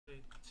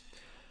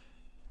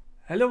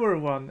Hello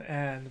everyone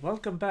and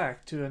welcome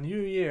back to a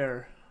new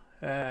year,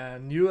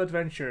 new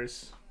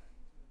adventures.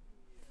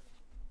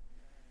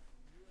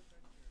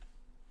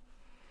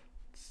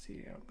 Let's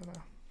see, I'm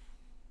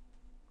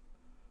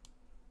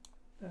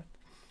gonna...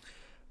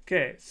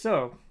 Okay,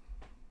 so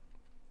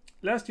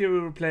last year we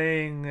were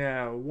playing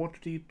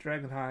Waterdeep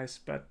Dragon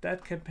Heist, but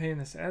that campaign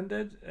has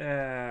ended.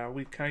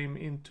 We came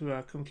into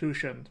a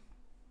conclusion.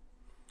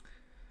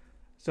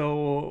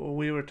 So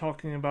we were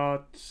talking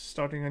about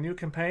starting a new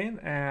campaign,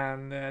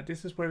 and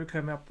this is where we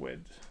came up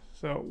with.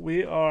 So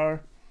we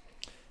are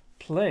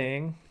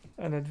playing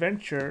an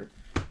adventure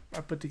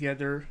I put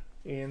together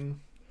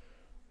in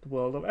the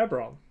world of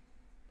Eberron.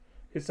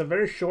 It's a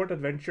very short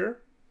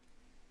adventure.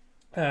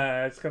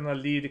 It's gonna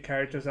lead the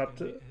characters up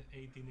to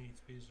 18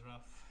 HP is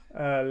rough.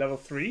 level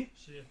 3.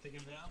 Should have taken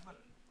that,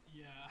 but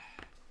yeah.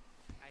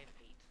 I have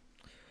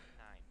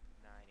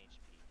 9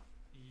 HP.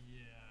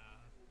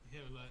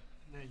 Yeah, like,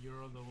 no,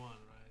 you're on the one,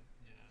 right?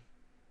 Yeah.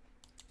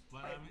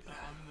 But I'm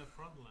in the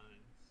front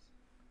lines,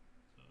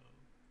 so.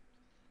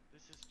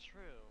 This is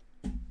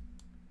true.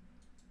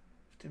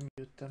 To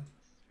mute them.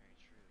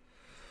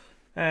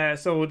 This is very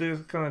true. So this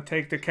is gonna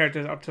take the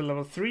characters up to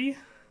level 3,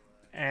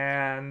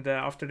 and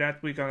after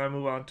that we're gonna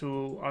move on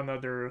to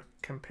another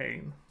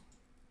campaign.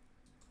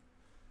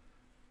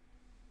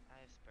 I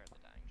have spared the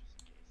dying just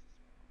in case as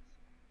well.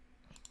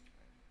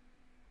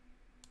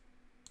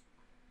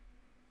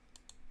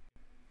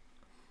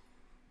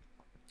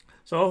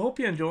 So I hope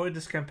you enjoyed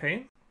this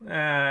campaign.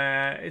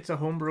 It's a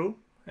homebrew,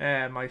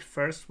 my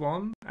first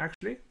one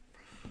actually.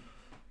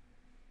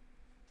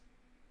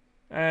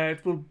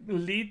 It will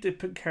lead the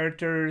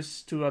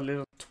characters to a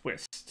little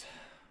twist.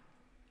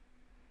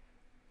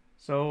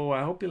 So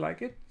I hope you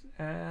like it,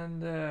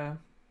 and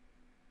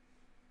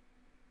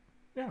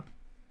yeah,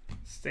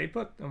 stay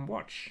put and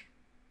watch.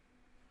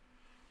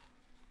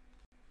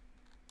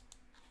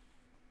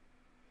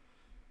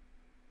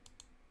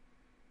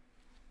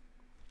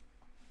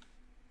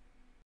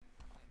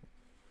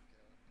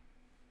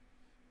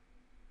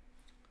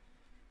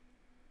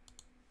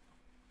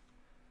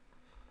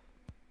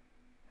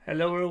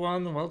 Hello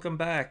everyone, welcome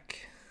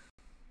back.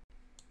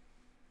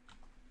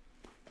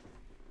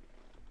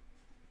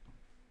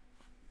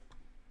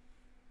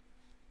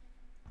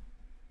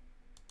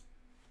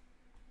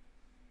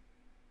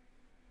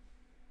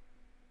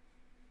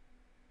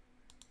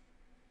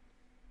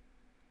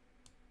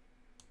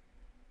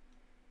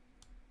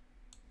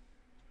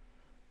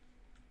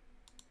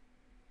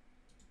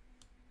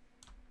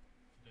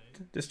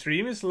 The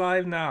stream is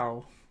live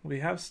now. We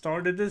have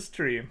started the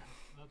stream.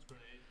 That's great.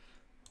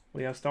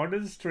 We have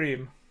started the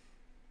stream.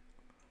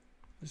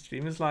 The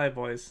stream is live,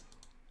 boys.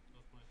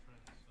 Both my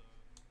friends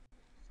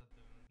said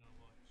they were gonna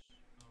watch.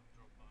 I'll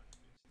drop by at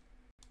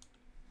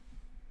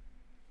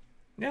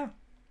least. Yeah,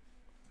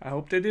 I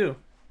hope they do.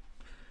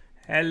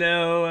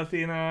 Hello,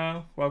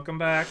 Athena. Welcome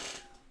back.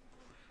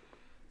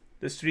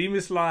 The stream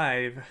is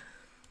live.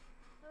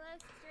 Hello,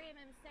 stream.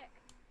 I'm sick.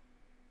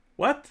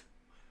 What?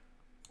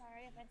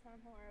 Sorry if I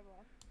sound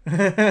horrible. I'm a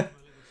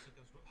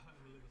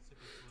little sick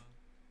as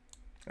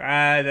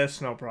well.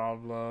 That's no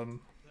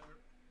problem. There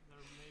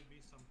may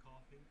be some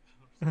coughing.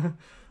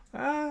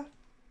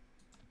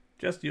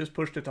 Just use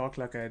push to talk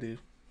like I do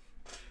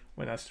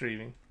when I'm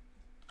streaming.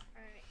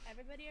 Alright,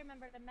 everybody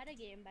remember the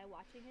metagame by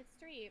watching his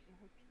stream.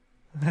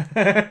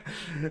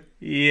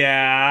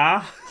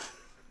 Yeah.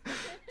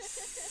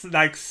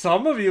 Like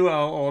some of you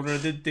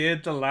already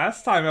did the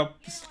last time I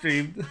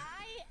streamed.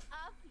 I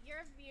up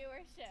your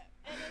viewership.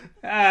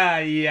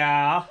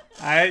 Yeah.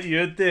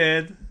 You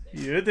did.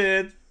 You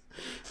did.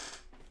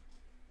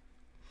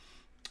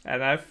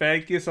 And I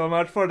thank you so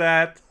much for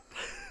that.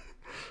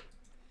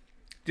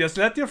 Just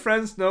let your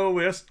friends know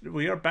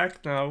we are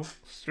back now,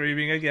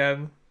 streaming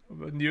again,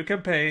 a new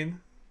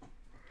campaign.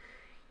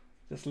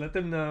 Just let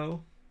them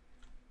know.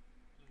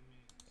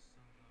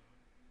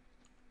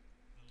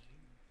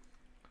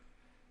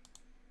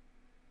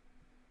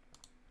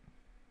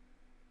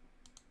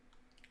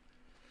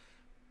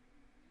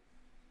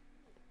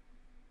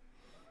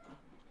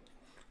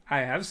 I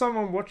have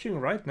someone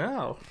watching right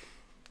now.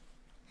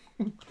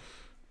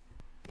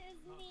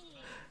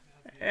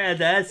 And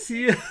that's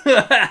you.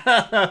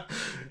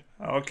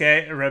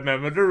 Okay,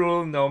 remember the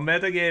rule, no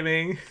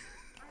metagaming. I'm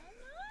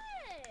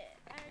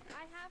not.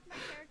 I have my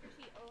character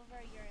sheet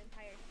over your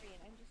entire screen.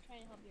 I'm just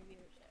trying to help your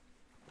viewership.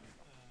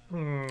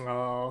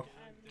 Oh.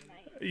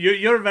 Nice.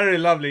 You're very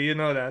lovely, you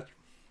know that.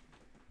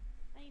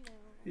 I know.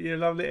 You're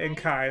lovely and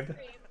kind. Well,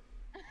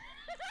 the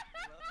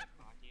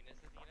cockiness,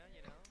 Athena,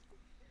 you know?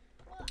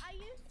 Well, I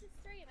used to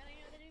stream, and I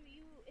know that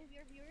if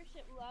your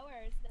viewership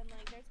lowers, then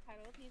like there's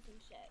penalties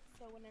and shit.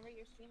 So whenever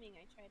you're streaming,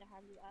 I try to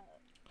have you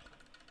up.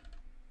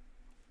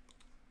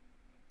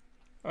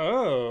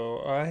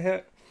 Oh, I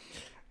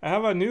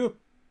have a new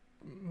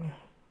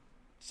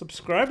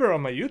subscriber on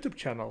my YouTube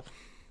channel.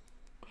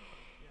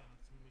 Yeah,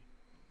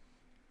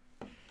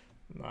 that's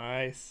me.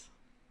 Nice.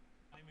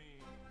 I mean,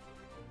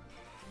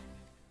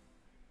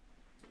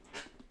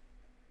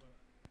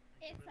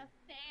 It's a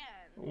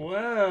fan.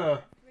 Whoa.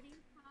 Pretty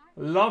hot.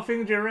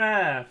 Laughing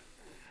giraffe.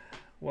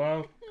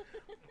 Well,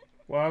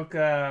 welcome.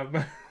 Wow,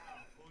 who's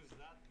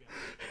that guy?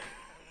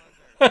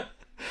 Hello there. I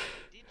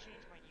did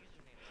change my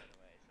username, by the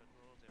way, so it's a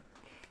little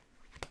different.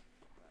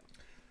 But,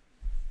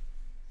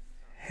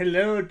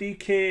 Hello,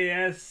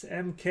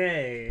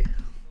 DKSMK.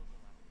 still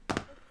allowed.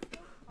 It's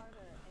still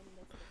Carter and this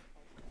is culture.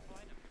 Oh,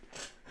 I know.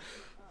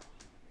 Oh.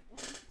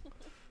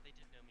 They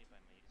did know me by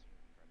my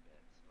username for a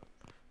bit, so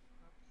it's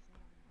not the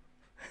same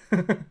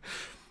anymore.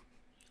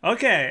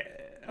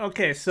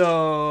 Okay,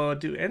 so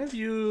do any of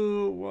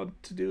you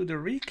want to do the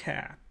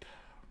recap?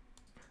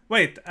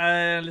 Wait,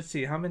 let's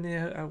see, how many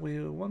are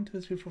we? 1, 2,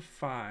 3, 4,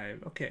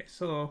 5. Okay,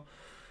 so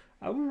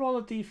I will roll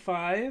a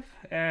d5,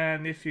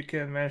 and if you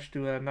can manage to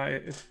do a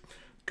nice,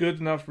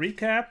 good enough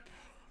recap,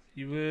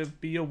 you will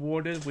be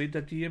awarded with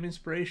the GM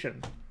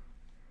inspiration.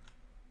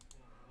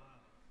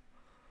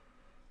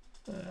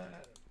 Oh, wow.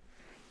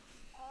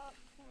 Oh,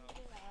 can we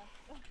do that?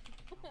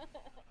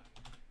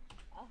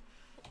 Oh.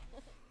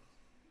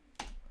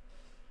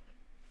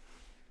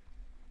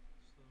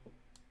 So,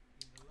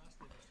 in the last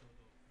episode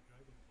of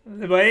Dragon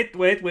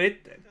Ball,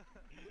 Wait.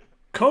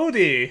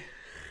 Cody!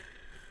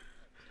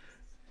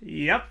 Yep. he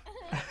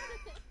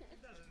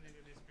doesn't need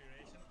an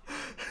inspiration.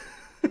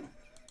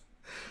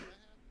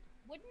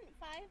 Wouldn't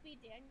 5 be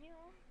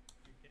Daniel?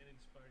 You can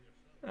inspire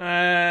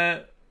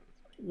yourself.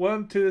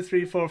 1, 2,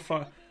 3, 4, 5.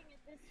 Looking at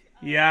this,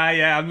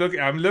 Yeah. I'm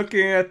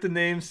looking at the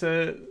names.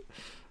 I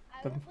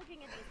was looking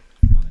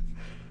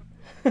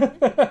at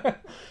this.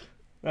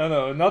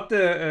 No, not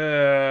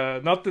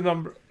the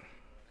number.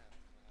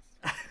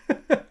 One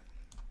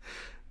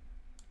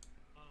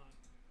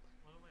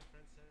of my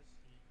friends says he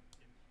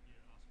can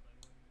hear us,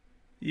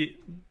 by the way.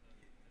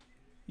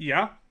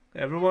 Yeah,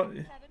 everyone.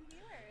 7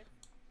 viewers.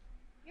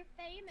 You're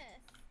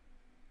famous.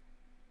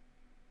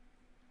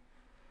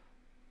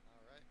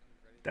 Alright, are we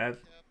ready to That-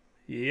 recap?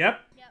 Yep.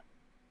 Yep.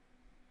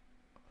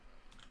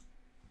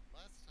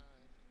 Last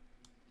time,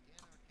 we began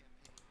our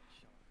campaign in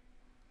Sharn.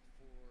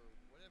 For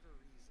whatever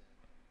reason,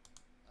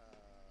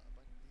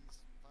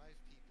 these 5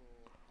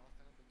 people all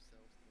found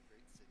themselves in the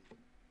great city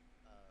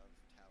of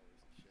towers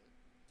and shit.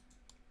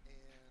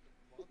 And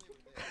while they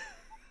were there,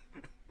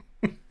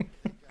 they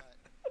got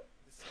a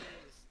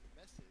mysterious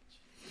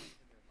message in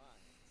their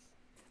minds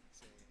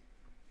saying,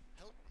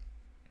 "Help me."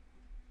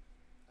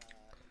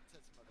 It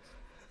said some other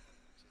stuff I don't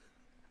know too.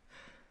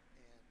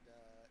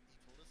 And he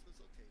told us his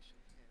location,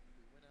 and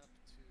we went up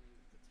to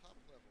the top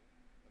level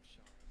of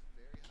Sharn,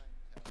 very high in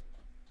the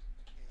tower,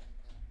 and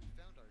we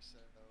found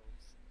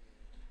ourselves in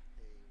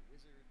a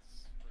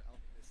wizard's or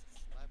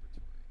alchemist's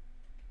laboratory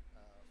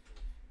full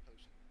of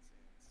potions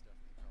and stuff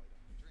that you probably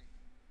don't want to drink.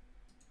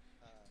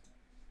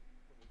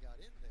 When we got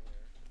in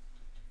there,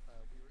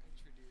 we were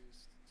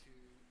introduced to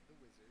the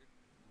wizard,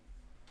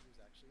 who was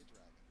actually a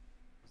dragon,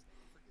 whose name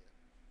I forget.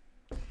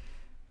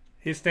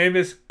 His name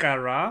is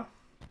Gara.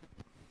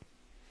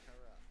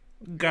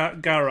 Kara.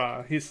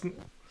 Gara. His. John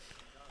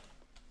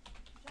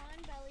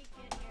Belly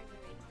can't hear the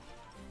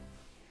recap.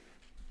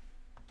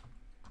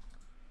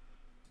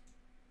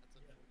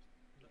 That's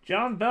unfortunate.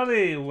 John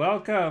Belly,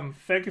 welcome.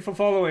 Thank you for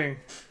following.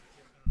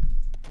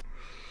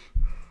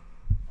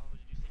 Oh, did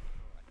you say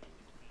before? I thought you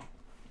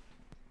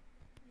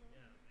Yeah,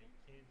 they can't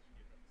hear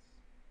us.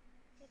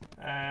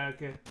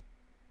 Okay.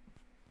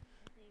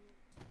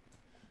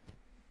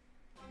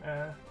 I think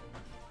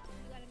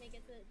you gotta make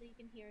it so that you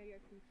can hear your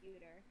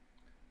computer.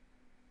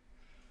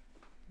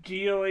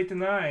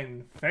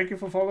 Geo89, thank you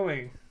for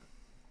following.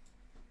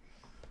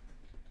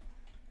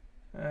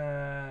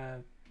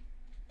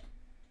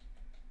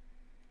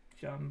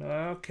 John Belly,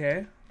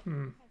 okay.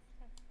 Test.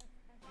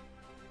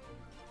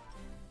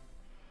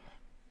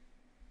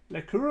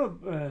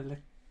 Lekurabai.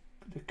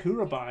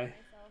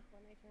 Myself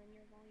when I turn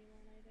your volume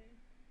on either.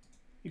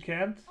 You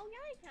can't? Oh yeah,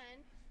 I can.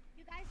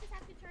 You guys just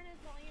have to turn his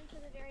volume to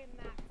the very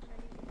max, and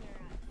then you can hear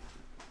us.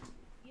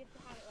 You have to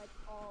have it like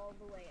all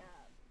the way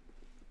up.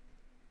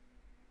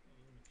 Oh,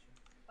 let me check.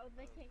 Oh,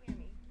 they can't hear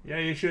me. Yeah,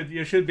 you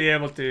should be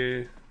able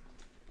to.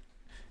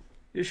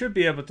 You should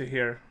be able to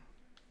hear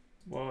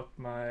what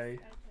my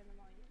Gotta turn the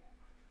volume up.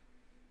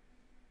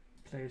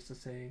 players are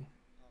saying.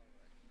 Alright.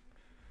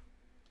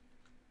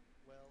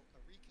 Well, a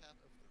recap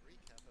of the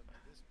recap up to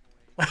this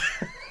point.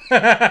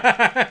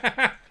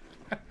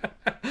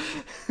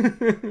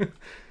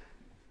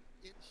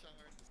 In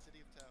Sharn, the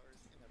city of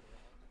towers in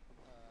Eberron,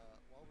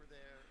 while we're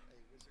there, a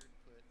wizard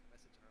put a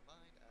message in our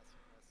mind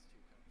asking us to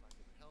come find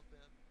him and help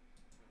him.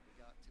 When we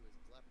got to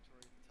his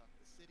laboratory at the top of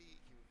the city,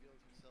 he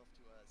revealed himself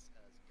to us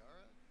as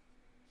Gara.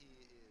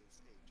 He is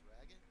a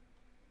dragon,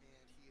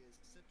 and he is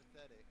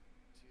sympathetic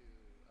to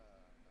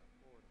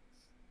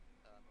mortals.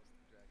 Most of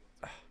the dragons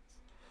are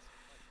lesser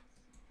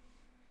fighters.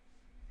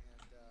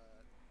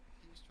 And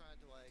he was trying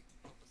to like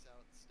help us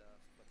out and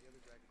stuff, but the other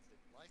dragons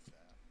didn't like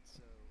that,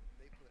 so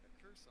they put a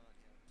curse on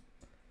him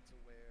to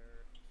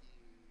where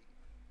he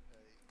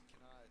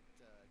cannot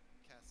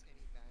cast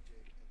any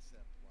magic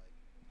except like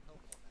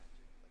helpful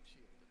magic, like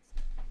shield and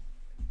stuff.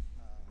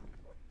 And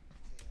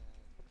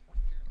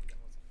apparently that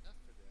wasn't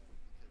enough for them,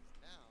 because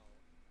now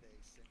they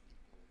send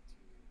people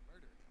to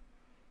murder him.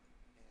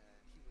 And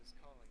he was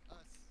calling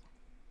us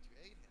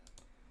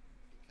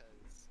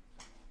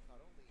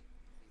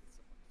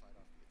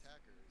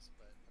years,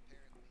 but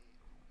apparently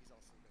he's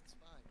also been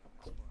spying on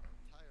us for our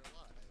entire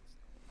lives,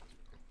 and those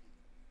were good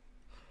people.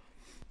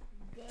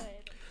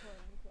 Good, quote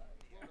unquote.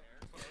 Well,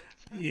 air quotes.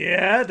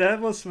 Yeah, that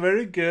was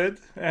very good.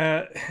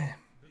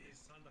 Billy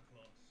Santa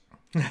Claus.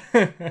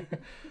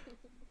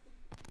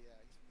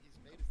 Yeah, he's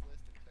made his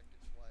list and checked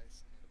it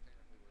twice, and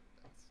apparently we're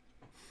the best.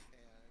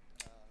 And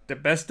The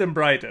best and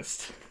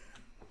brightest.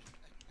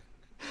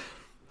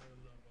 I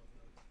don't know about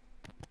that.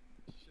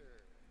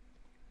 sure.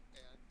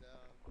 And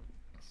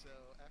so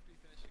after he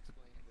finished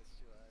explaining this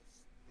to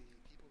us, the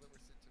people that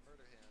were sent to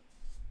murder him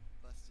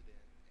busted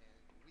in, and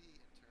we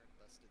in turn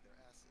busted their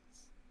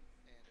asses.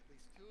 And at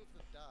least two of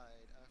them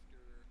died after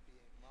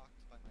being mocked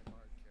by my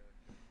bard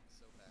character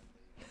so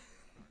badly that they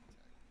had a heart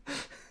attack.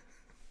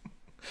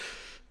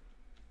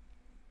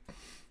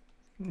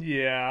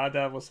 Yeah,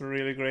 that was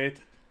really great.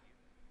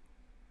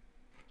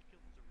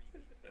 Killed 3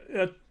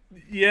 people.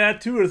 Yeah,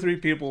 2 or 3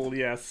 people,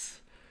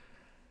 yes.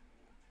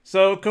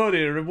 So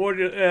Cody, award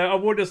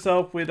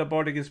yourself with a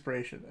bardic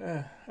inspiration.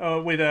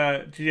 With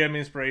a GM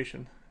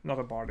inspiration, not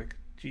a bardic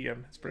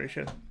GM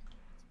inspiration.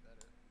 It's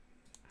better.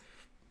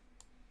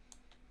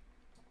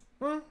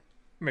 Huh?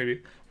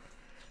 Maybe.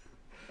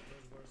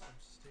 Those were some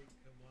stick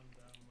one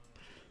down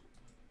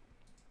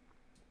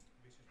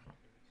vicious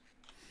mockers.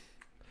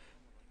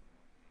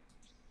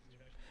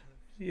 Yeah.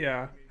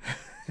 Maybe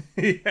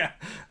Yeah,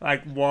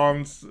 like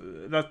ones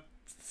that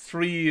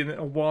 3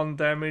 and 1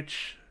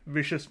 damage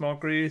vicious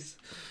mockeries,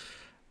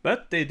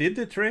 but they did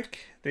the trick.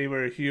 They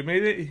were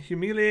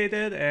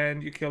humiliated,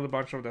 and you killed a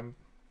bunch of them.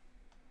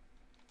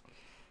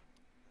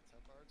 That's how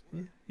bards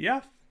work.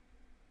 Yeah,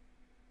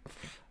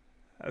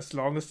 as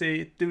long as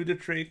they do the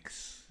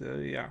tricks.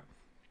 Yeah.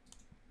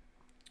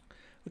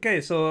 Okay,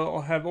 so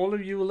have all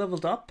of you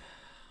leveled up?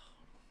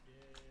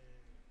 yeah.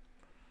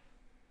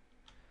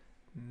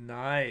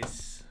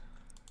 Nice.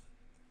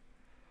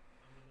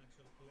 I'm an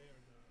actual player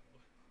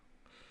now.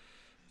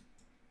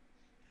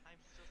 I'm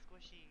still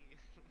squishy.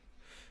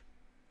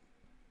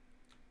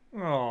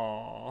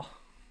 Aww,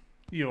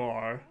 you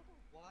are.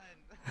 1.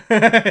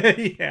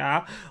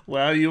 Yeah.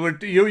 Well, you were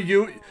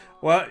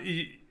well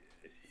you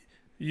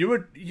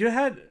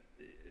have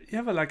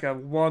like a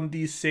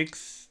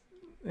 1d6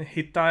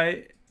 hit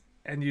die,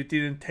 and you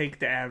didn't take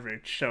the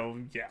average. So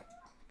yeah.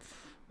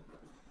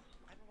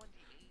 I'm a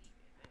 1d8.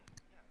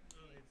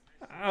 No, it's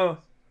Oh.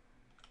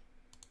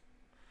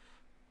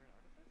 We're an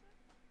artificer?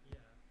 yeah.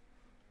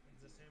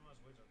 It's the same as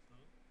wizards, no?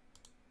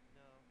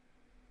 No.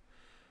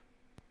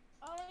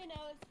 All I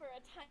know is for a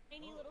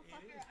tiny Oh, little it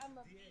fucker, is I'm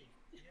a D8.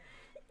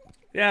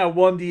 Yeah,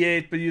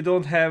 1d8, but you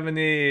don't have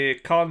any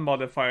con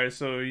modifier,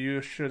 so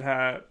you should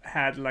have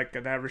had like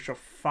an average of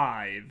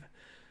 5.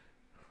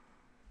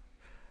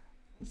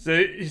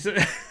 So,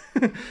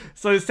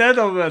 so instead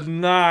of a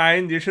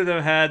 9, you should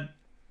have had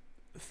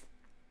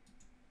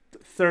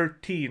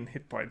 13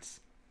 hit points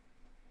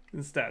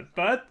instead.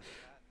 But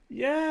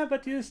yeah,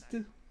 but you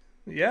still,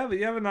 yeah, but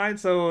you have a 9,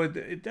 so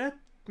that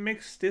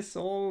makes this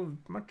all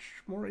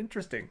much more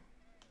interesting.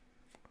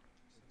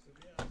 So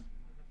yeah.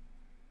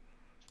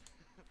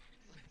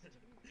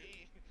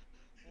 Me.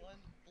 One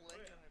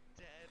blink and I'm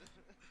dead.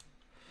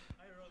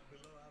 I rolled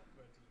below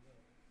average as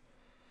well.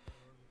 I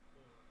rolled a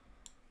 4.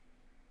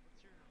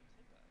 What's your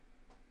hit die?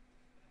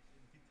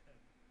 Actually, D10.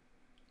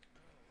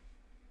 Oh.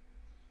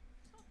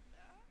 It's not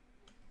bad.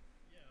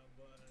 Yeah,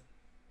 but I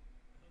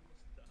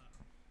almost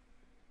died.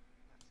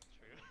 That's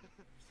true.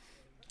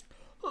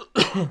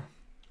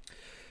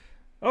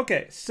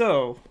 Okay,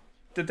 so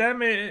the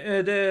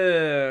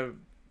the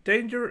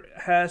danger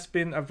has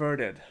been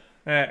averted.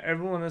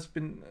 Everyone has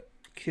been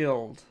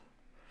killed.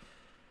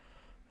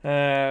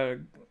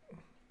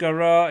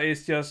 Gara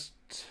is just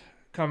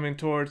coming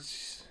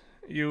towards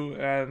you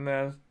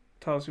and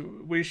tells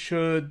you we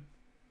should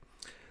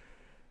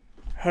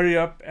hurry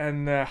up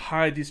and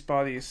hide these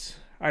bodies.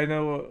 I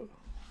know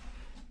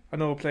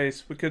a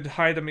place. We could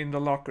hide them in the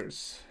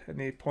lockers. And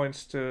he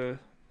points to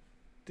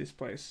this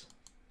place.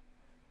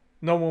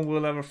 No one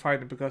will ever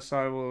find them because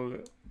I will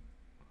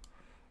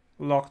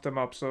lock them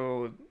up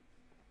so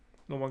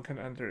no one can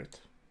enter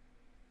it.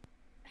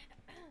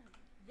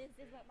 This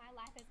is what my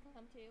life has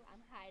come to.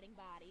 I'm hiding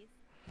bodies.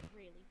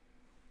 Really?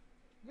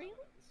 I Really? don't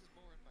know, this is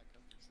more in my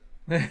comfort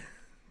zone.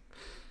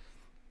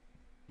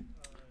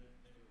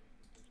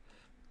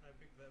 I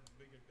picked that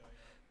bigger guy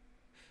up.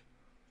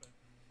 Tried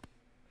to move him.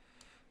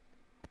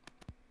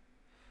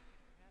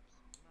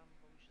 Perhaps,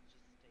 we should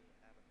just stay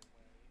out of the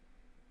way.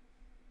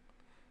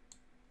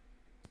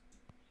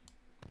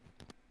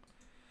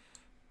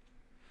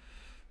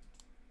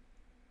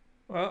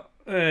 Well,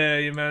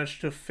 you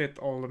managed to fit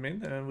all of them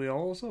in, and we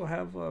also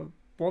have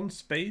one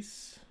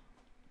space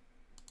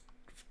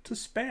to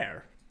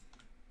spare.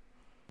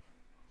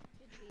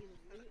 Should be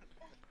loot.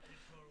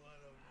 For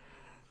one of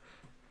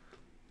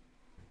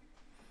Doesn't seem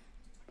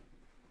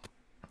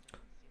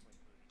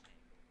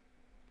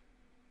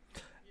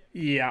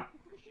like movie Tango. Yeah,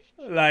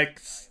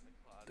 like, Die in the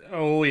closet.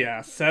 oh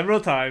yeah, several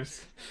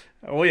times.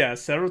 Oh yeah,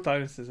 several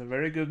times. It's a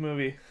very good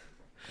movie.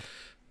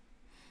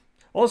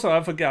 Also,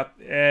 I forgot,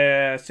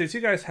 since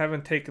you guys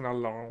haven't taken a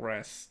long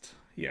rest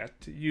yet.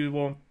 You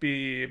won't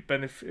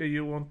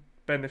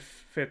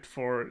benefit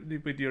for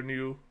with your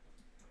new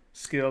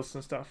skills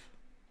and stuff.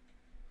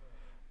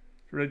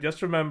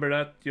 Just remember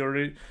that you're.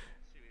 2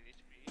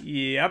 HP.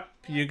 Yep,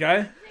 you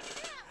guy.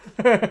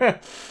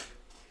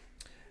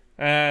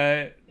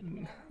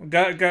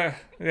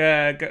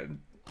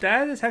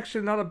 That is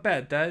actually not a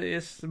bed. That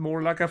is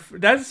more like a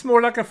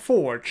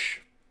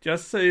forge.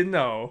 Just so you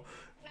know.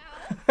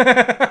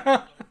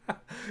 Wow.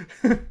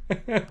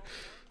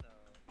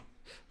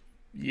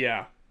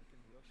 Yeah.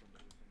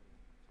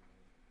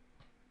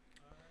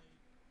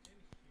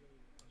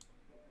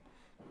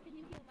 Can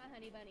you heal my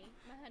honey bunny?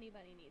 My honey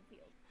bunny needs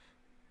healed.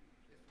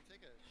 If we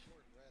take a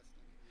short rest,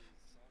 I can use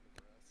Song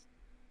of Rest.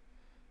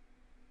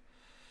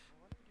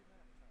 Well, why don't we do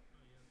that?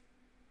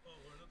 Oh,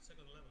 we're not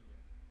second level yet.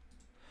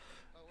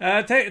 Oh,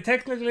 well,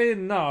 Technically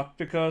not,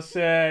 because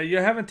you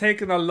haven't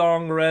taken a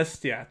long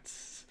rest yet.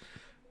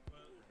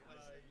 Well,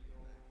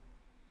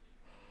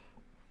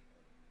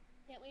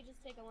 Can't we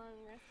just take a long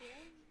rest here?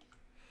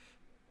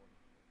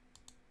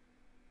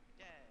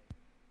 Yay.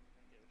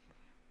 Thank you.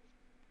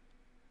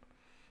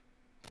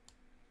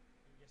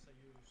 I guess I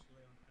use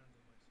lay on hands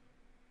on myself.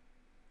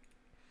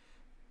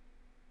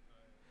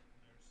 I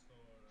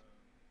restore.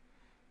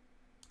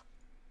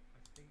 I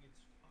think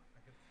it's five. I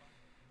get 5.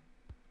 I think.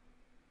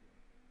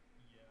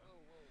 Yeah. whoa,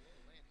 whoa, whoa,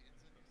 land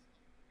hands on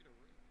yourself. Get a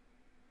ring.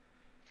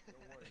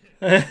 Don't worry.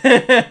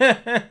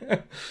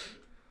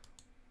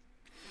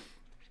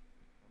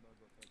 I'm not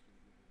gonna touch you.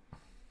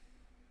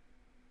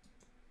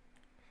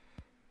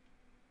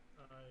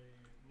 I move to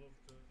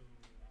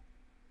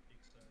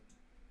X and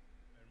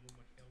I remove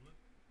my helmet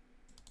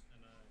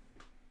and I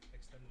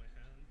extend my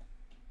hand.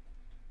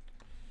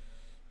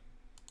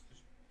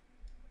 Just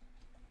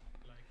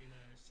like in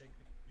a shake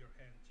your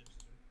hand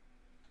gesture.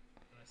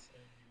 And I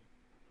say,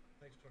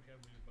 thanks for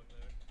having me back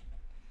there.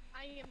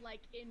 I am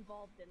like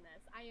involved in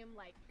this. I am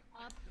like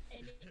up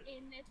and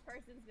in this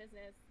person's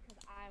business because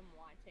I'm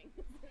watching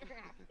this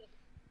interaction.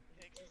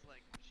 Hanks is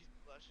like, she's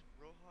blushing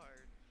real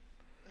hard.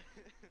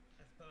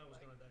 I thought I was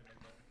gonna die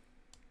back there.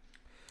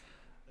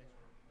 Thanks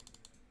for making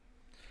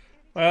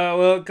it.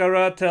 Well,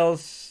 Gara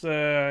tells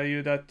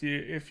you that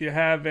if you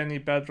have any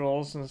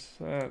bedrolls and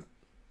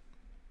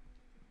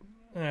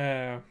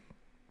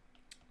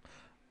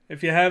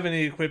if you have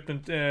any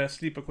equipment,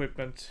 sleep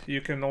equipment,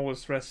 you can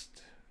always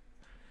rest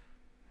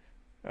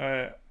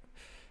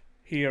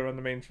here on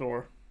the main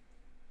floor.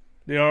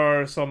 There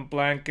are some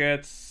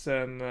blankets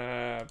and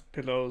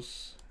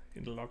pillows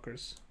in the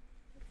lockers.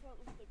 This one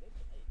was a good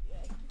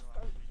idea to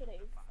start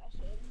today's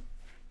session.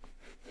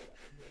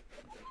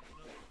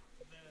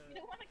 You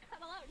don't want to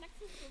cuddle out next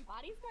to some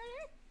body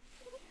starter?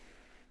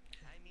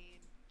 I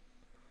mean,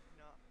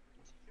 not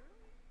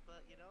particularly,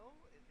 but you know,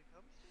 if it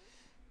comes to it.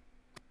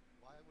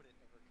 Why would it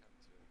ever come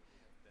to it when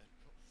we have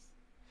bedrolls?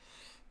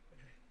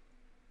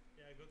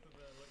 Yeah, I go to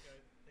the like I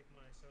take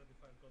my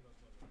 75 gold as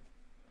well.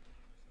 Right?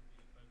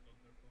 75 gold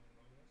there for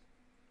long rest.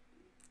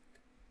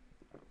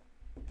 Oh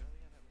yeah, that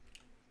was a thing,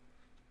 wasn't it?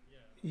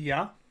 Yeah.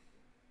 Yeah.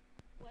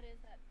 What is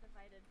that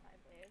divided 5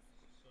 ways?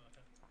 So I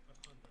have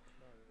 500.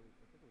 No, I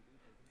think it was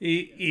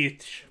each.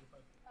 Each.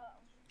 75. Oh.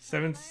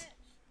 Seven, How much?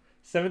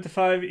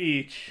 75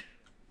 each.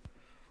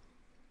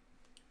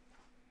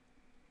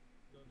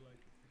 Got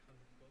like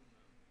 300 gold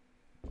now.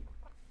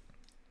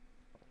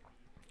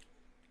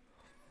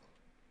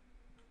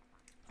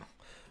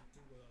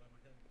 Bingo out of my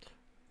head.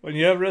 When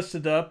you have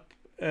rested up,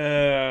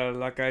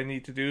 like I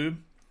need to do,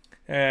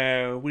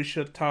 we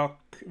should talk.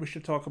 We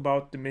should talk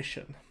about the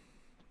mission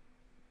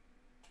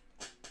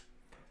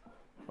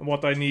and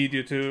what I need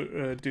you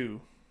to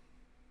do.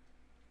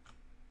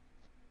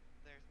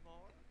 There's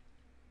more.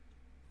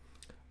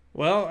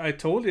 Well, I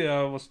told you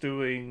I was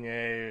doing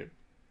a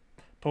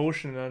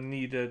potion and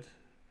needed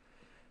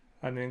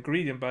an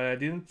ingredient, but I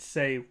didn't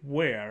say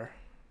where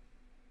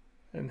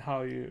and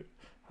how you're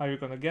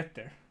gonna get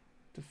there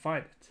to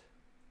find it.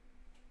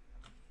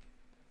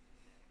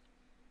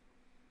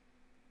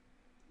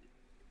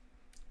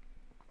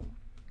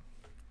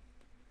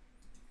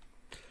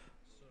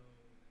 So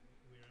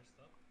we rest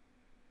up.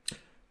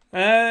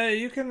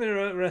 You can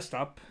rest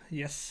up.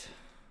 Yes.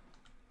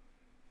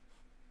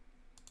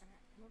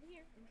 Come over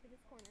here, into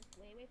this corner,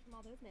 way away from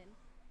all those men.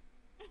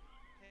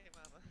 Hey,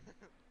 mama. I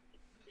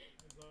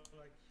go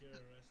like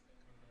here rest on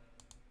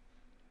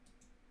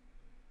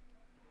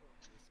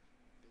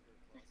This bigger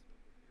closet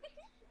over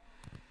here.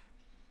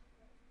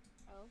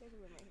 Oh, there's a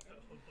room right here. Oh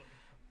my god.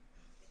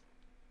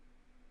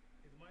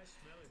 It might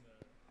smell in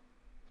there.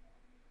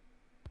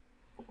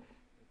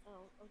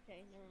 Oh,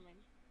 okay, never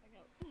mind. Back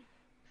out.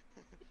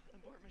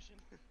 Abort mission.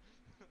 Wait,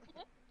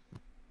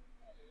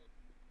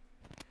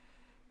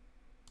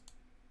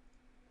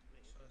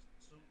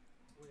 So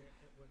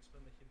we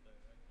expend the hit die,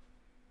 right?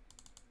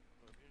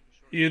 well, you're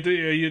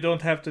short. You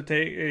don't have to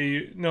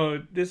take. No,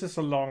 this is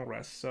a long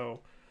rest. So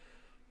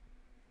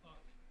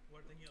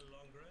We're taking a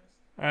long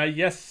rest.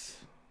 yes,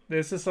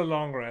 this is a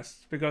long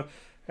rest because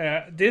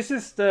this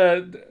is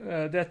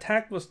the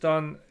attack was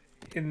done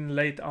in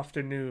late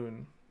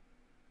afternoon.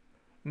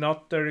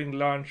 not during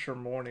lunch or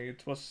morning.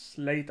 It was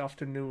late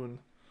afternoon.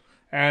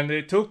 And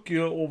it took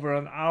you over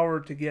an hour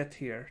to get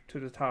here to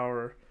the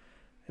tower.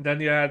 And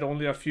then you had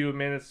only a few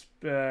minutes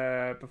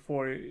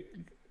before you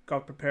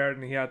got prepared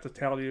and he had to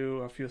tell you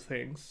a few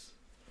things.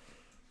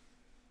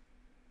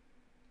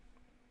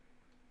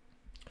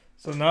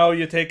 So now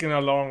you're taking a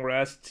long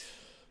rest.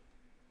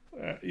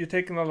 You're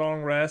taking a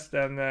long rest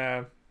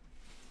and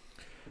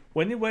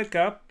when you wake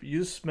up,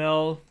 you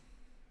smell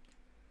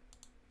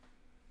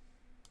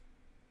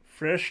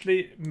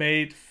freshly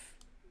made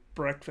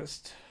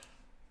breakfast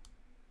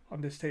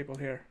on this table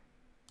here.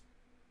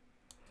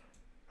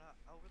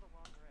 Over the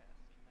long rest,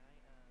 can I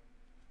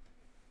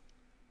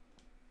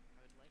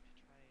would like to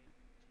try to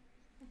use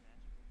the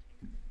magical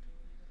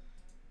tinkering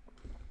ability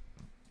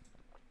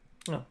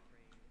that I have. Oh.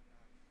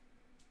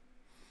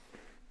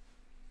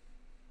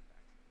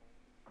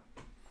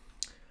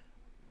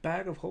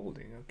 Bag of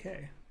holding,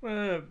 okay.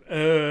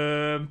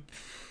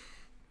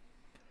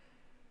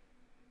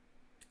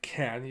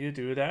 Can you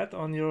do that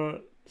on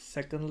your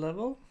second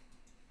level?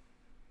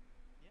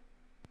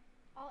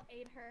 I'll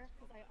aid her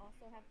because I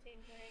also have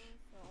tinkering,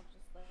 so I'll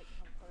just like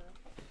help her.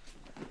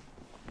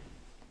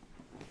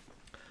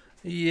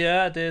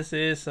 Yeah, this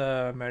is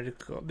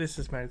magical. This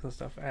is magical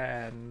stuff.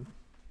 And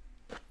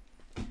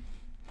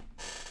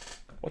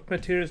what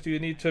materials do you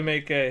need to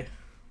make a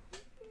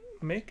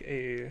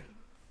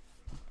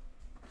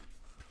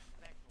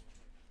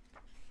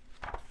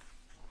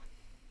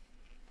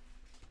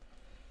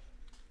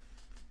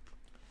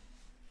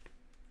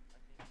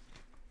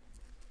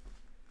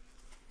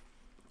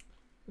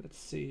Let's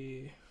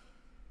see.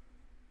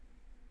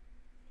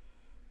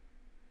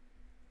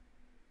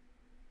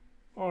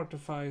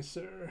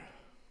 Artificer.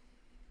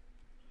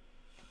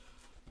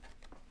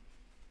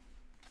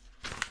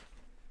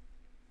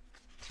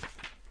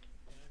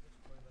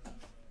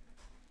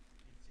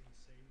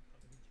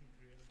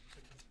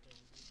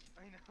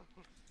 I know.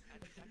 At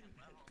the second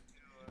level,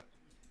 too.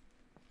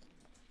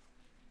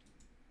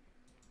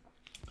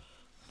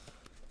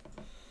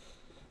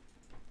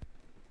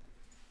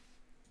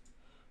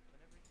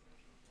 Whenever you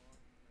finish a long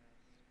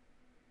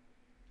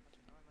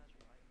rest,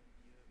 touch a non-magical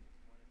item imbued with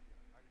one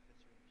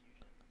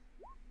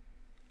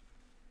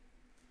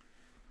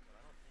of your artificer infusions. But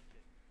I don't think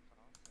it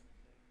costs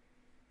anything.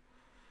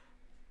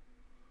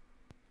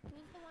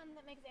 Who's the one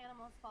that makes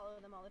animals follow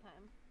them all the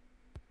time?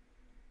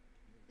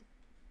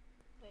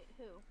 Wait,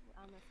 who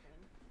on the screen?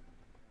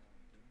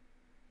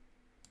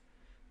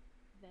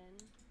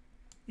 Vin?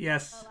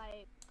 Yes. Oh,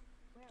 like,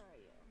 where are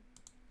you?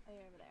 Oh,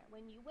 you're over there.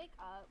 When you wake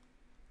up,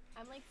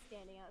 I'm like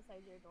standing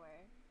outside your door,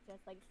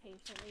 just like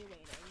patiently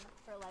waiting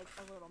for like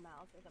a little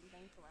mouse or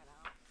something to run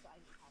out so I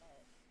can pet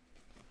it.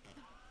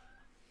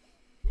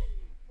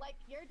 Like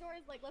your door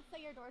is like, let's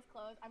say your door's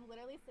closed. I'm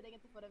literally sitting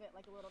at the foot of it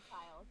like a little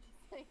child,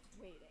 just like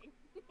waiting.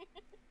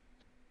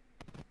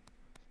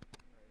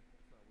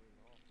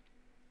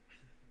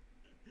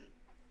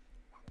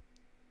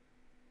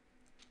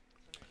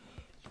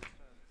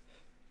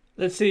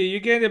 Let's see, you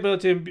gain the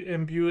ability to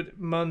imbue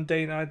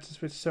mundane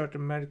items with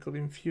certain magical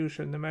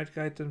infusion. The magic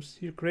items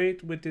you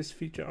create with this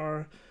feature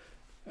are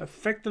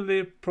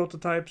effectively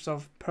prototypes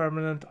of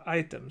permanent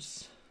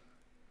items.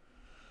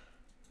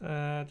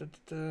 When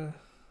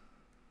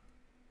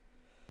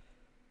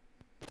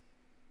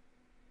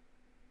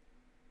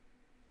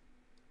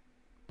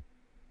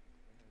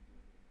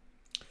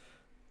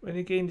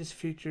you gain this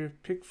feature,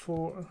 pick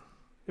 4...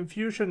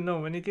 Infusion, no.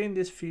 When you gain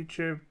this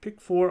feature,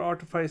 pick 4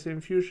 Artificer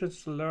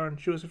infusions to learn.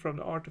 Choose it from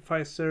the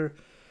Artificer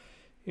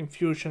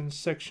infusion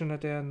section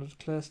at the end of the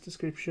class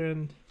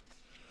description.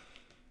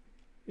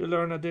 You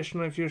learn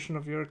additional infusion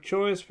of your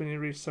choice when you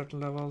reach certain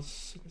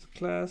levels in this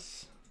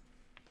class.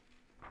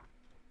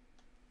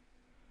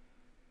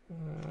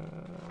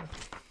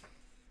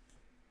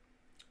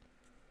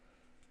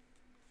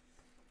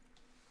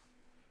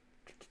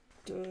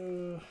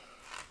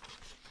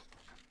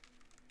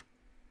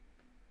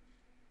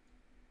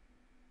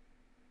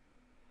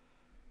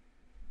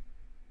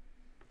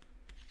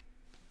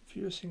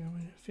 Fusing,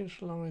 when you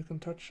finish along, you can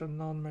touch a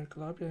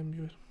non-medical object and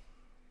use.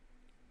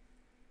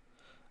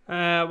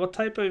 What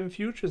type of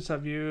infusions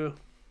have you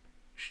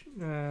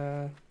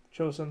chosen? So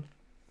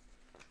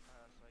I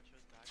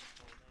chose Bag of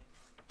Holding,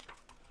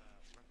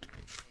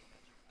 representing a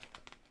magic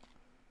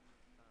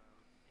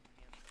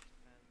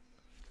item,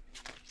 enhanced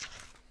defense,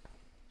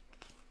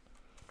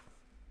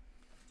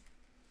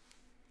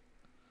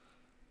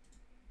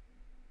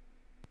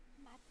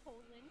 My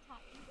Poland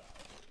taught you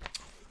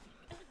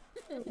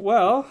go.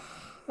 Well,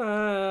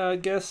 I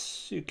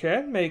guess you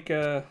can make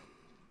a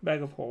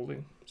bag of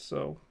holding.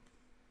 So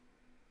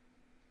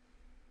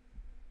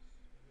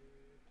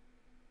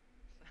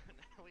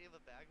now we have a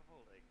Bag of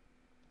Holding.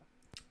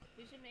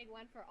 We should make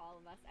one for all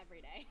of us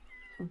every day.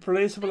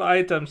 replaceable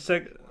items. More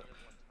than one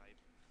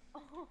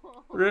type.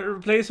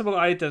 Replaceable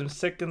items.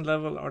 Second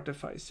level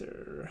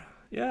artificer.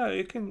 Yeah,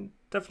 you can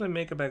definitely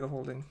make a bag of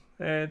holding.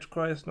 It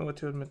requires no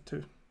attunement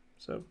too.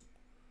 So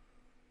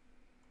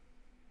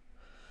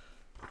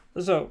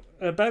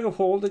a bag of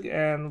holding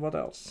and what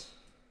else?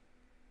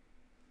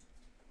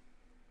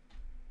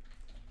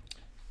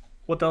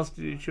 What else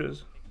did you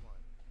choose? Pick one.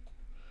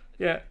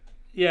 Yeah,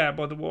 yeah,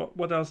 but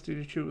what else did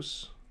you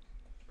choose?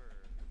 For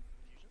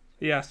fusions?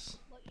 Yes.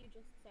 What you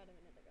just said a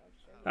minute ago.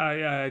 Sure.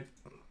 Yeah.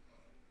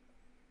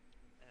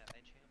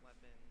 Enchant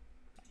weapon,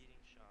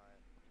 repeating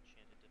shot,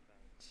 enchanted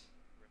defense,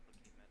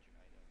 replicate magic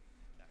item,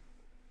 bag of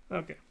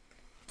holding. Okay.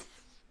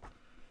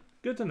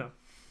 Good to know.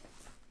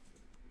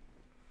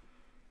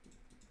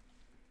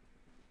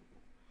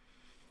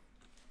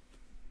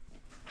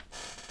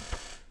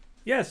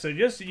 Yeah, so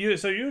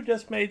you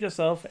just made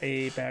yourself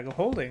a bag of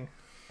holding.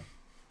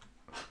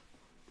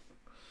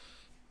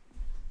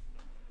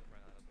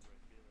 Run out of the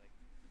room, be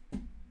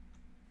like,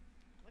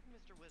 "Look,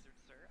 Mr. Wizard,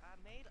 sir, I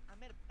made a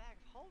bag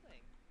of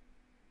holding."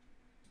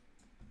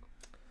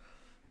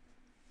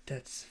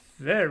 That's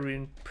very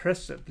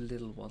impressive,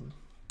 little one.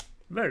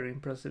 Very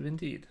impressive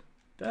indeed.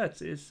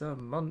 That is a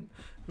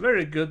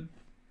very good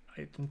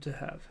item to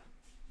have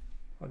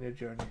on your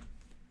journey.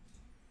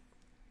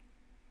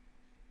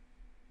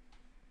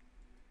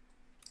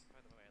 By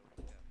the way, I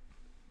look at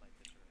my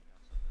picture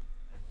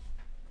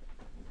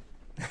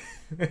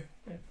right now,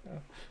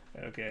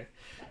 so Okay.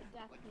 That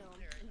death like, gnome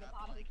there, in the I'm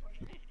bottom like- corner.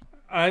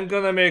 I'm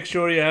gonna make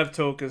sure you have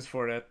tokens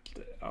for that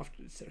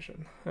after the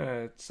session,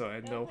 so I I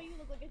love know. how you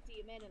look like a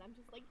demon, and I'm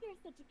just like, you're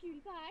such a cutie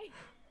pie.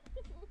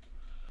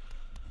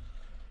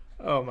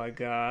 Oh my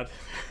god.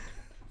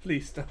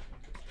 Please don't.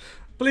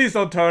 Please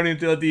don't turn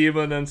into a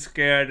demon and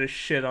scare the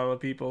shit out of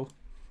people.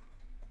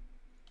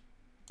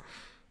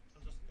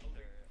 I'm just going,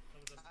 Sir,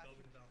 I'm just I-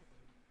 going down.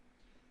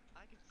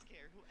 I can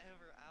scare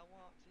whoever I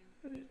want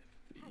to.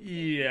 How dare you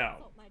Yeah.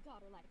 insult my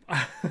daughter like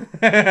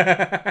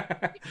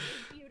that?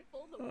 She's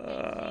beautiful the way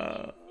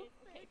she is.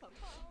 Take a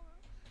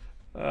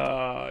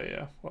power.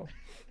 Yeah, well.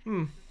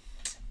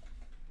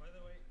 By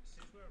the way,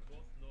 since we're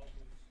both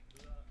nobles,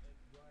 do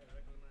I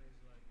recognize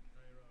like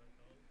Kyra at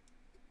all?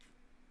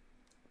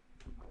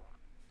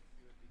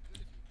 It would be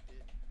good if you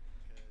didn't,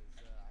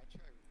 because I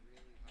try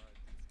really hard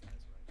to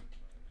disguise where I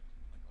work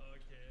hard.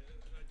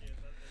 Okay,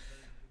 that it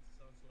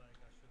sounds like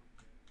I shouldn't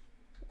get.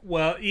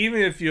 Well,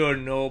 even if you're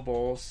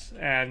nobles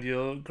and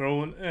you've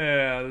grown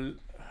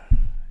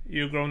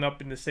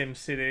up in the same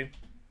city,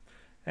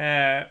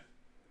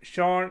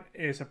 Sharn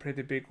is a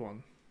pretty big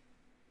one.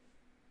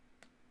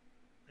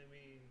 I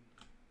mean,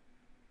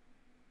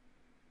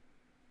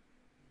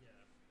 yeah.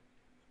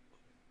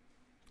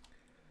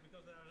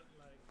 Because there are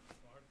like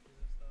parties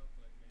and stuff,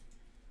 like maybe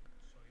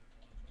showing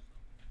once or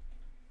something.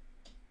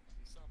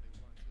 You saw me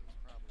once, it was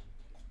probably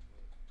with a different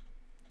look.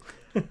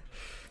 Yeah,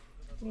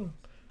 that's what I'm saying.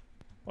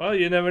 Well,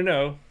 you never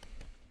know.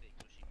 Big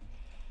bushy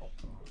mustache.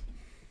 Like a mom knows.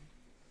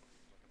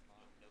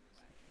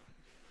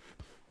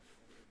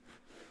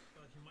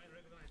 Well, he might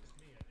recognize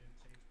me. I didn't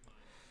change my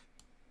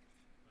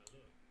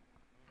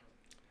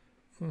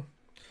look.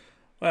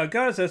 Well,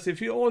 Gara says,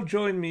 if you all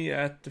join me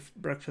at the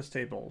breakfast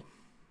table,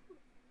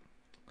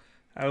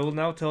 I will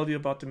now tell you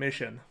about the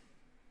mission.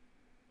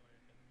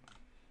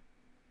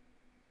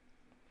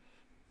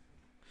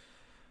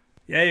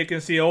 Yeah, you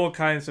can see all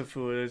kinds of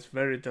food. It's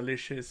very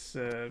delicious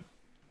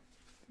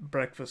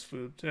breakfast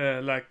food,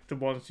 like the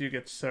ones you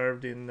get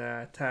served in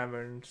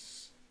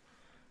taverns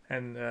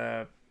and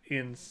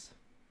inns.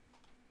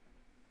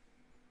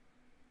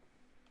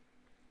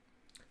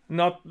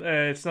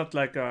 It's not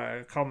like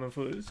a common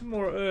food. It's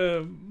more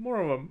of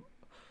a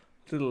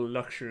little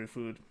luxury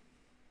food.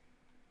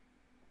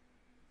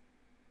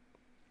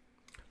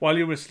 While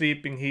you were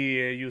sleeping,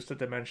 he used the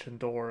dimension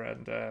door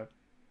and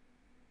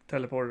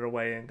teleported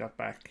away and got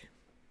back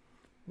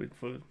with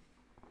food.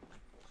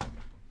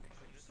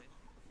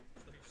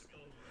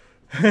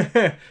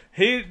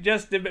 He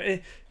just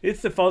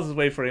it's the fastest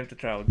way for him to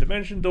travel.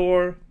 Dimension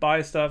door,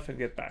 buy stuff, and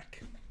get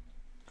back.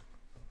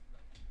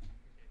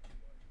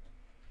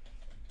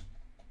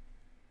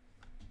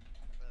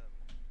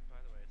 By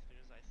the way, as soon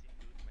as I see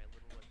food, my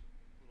little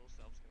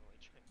self's gonna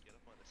like try and get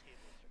up on the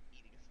table and start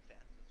eating as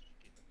fast as she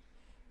can.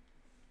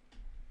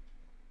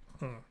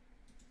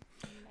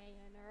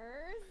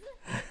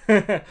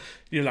 Manners.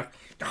 You're like.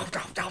 Damn.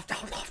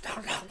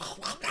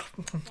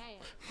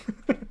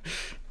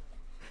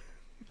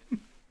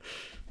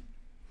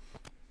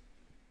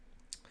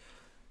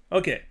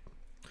 Okay.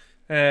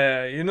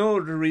 You know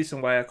the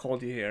reason why I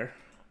called you here,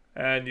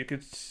 and you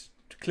could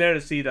clearly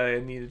see that I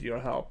needed your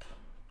help,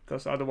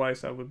 because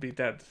otherwise I would be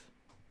dead.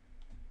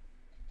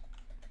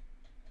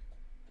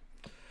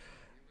 You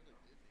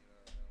really did need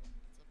our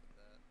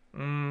help. What's up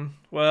with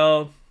that?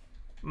 Well,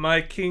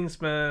 my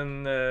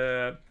kingsman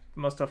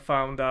must have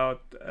found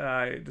out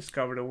I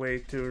discovered a way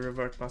to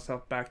revert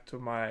myself back to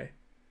my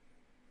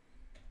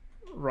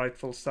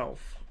rightful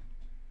self,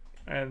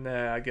 and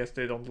I guess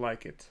they don't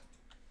like it.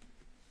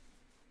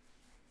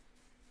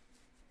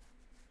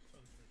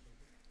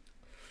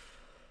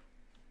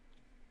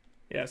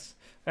 Yes.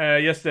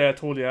 Yesterday I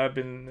told you I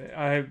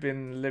have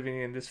been living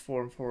in this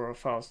form for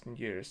 1,000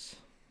 years.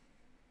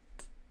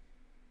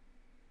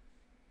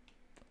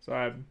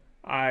 So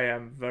I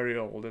am very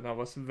old, and I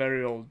was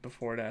very old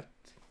before that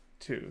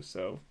too.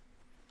 So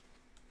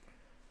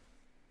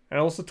I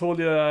also told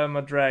you I'm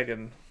a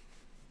dragon.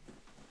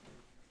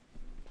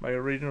 My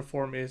original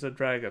form is a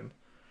dragon.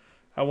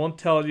 I won't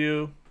tell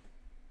you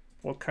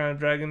what kind of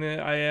dragon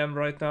I am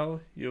right now.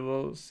 You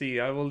will see.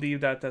 I will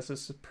leave that as a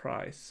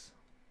surprise.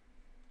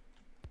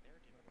 There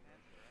are different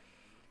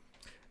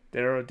kinds,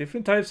 There are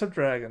different types right? of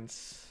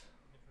dragons.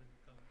 Different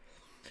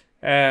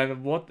colors.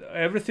 And what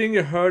everything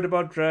you heard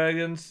about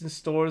dragons in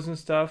stores and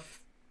stuff,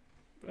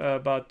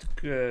 about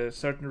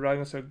certain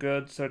dragons are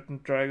good, certain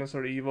dragons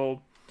are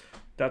evil,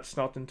 that's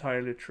not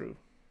entirely true.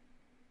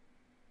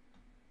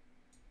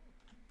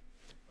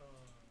 Uh,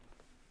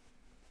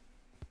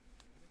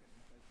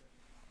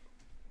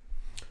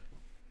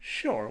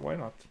 Sure, why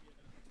not?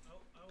 yeah,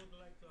 I would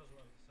like to as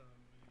well. So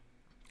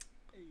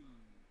Hey.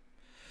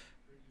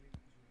 really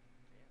expert.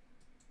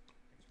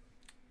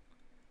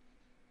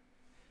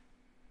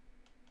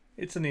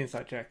 It's an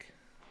insight check.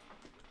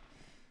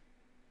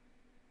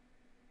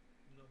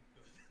 Not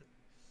good.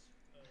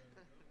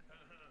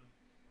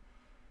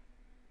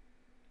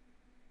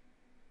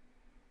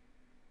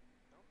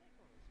 I'll make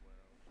one as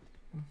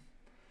well.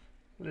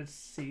 Let's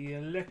see,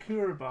 a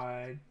liqueur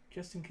by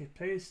just in case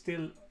play is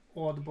still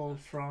audible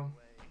He's not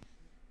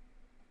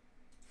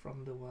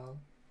from the well.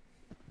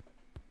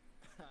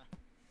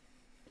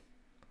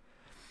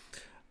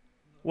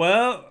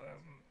 Well,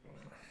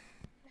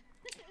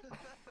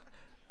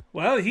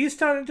 well, he's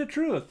telling the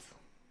truth.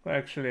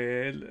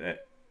 Actually,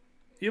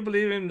 you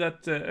believe him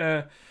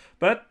that,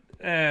 but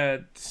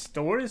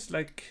stories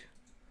like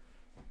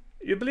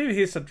you believe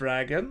he's a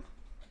dragon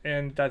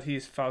and that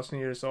he's 1,000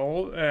 years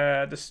old.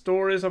 The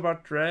stories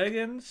about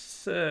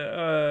dragons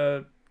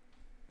that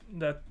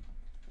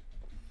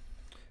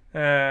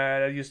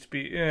used to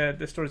be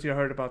the stories you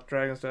heard about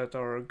dragons that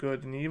are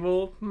good and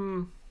evil.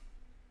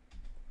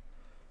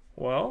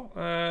 Well,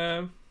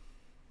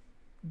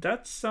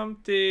 that's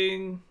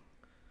something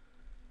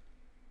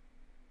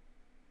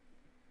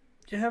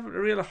you have a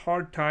real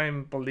hard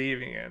time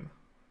believing in.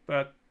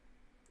 But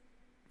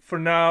for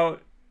now,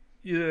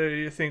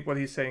 you think what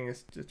he's saying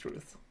is the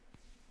truth.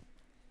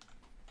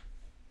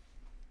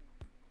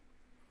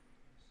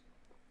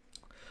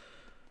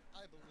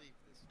 I believe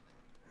this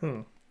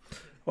man.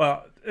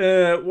 Well,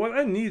 what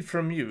I need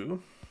from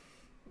you,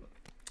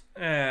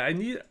 I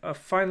need a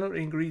final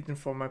ingredient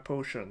for my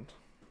potion.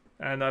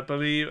 And I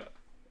believe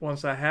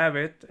once I have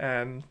it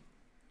and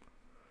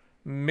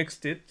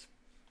mixed it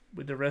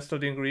with the rest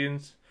of the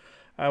ingredients,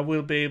 I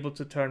will be able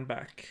to turn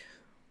back.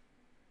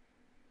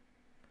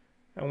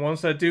 And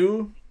once I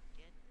do,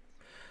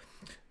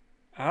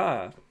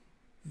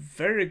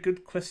 very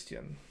good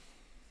question.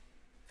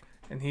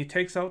 And he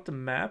takes out the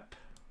map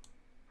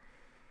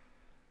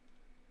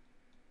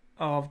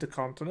of the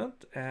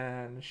continent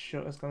and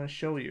is going to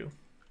show you.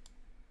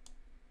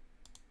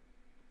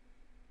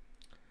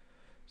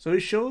 So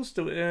it shows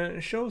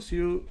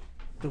you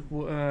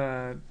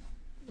the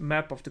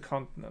map of the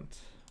continent.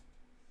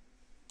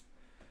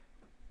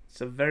 It's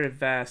a very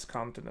vast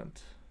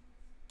continent.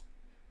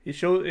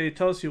 It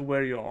tells you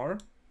where you are.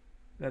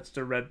 That's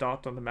the red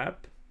dot on the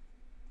map.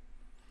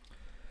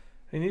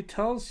 And it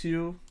tells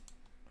you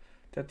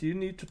that you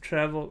need to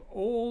travel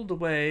all the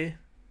way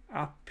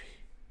up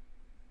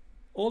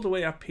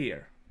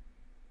here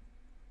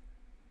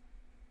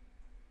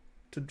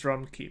to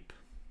Drumkeep.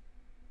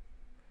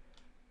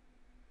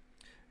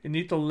 You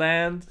need to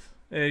land.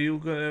 You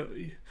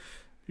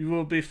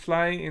will be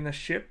flying in a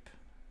ship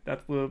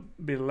that will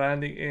be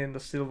landing in the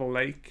Silver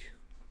Lake.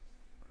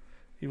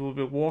 You will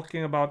be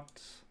walking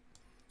about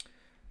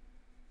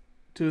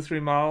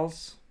 2-3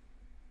 miles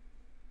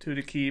to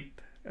the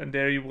keep, and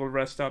there you will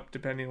rest up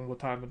depending on what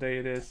time of day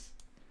it is.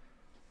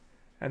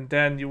 And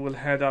then you will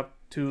head up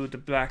to the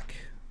black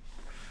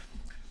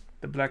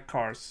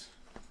cars,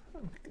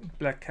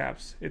 black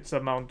cabs. It's a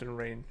mountain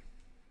range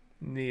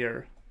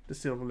near the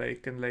Silver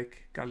Lake and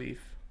Lake Galif.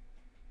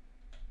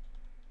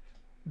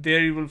 There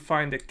you will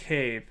find a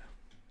cave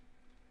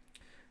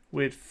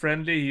with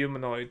friendly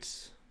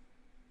humanoids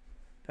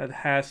that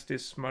has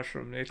this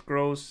mushroom. It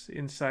grows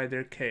inside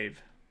their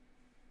cave.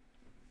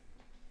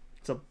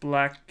 It's a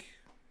black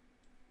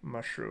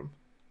mushroom.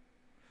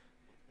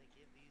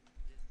 They give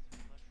this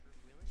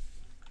mushroom really?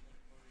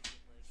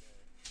 Or is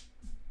it like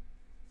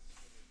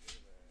a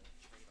bit of a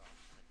trade-off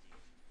kind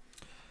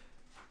of deal?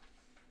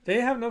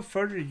 They have no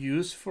further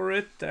use for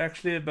it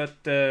actually,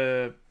 but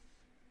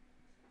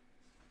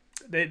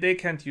they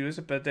can't use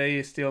it, but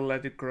they still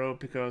let it grow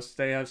because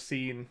they have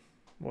seen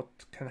what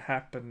can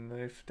happen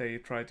if they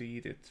try to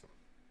eat it.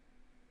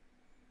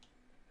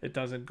 It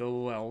doesn't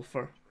go well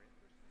for.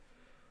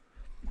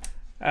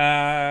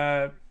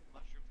 Mushrooms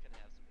can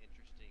have some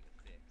interesting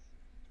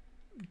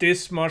effects.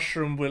 This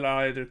mushroom will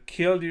either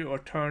kill you or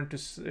turn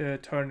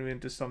you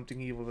into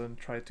something evil and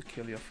try to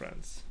kill your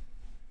friends.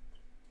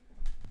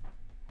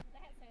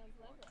 That sounds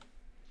lovely.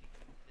 Did you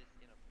put this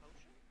in a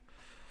potion?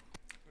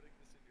 Putting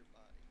this in your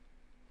body.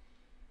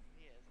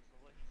 Yes,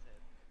 that's what he said.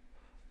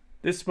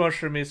 This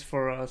mushroom is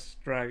for us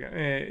dragon.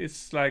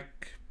 It's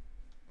like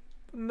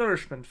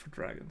nourishment for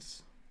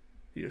dragons,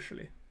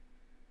 usually.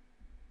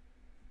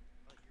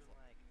 But you're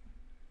like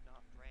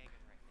not dragon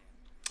right now.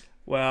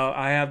 Well,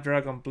 I have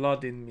dragon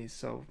blood in me,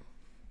 so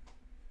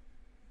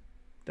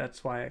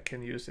That's why I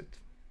can use it.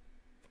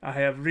 I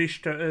have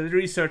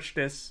researched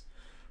this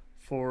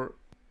for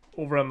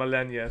over a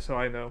millennia, so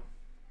I know.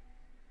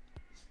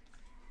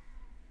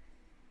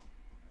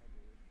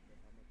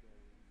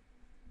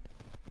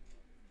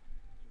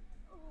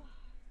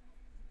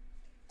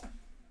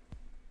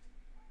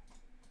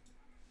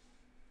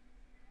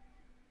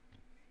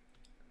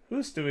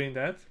 Who's doing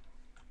that?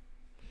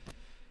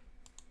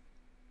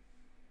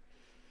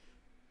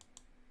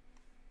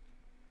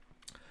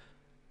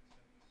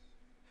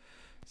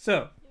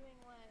 So, Doing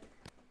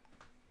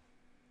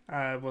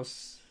what?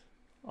 was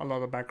a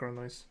lot of background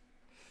noise.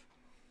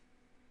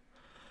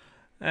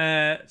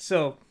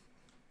 So,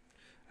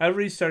 I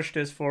researched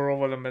this for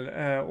over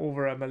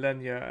a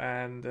millennia,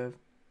 and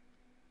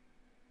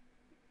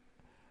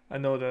I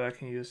know that I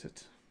can use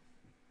it.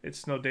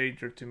 It's no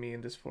danger to me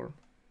in this form.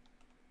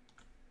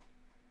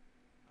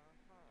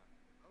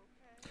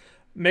 Okay.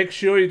 Make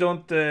sure you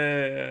don't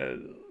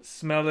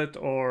smell it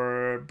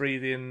or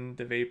breathe in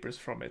the vapors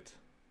from it.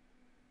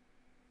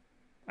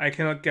 I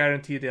cannot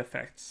guarantee the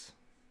effects,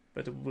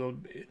 but it will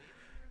be.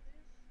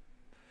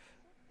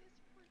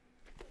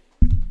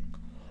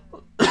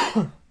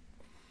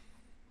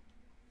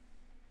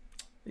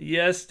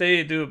 Yes,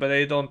 they do, but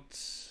they don't.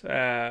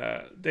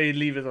 They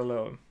leave it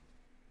alone.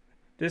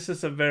 This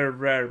is a very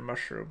rare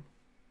mushroom.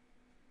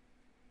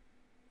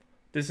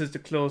 This is the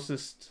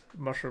closest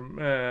mushroom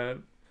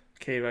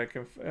cave I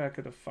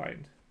could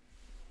find.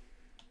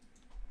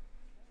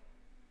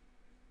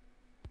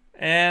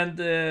 And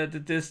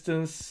the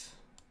distance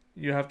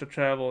you have to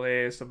travel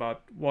is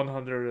about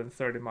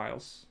 130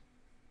 miles.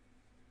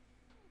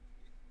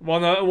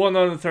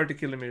 130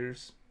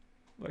 kilometers.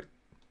 Like.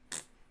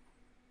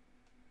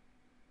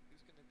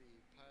 Who's gonna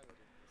be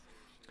piloting this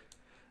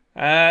airship?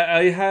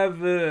 I have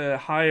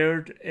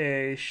hired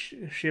a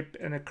ship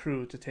and a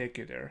crew to take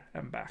you there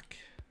and back.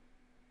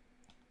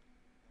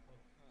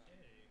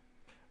 Okay.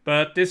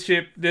 But this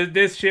ship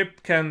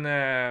can,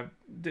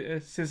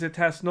 since it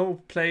has no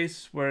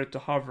place where to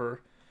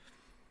hover,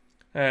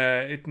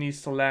 it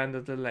needs to land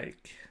at the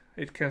lake.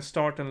 It can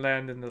start and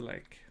land in the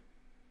lake.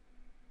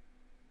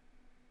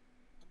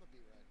 I'm gonna be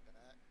right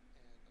back, and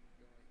I'm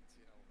going to,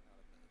 we're not on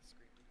the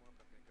screen anymore,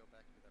 but I'm gonna go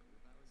back into that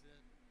room I was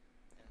in.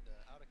 And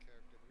out of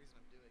character, the reason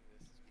I'm doing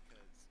this is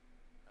because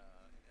in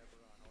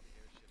Eberron, all the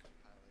airships are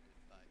piloted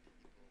by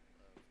people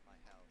of my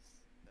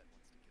house that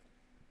wants to kill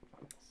me.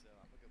 So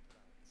I'm gonna go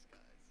put on a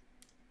disguise.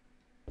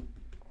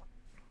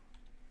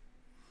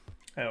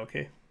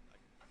 Okay.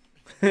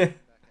 Back out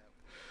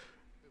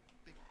with a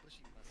big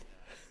bushy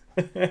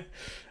mustache.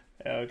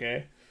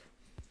 Okay.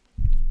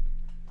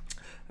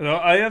 No,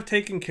 I have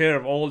taken care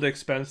of all the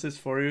expenses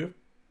for you.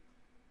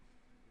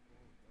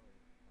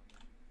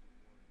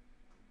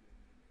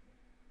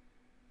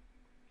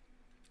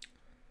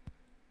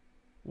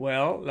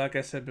 Well, like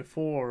I said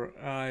before,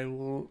 I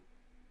will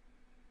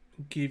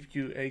give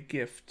you a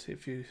gift.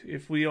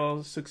 If we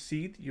all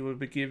succeed, you will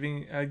be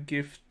giving a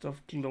gift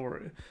of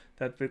glory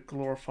that will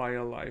glorify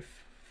your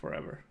life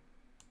forever.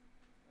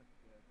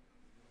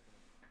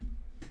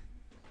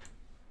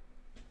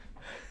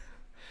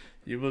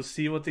 You will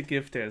see what the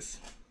gift is.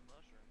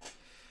 Mushroom.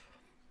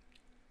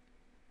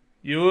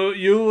 You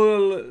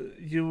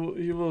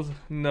will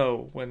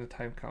know when the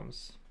time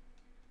comes.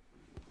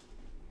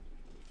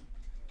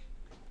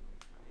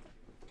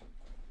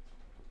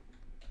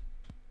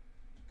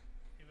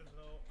 Even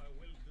though I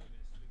will do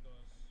this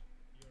because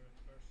you're a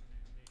person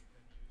in need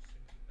and you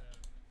seem to have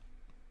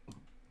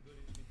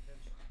good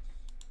intentions,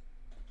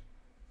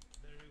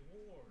 the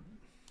reward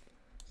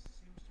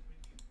seems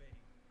pretty vague.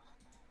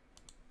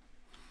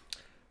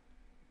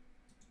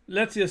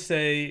 Let's just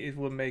say it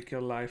will make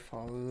your life a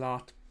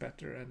lot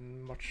better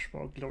and much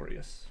more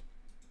glorious.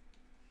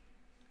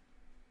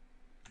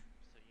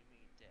 So you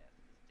mean death,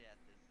 because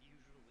death is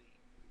usually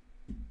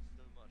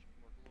the much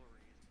more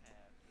glorious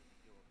path to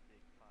your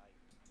big fight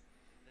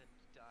than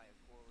to die a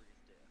glorious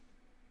death.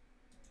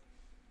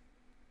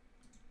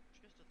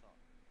 Just a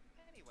thought.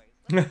 Anyways,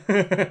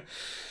 let's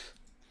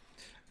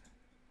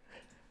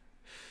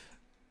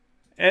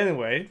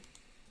Anyway,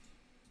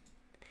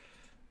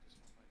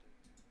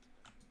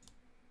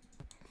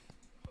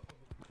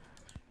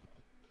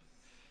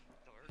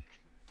 dark.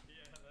 Yeah,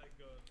 that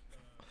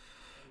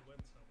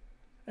went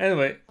somewhere.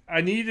 anyway,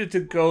 I need you to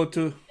go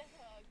to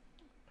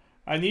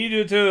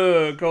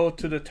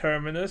the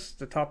terminus,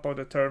 the top of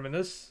the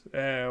terminus,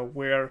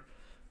 where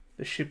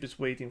the ship is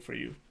waiting for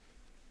you.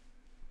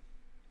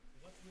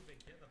 What with the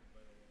get up,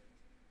 by the way?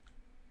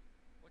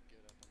 What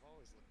get up? I've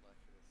always looked like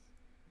this.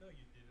 No,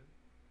 you didn't.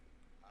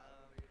 I don't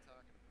know what you're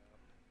talking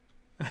about.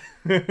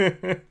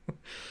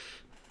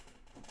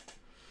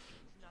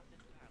 It's nothing,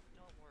 Tyler.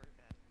 Don't worry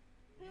about it.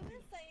 Who You was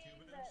think saying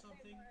stupid or that something?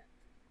 they weren't?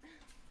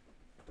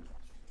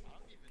 I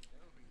don't even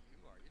know who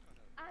you are. You don't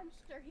know me. I'm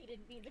sure he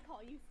didn't mean to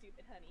call you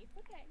stupid, honey. It's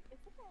okay.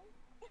 It's okay.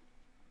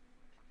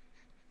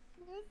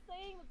 Who was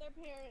saying that their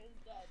parent is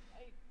dead?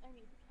 I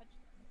need to catch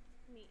them.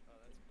 Me. Oh,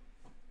 that's me.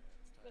 Yeah,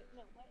 Wait, it's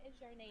no. What is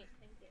your name?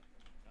 Thank you.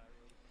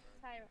 Tyra.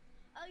 Tyra.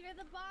 Oh, you're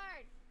the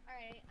bard. All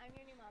right. I'm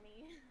your new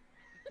mommy.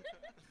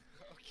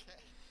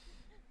 Okay.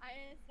 I'm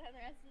gonna spend the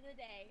rest of the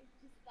day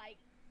just like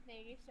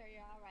making sure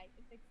you're all right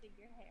and fixing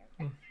your hair.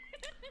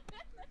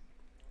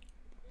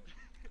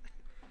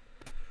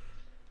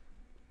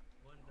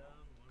 One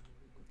down, one more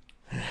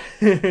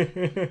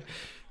to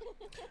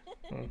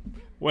go.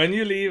 When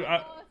you leave,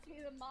 I'm supposed to be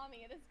the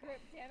mommy of this group,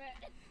 damn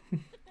it.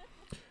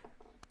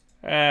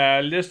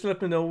 just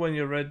let me know when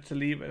you're ready to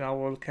leave, and I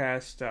will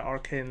cast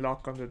arcane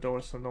lock on the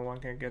door so no one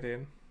can get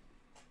in.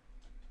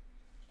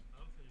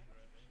 I'm feeling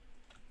ready.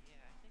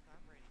 Yeah, I think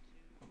I'm ready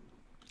too.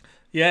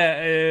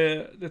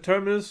 Yeah, the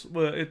terminus.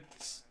 Well,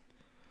 it's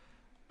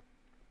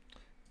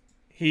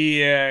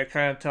he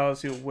kind of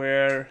tells you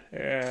where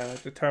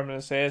the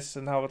terminus is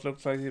and how it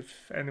looks like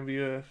if any of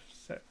you have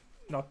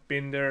not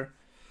been there.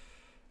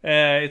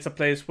 It's a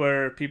place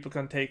where people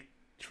can take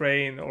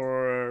train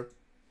or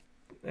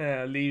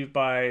leave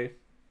by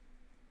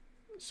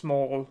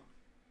small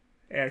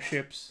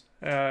airships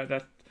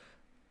that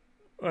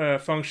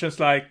functions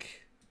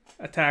like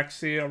a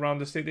taxi around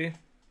the city,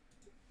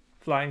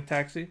 flying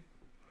taxi.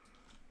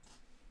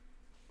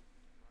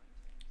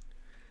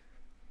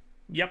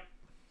 Yep.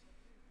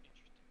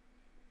 Interesting.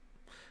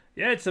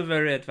 Yeah, it's a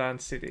very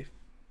advanced city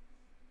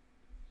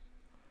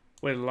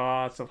with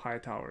lots of high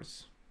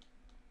towers.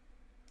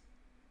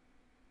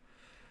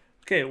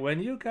 Okay, when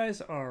you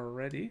guys are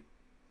ready,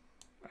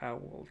 I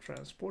will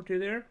transport you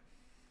there.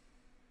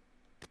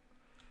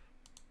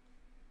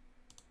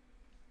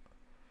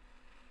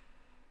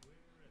 We're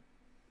ready.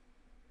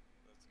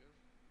 Let's go.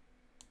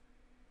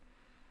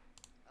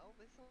 Oh,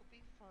 this'll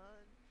be fun.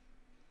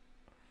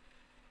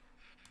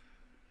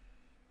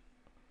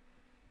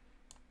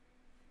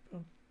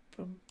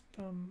 Bum,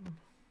 bum.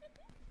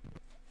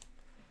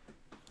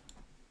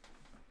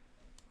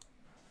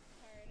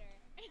 Harder.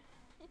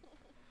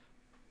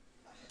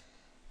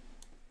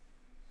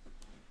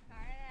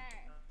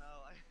 Harder.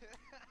 Oh,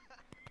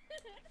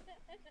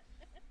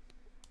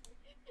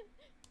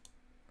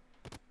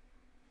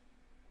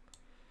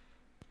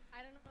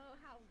 I don't know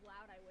how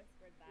loud I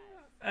whispered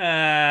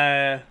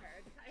that.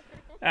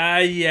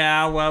 Heard.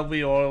 Yeah, well,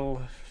 we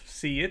all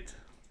see it.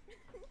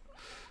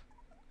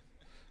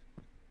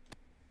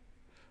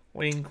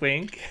 Wink,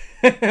 wink.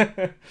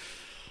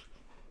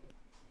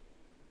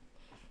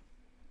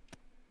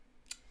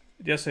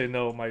 Just so you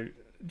know, my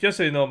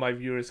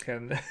viewers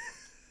can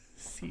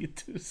see it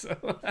too. So.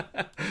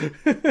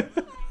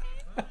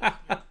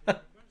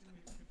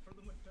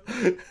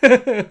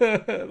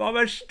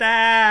 Mama,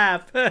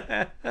 stop!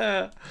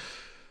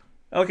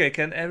 Okay,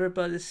 can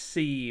everybody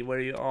see where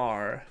you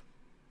are?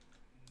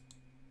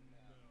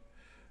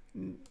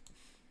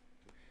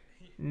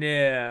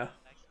 No,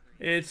 black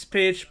screen. it's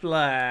pitch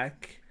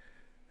black.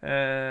 I'm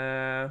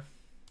gonna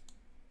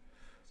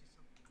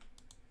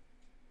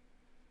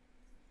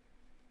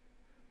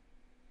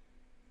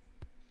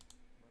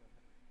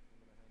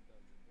hand down your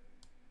berry.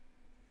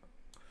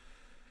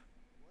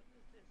 What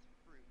is this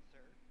fruit,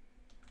 sir?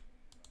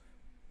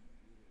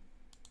 Eat it.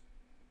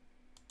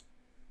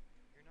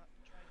 You're not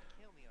trying to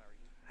kill me, are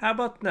you? How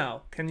about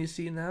now? Can you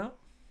see now?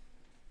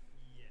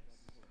 Yes.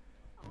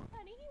 Oh,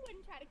 honey, he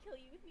wouldn't try to kill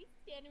you with me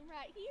standing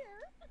right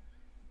here. Gotcha.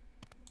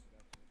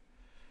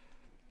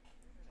 Fair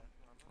enough,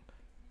 Mama.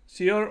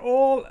 So you're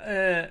all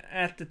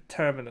at the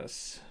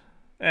terminus,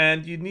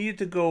 and you need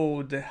to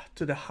go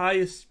to the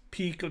highest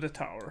peak of the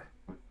tower.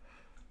 Okay.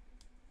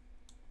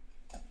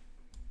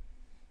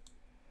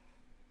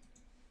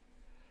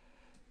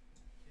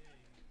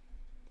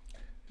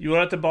 You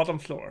are at the bottom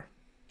floor.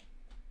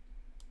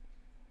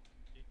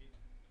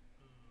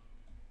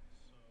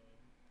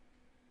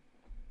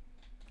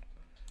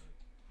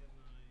 So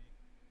can I?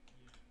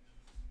 Yeah.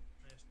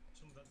 I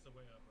assume that's the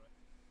way up, right?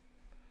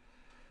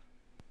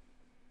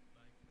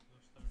 Like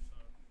those stairs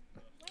are.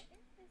 What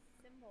is this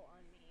symbol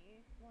on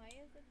me? Why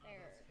is it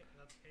there?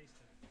 That's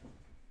hasted.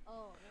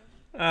 Oh, no.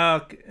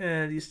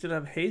 Do you still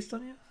have haste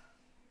on you? Yeah.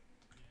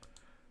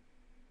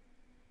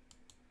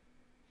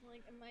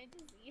 Like, am I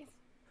diseased?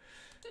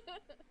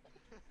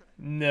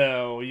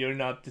 No, you're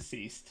not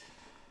deceased.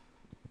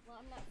 Well,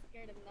 I'm not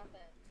scared of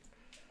nothing.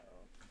 So,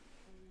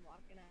 I'm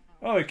walking out.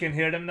 Oh, you can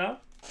hear them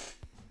now?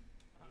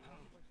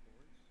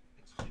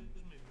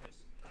 Excuse me, miss.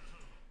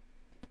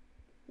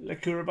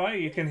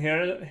 Lakurabai, you can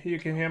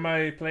hear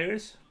my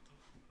players?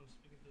 I'm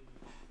speaking to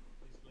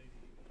this lady.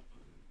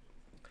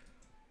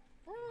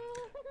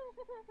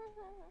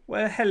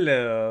 Well,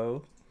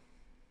 hello.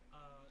 Do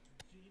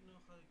you know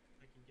how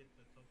I can get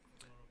the top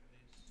floor of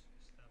this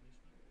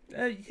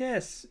establishment?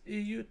 Yes,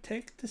 you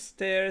take the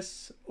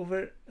stairs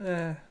over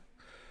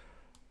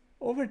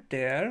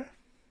there,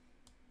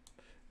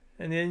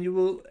 and then you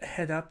will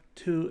head up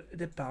to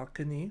the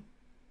balcony.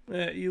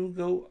 You will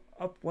go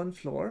up one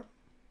floor.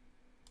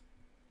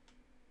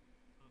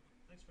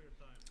 Thanks for your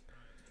time. I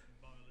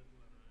bow a little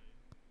and I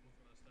move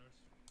for the stairs.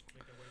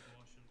 Make a wave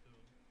motion to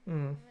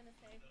Mm. I'm gonna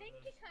say, thank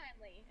you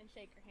kindly, and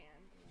shake her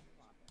hand, and then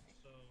walk away.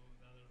 so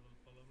the others will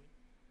follow me.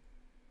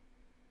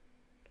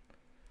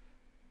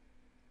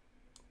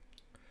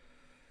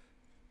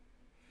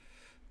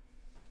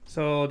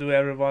 So, do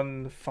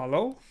everyone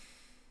follow?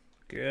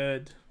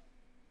 Good.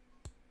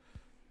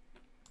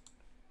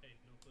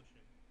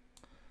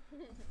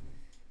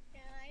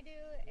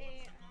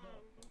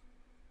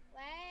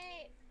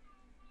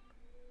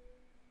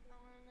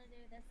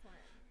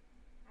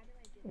 How do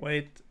I do this?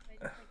 Wait. Do I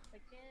just like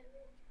click it?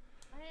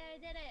 Oh, yeah, I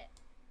did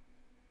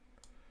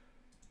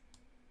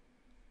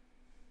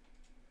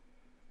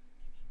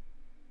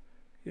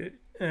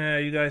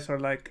it. You guys are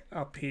like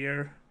up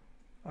here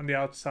on the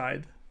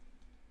outside.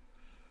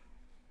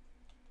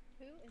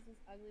 Who is this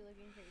ugly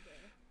looking creature?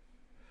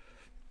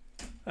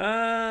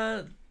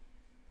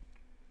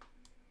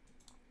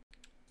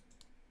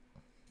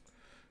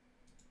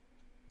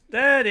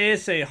 That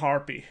is a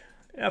harpy.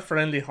 A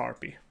friendly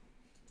harpy.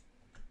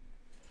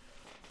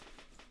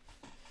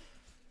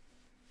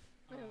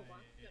 Oh,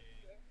 walked up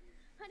here.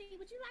 Honey,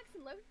 would you like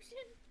some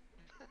lotion?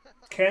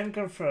 Can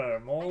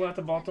confirm. All at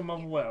the bottom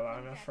of Here, well, one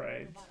I'm tap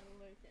afraid. on the bottom of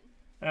lotion.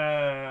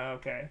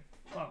 Okay.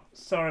 Well,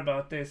 sorry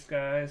about this,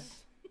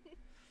 guys. In the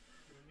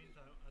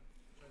meantime, I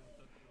try to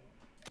talk to this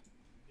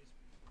lady.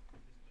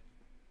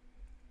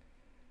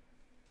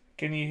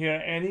 Can you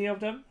hear any of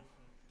them?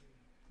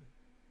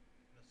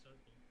 The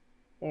circle.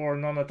 Or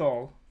none at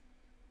all?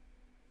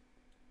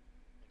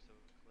 Like so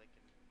click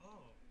and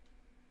Oh,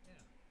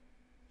 yeah.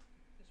 This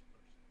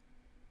person.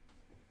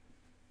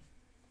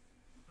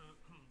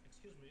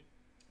 Excuse me.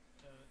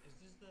 Is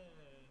this the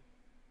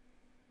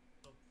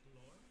top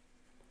floor of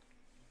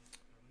this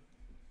terminal?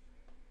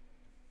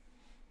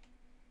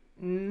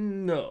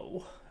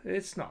 No,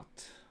 it's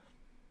not.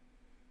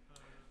 Uh,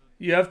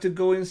 You have to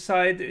go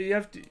inside. You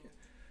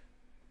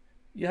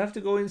have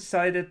to go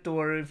inside that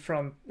door in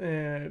front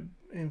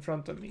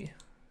of me,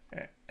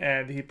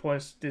 and he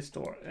points this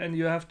door, and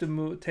you have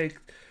to take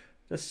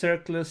the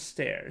circular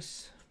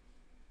stairs.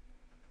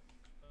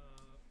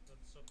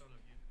 that's so kind of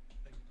you.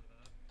 Thank you for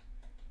that.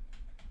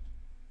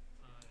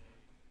 I rush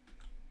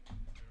over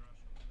there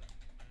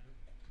and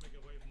make a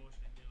wave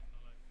motion. You know,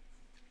 like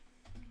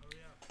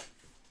hurry up. Just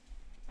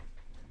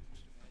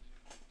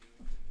imagine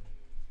doing the wave.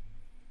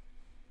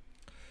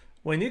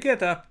 When you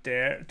get up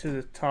there to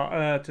the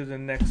top, to the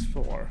next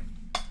floor,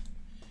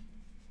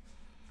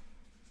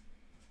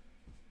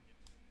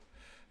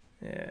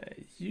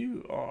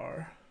 you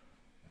are.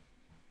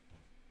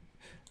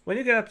 When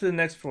you get up to the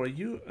next floor,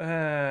 you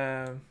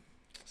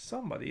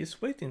somebody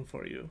is waiting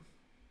for you.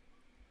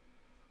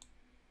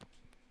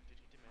 did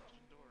he dimension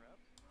door up?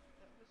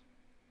 That wizard?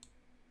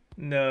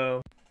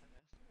 No,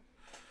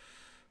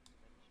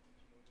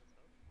 Dimension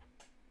door was up?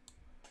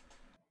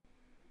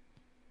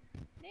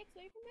 Next,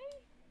 wait for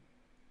me.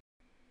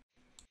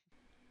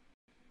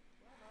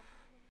 Well, not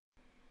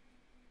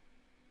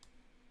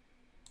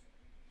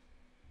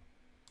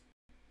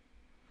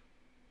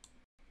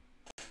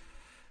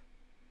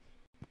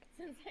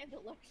Since I have the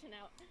lotion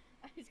out,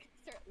 I was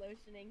gonna start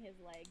lotioning his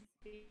legs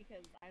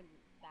because I'm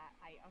that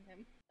height on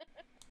him.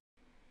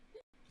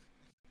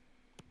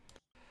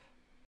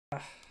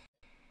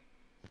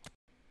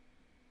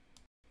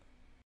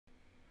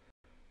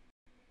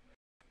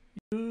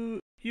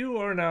 you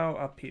are now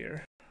up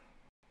here.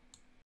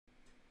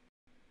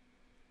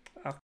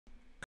 Oh,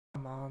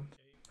 come on.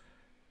 Okay.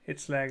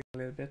 It's lagging a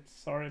little bit.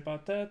 Sorry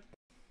about that.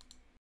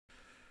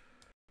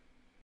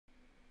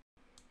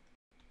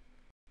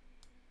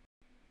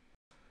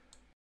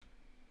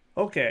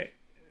 Okay.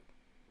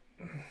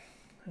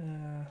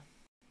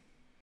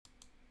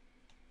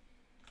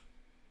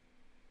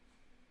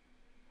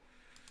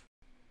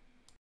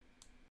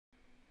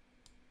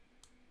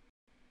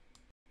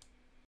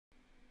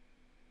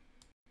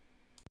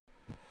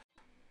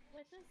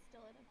 What does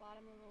still at the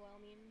bottom of the well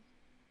mean?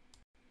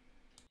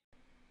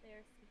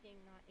 They're speaking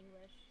not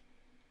English.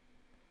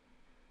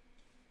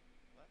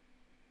 What?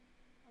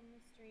 On the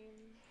stream.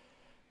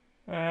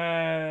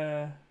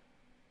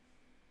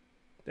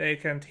 They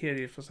can't hear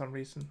you for some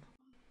reason.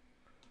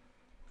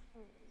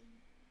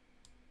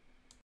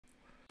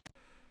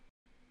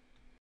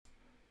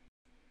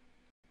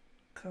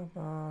 Come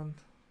on.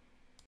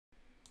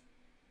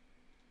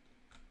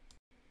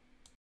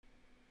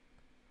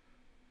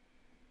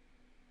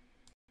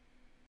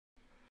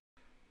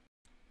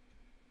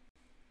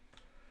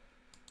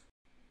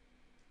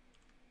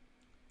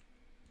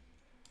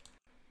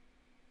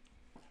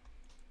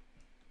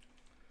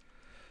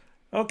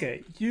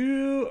 Okay,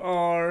 you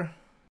are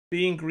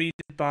being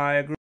greeted by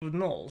a group of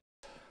gnolls.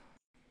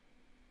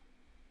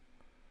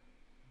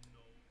 No.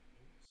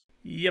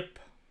 Yep.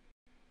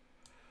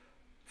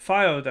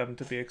 5 of them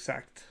to be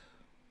exact.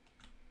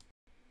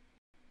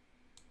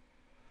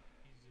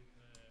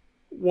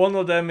 Is it One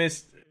of them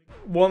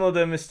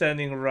is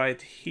standing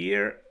right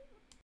here,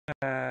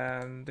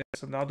 and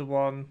there's another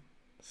one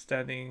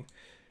standing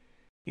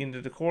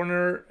into the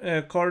corridor,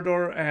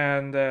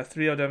 and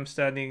 3 of them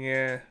standing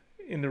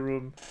in the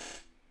room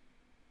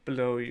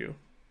below you.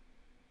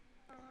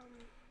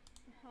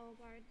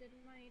 Hellbard, did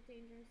my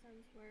danger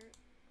sense work?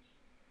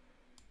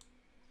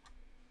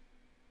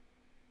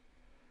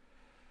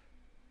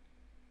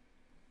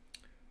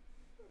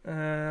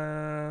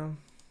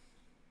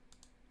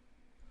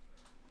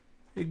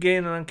 You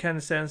gain an uncanny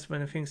sense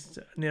when things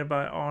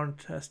nearby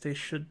aren't as they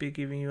should be,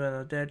 giving you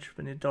an edge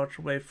when you dodge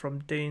away from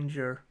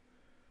danger.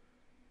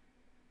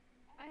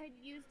 I had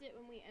used it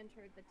when we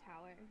entered the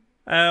tower.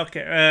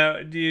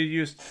 Okay, do you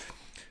use...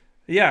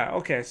 Yeah,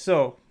 okay,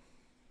 so...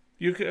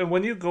 you can,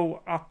 when you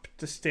go up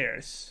the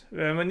stairs,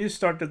 when you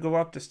start to go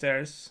up the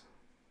stairs,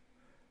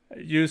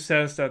 you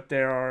sense that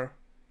there are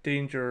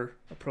danger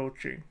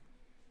approaching,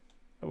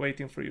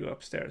 waiting for you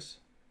upstairs.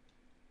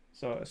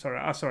 So sorry,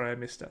 I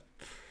missed that.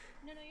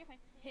 No, you're fine.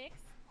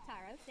 Hicks,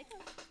 Taro, stay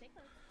close, stay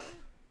close.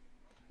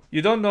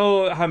 You don't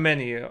know how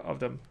many of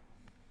them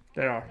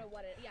there I are. don't know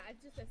what it. Yeah,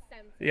 it's just a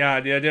sense. Yeah,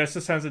 there's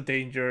a sense of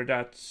danger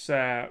that's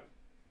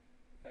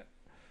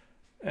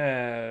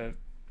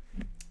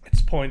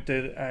it's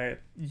pointed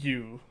at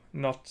you,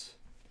 not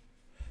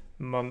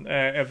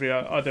every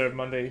other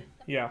Monday.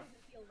 Yeah.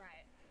 Doesn't feel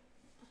right.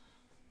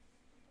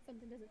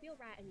 Something doesn't feel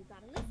right, and you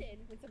gotta listen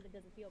when something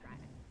doesn't feel right.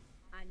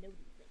 I know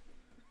these things.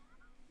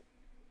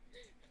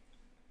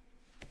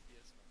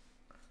 Yes,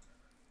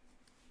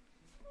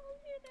 Oh,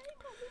 yeah, they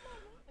call me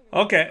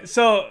mama. Okay, so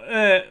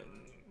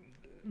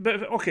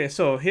but okay,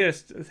 so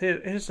here's the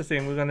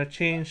thing. We're gonna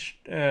change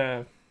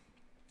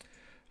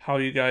how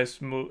you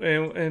guys move.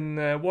 In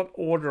what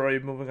order are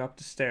you moving up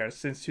the stairs?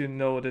 Since you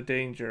know the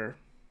danger.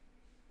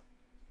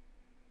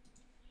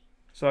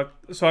 So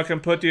I can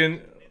put you in.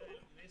 Did I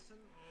listen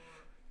or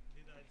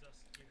did I just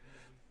keep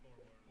moving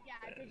forward?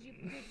 Yeah, did you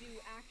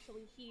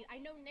actually heed? I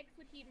know Nyx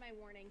would heed my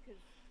warning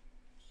because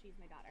she's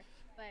my daughter,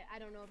 but I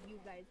don't know if you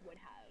guys would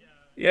have.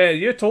 Yeah,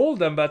 you told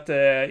them, but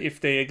if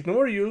they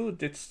ignore you,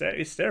 it's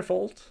their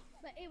fault.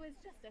 But it was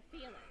just a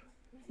feeling.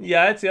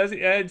 Yeah, it's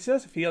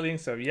just a feeling.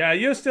 So yeah,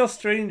 you're still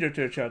stranger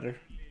to each other.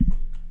 Yeah,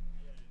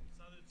 it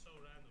sounded so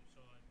random,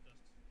 so I just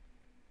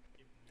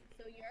keep moving.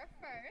 So you're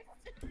first.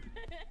 Yeah,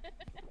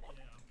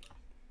 I'm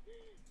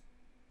first.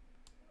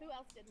 Who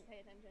else didn't pay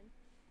attention?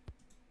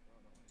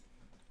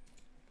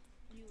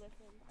 You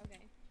listened.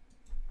 Okay.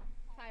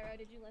 Tyro,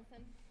 did you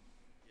listen?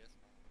 yes,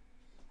 ma'am.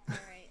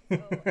 All right. So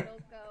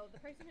it'll go the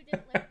person who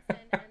didn't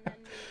listen, and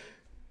then me,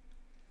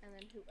 and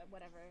then who,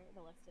 whatever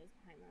the list is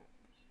behind that.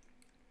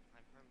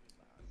 I'm probably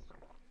last.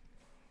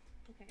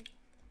 Okay.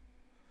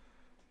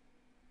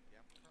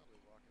 Yeah, I'm probably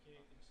walking.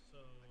 Okay,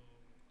 so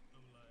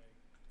I'm like,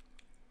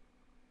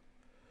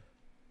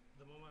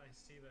 the moment I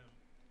see them,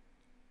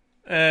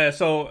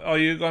 So are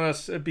you gonna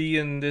be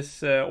in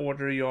this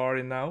order you are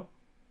in now?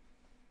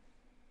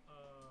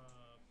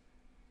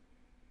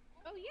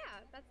 Oh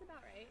yeah, that's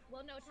about right.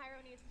 Well, no,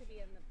 Tyro needs to be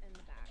in the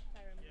back.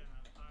 Tyro needs,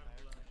 yeah,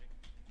 I'm like,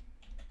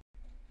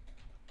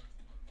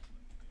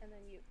 and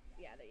then you.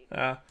 Yeah, there you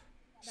go.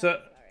 So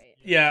That's about right.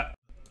 yeah.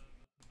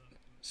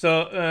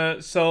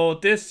 So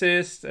this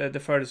is the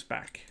furthest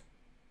back.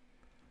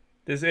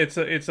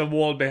 It's a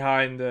wall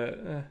behind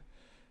the.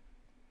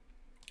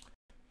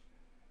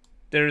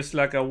 There's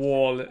like a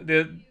wall.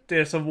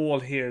 There's a wall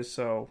here,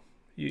 so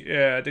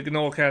the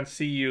gnoll can't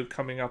see you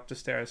coming up the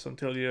stairs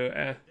until you.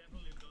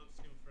 definitely don't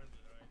seem friendly,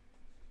 right?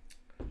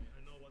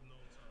 I know what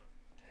notes are.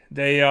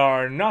 They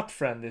are not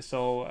friendly,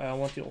 so I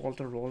want you all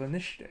to roll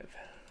initiative.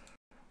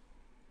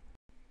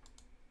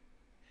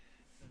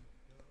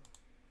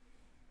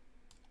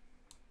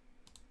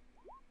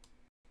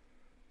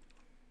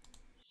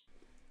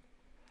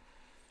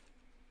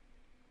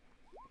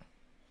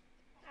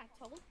 I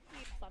told you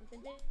something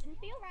didn't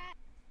feel right.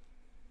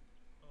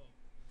 Oh,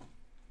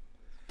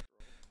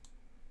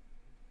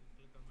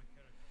 click on my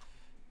character.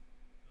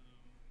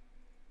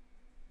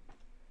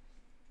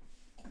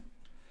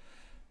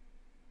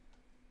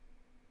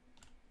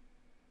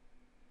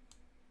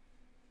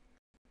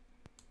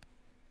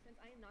 Since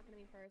I am not gonna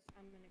be first,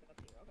 I'm gonna go up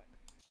to you real quick.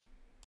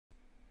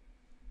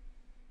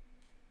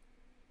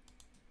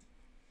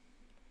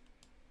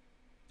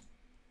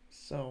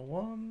 So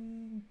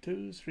 1,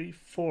 2, 3,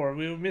 4.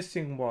 We were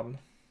missing one.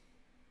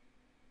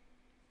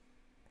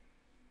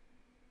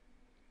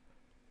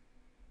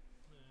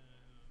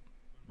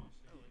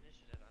 Oh,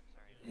 initiative. I'm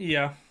sorry.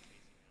 Yeah. Facing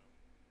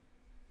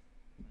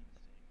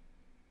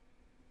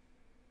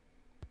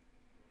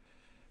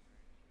out.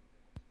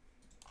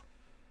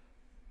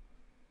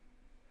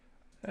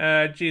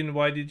 My mistake. Jean,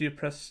 why did you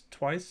press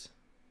twice?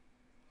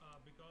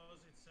 Because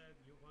it said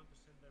you want to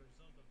send the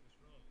result of this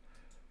roll.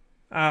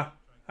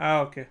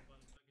 Okay.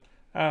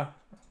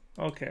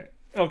 Okay.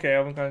 Okay,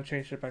 I'm gonna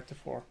change it back to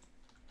 4.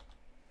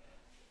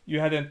 You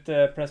hadn't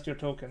pressed your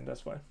token,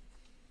 that's why.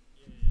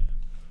 Yeah.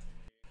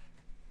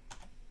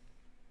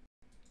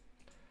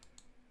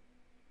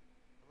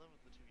 I love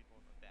the two people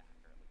in the back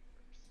are like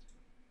first.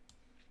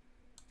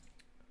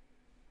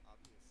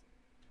 Obviously.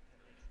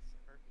 That makes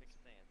perfect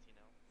sense, you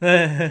know.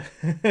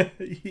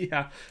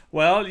 Yeah.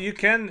 Well, you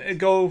can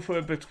go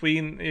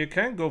between. You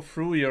can go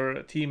through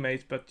your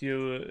teammates, but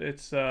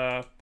it's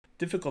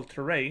difficult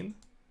terrain.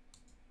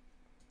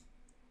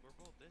 We're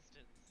both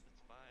distance.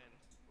 It's fine.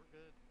 We're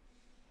good.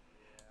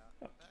 Yeah,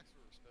 that's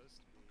where we're supposed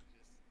to be.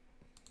 Just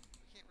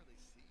we can't really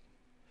see.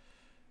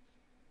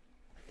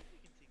 I think we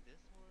can see this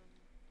one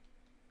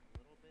a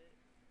little bit.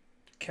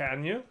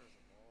 Can you? There's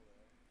a wall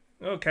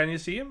there. Oh, can you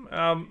see him? It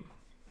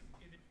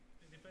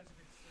depends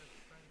if it's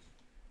fence.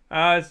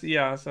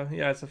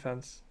 It's a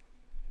fence.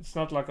 It's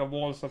not like a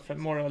wall, it's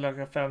more like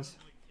a fence.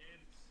 I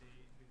can't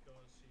see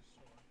because he's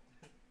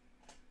short.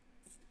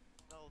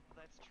 No,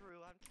 that's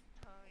true. I'm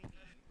tiny.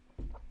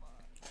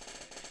 Fuck.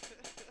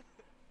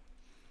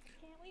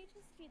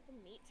 just feed them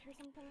meat or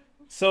something?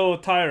 So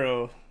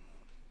Tyro,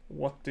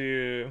 what do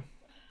you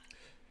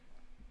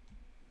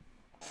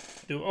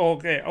do?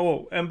 Okay.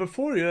 Oh, and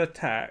before you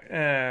attack,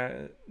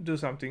 do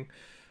something.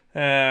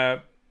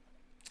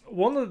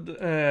 One of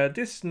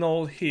this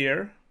knoll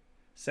here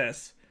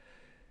says,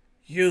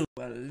 "You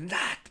will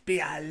not be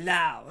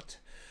allowed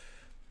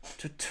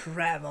to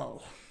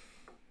travel.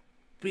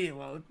 We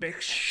will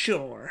make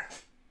sure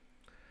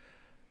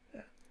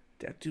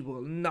that you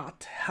will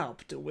not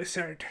help the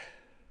wizard."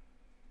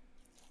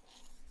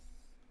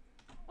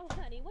 Oh,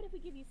 honey, what if we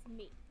give you some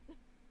meat?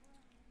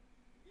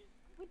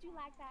 Would you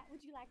like that?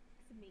 Would you like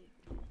some meat?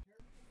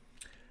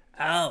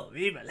 Oh,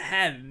 we will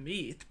have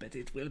meat, but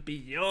it will be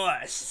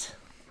yours.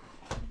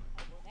 Oh,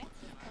 well, that's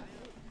just fine.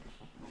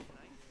 Can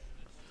I just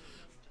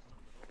a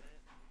little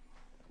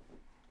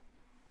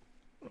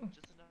bit?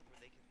 Just enough where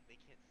they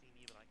can't see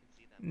me, but I can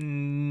see them.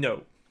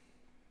 No.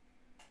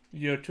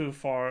 You're too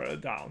far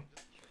down.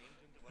 Just change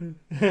into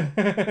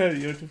what?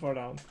 You're too far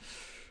down.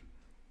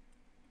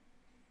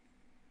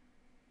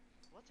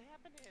 What's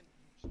happening?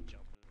 Just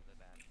jumping into the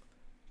back.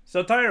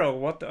 So Tyro,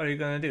 what are you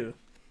gonna do?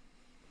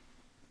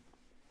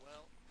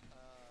 Well,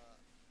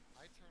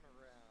 I turn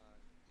around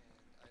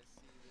and I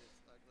see this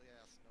ugly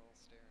ass Noel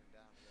staring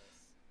down at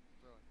us,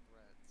 throwing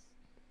threats,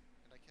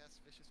 and I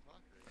cast Vicious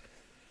Mockery.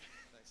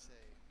 And I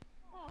say,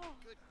 Oh,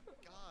 "Good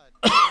God,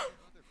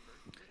 mother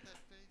bird with that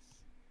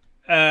face."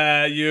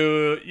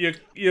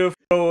 You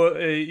throw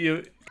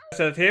you cast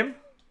at him.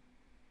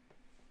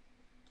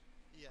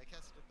 Yeah, I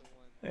cast it at the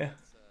one Yeah.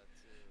 that's to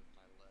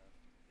my left.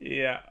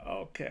 Yeah.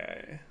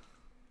 Okay.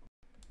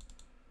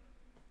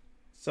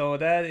 So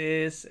that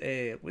is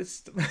a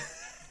wisdom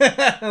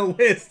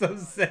wisdom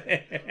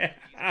save.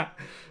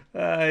 Yeah.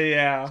 Every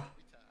time.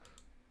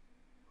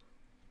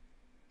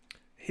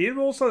 He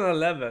rolls an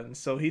 11,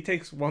 so he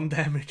takes 1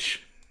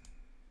 damage.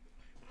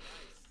 Nice.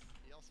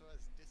 He also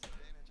has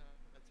disadvantage on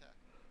attack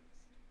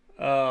rolls.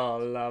 Oh,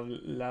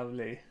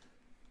 lovely.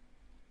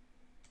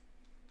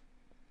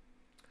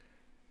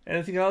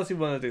 Anything else you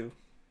want to do?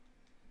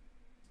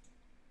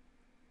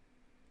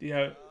 Do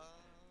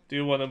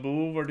you want to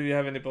move, or do you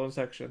have any bonus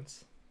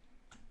actions?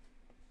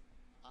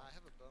 I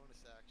have a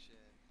bonus action.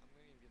 I'm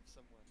going to give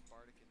someone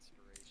Bardic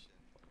Inspiration.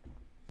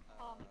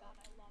 oh my god,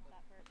 I love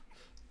that perk.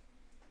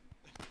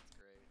 That's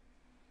great.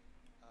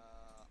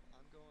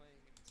 I'm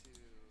going to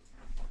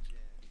look at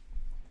Jen,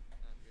 and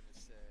I'm going to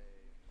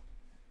say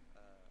something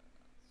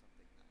nice.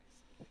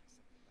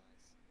 Something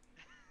nice.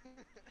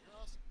 You're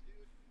awesome,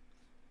 dude.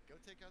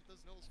 Go take out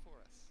those gnolls for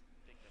us.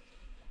 Big nose.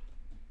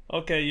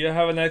 Okay, you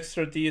have an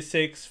extra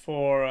d6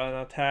 for an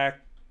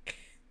attack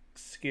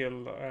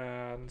skill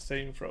and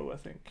saving throw, I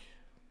think.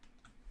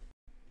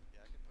 Yeah,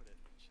 I can put it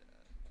in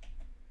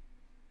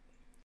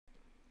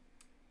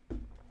chat.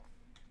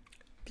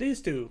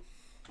 Please do.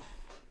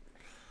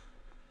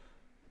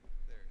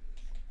 There it is.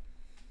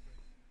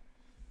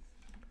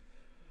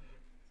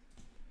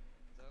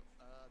 So,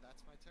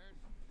 that's my turn.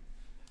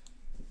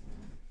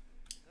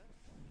 Is that a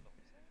bonus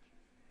action?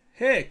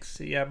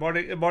 Hicks! Yeah,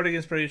 Bardic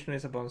Inspiration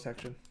is a bonus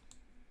action. Hey,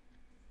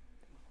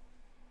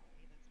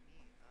 that's me.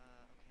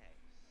 Okay.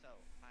 So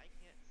I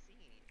can't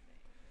see anything. I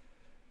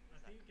Is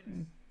that think correct?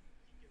 you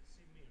can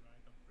see me,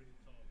 right? I'm pretty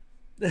tall.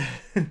 Yeah, I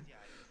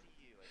can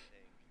see you. I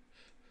think.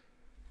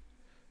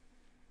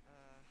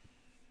 I'm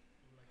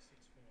like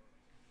 6'4" or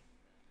something. I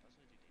was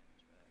gonna do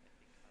damage, but I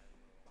think I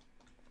will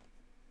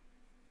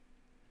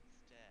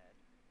instead.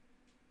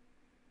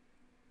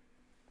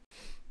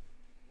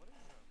 What is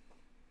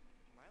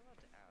Am I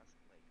allowed to ask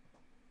like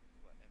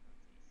what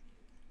everyone's AC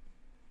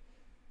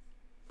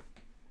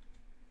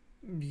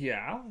is?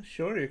 Yeah,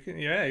 sure you can.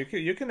 Yeah,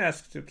 you can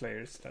ask 2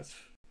 players. That's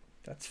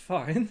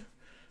fine.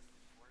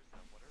 What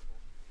are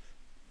both yours?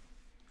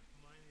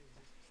 Mine is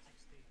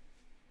 16.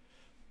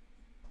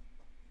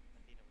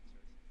 Athena, what's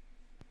yours?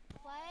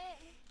 What?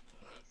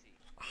 AC.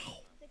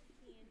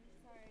 16,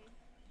 sorry.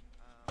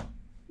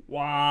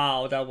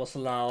 Wow, that was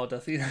loud,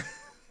 Athena.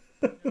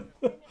 My kid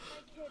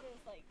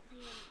is like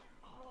being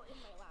all in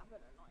my lap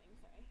and annoying,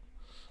 sorry.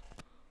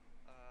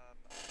 I'm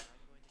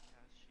going to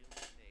cast Shield of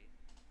Faith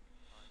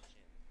on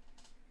Jin.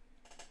 Oh,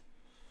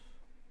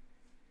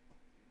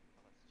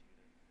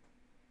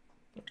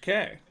 that's Judith.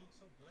 Okay. I feel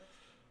so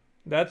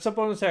blessed. That's a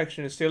bonus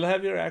action. You still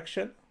have your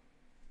action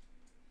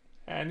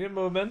and your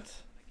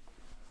movement.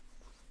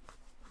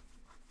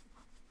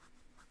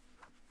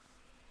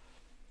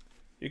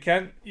 You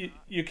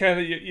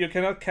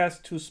cannot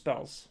cast 2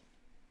 spells.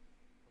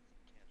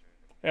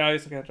 What's a cantrip? Yeah,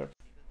 it's a cantrip.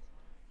 See this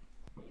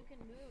one? You can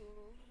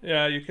move.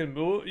 Yeah, you can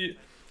move. You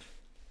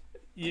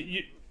Move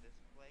this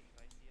way. Can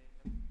I see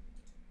him?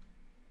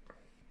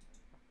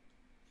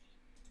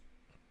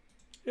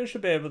 you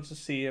should be able to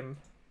see him.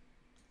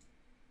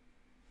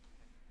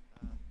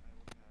 I will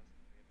cast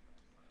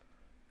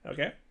Reappraise.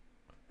 Okay.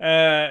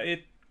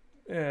 It.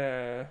 Does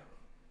a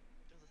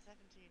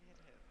 17 hit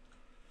him?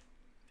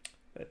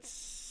 Let's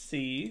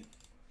see.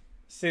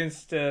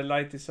 Since the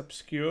light is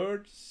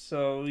obscured,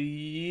 so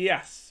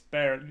yes,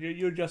 barely.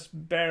 You just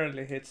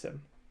barely hits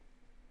him.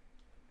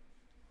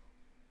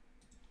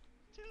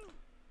 2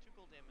 gold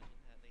critical damage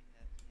and he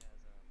has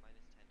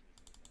minus 10 to his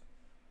movement.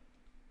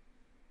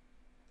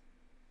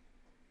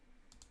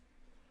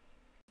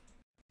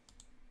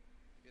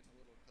 Getting a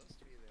little close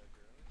to me there,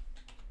 girl.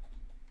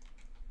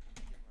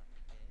 Give him a hit.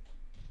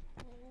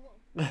 Oh,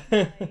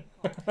 Okay.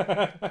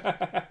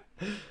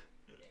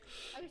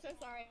 I'm so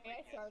sorry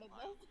I started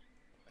this.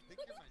 I think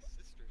you're my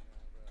sister now,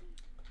 bro.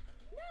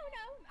 No,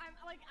 I'm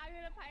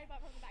gonna pipe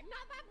up from the back.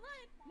 Not by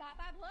blood! Not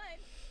by blood!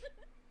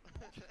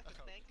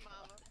 Thanks,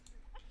 Mama.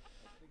 I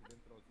think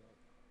Vintro's up.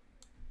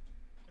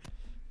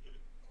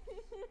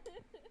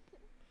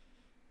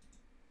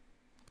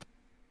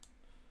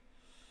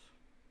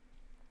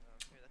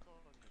 Okay, that's all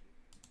I'm gonna do.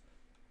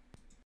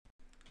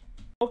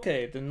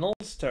 Okay, the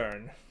Knoll's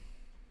turn.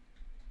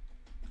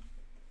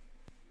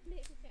 Damn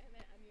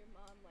it, I'm your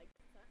mom, like,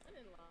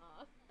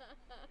 son-in-law.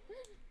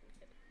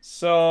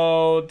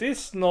 So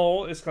this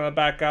Knoll is gonna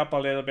back up a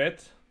little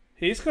bit.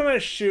 He's gonna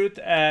shoot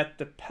at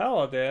the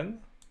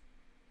Paladin,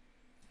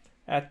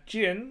 at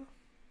Jin,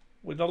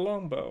 with a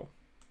longbow.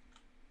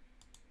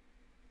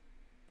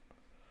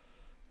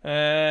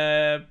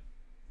 I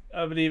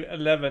believe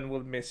 11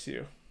 will miss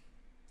you.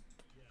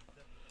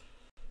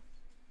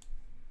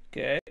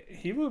 Okay,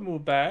 he will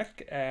move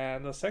back,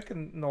 and the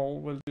second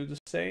Knoll will do the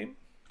same.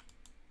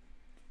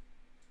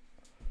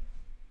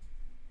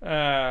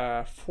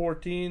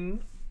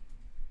 14.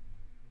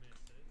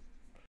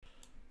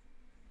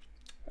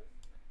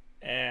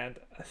 And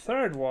a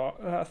third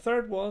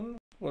one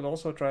will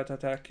also try to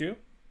attack you.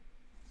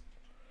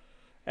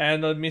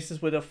 And it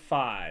misses with a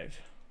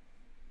 5.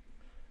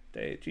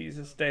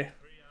 Jesus.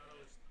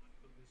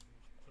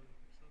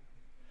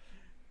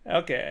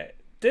 Okay,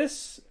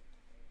 this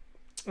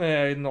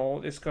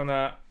Knoll is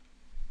gonna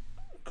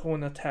go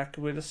and attack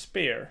with a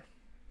spear.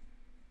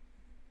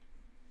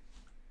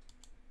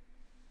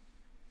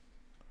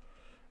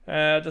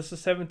 Does a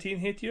 17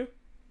 hit you?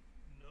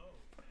 No.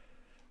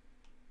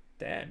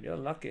 Damn, you're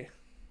lucky.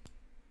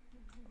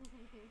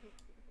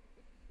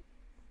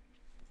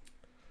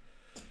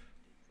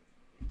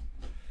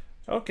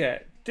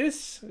 Okay,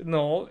 this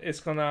Knoll is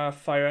gonna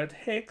fire at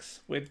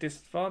Higgs with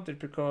disadvantage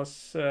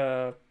because,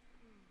 well,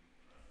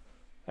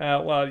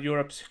 you're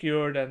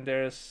obscured and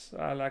there's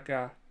like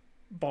a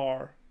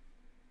bar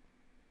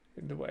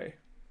in the way.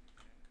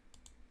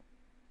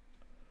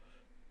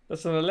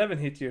 Does an 11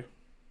 hit you?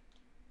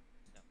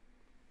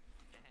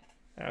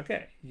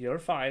 Okay, you're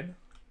fine.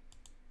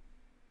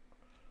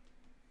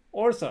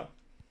 Orsa. Alright,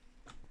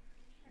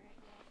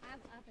 well,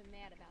 I'm up and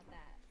mad about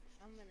that.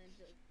 I'm gonna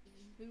just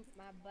boot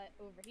my butt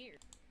over here.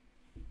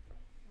 And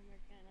we're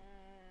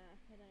gonna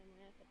hit him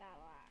with the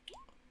battle axe.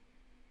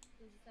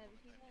 Does a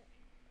 17 hit?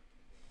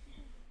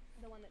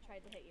 The one that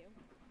tried to hit you.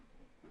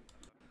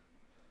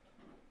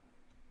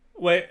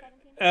 Wait,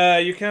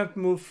 17? you can't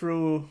move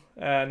through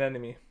an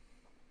enemy.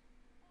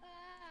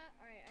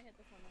 Alright, I hit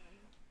this one then.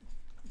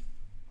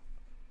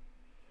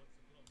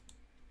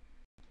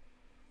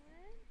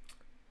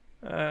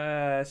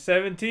 What?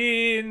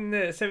 17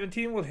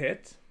 will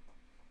hit.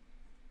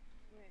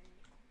 Right.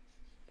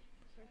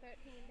 For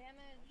 13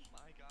 damage, Oh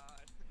my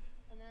god.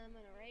 and then I'm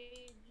gonna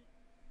rage.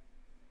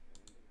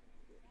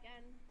 Do it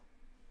again.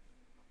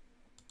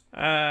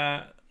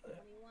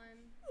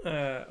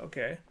 21.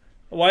 Okay.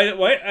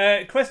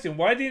 Why, question,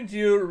 why didn't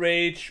you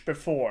rage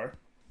before?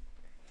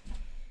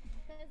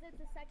 Because it's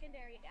a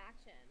secondary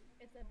action.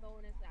 It's a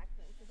bonus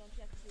action, so don't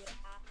you have to do it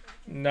after the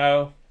first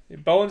No.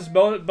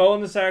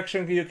 Bonus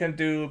action you can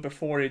do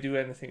before you do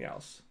anything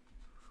else.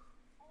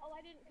 Oh,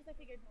 I didn't, because I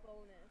figured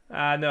bonus.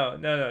 No.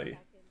 Back in.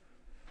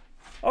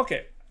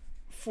 Okay.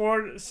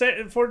 For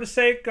the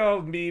sake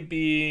of me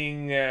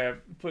being,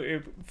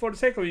 for the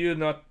sake of you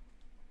not,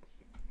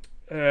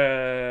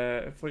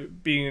 for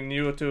being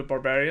new to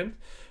Barbarian,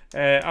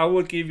 I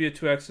will give you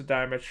 2 extra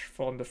damage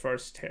from the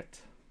first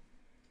hit.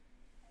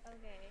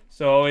 Okay.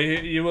 So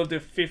you will do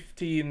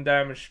 15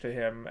 damage to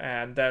him,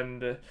 and then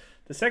the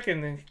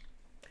second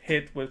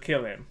hit will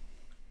kill him.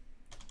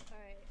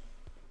 Alright.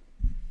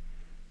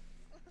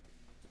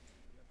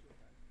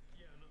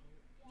 Yeah, no.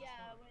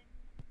 Yeah, wait,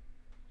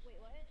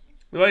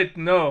 what? Wait,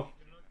 no.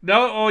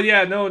 Oh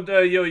yeah, no,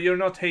 you're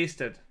not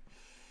hasted.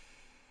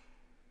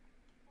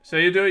 So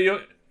you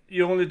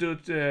only do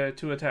 2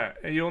 attack.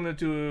 You only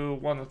do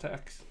 1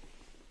 attack.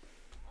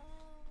 Oh.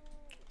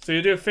 So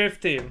you do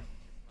 15.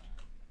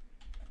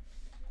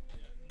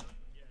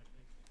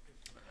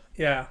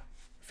 Yeah,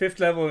 5th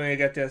level when you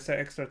get the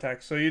extra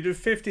attack. So you do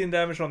 15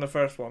 damage on the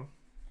first one,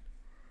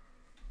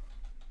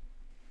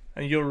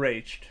 and you're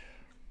raged.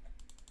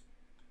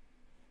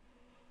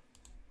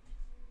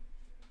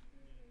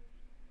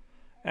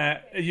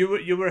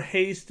 You were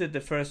hasted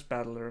the first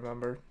battle,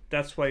 remember?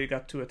 That's why you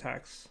got 2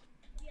 attacks.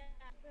 Yeah,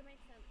 that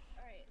makes sense.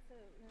 Alright, so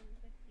then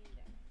 15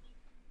 damage.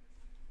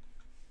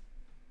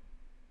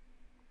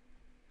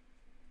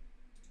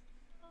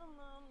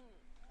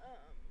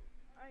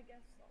 I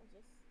guess I'll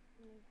just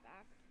move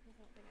back, because I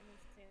don't think I'm going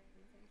to stay in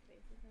the same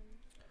space as him.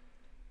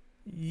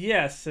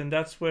 Yes, and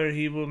that's where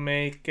he will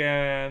make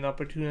an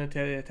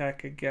opportunity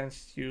attack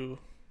against you,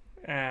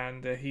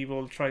 and he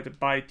will try to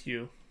bite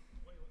you.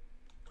 Wait.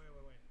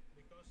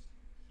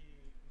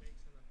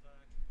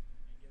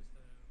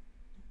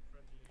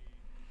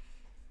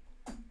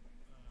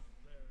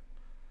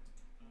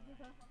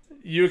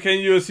 You can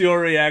use your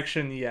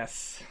reaction,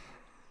 yes.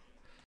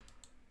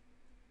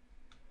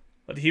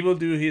 But he will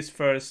do his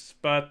first,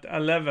 but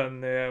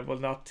 11 will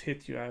not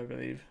hit you, I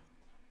believe.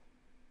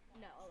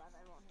 No, 11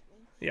 won't hit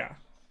me. Yeah.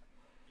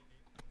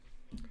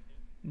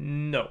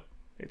 No,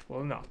 it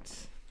will not.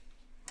 What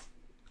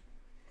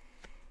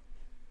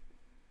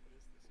is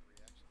this, a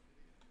reaction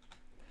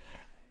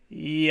video?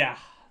 Yeah,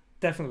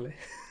 definitely.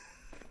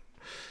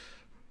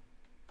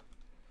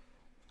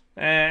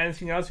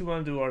 Anything else you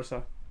want to do,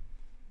 Orsa?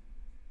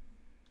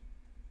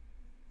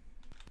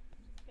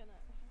 Just gonna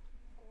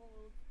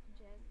hold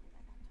Jen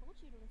like I told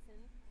you to listen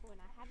when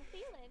I have a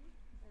feeling.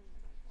 And then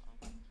that's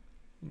all.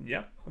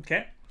 Yep,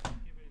 okay. Keep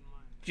it in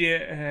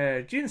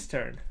mind. Jean's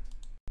turn.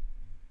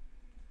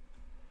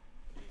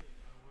 Okay,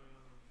 I will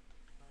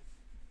try to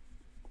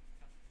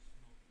cut the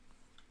smoke.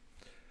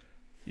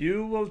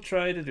 You will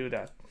try to do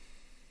that.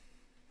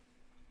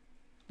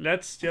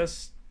 Let's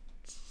just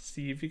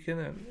see if you can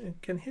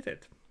hit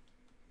it.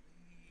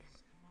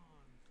 Please, come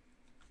on.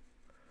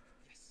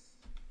 Yes.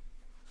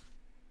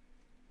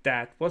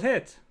 That will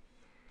hit.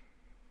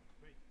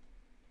 Great.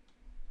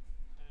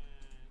 And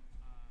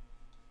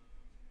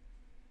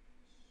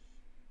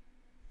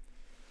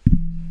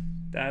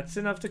That's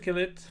enough to kill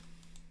it.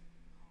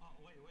 oh,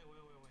 wait.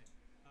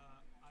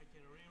 I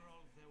can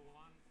reroll the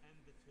 1 and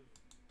the 2.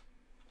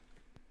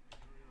 I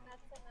can reroll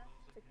That's them. enough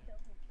Those to are kill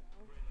him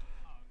though. great.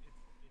 Oh,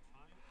 it's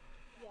fine.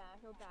 Okay. Yeah,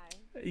 he'll die.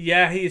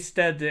 Yeah, he's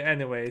dead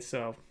anyway,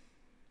 so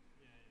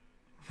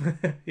Yeah,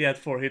 okay. he had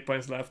 4 hit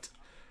points left.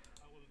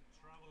 I will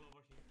travel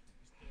over his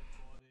dead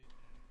body and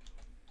right next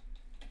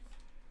to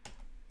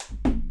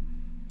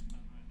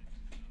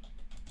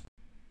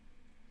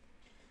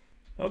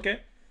the other. Okay.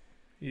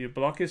 You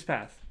block his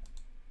path.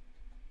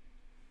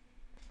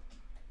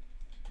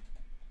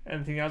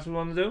 Anything else we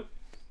want to do? Meditate.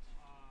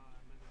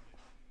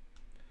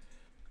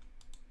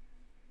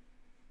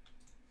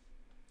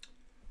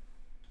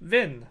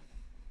 Vin.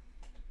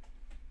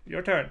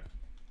 Your turn.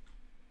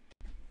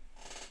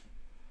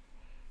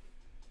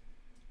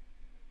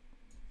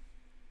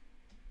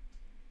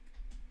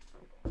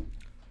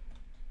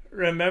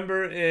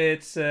 Remember,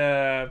 it's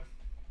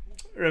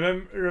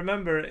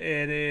remember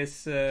it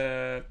is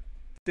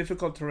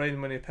difficult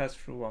terrain when you pass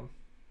through one.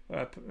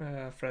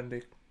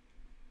 Friendly.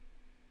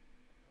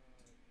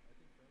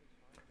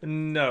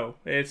 No,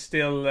 it's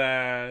still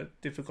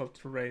difficult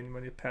terrain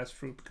when you pass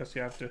through because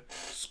you have to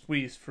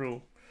squeeze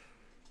through.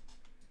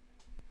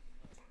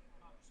 So it's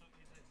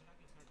exactly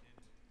 30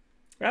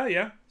 anyway. Ah,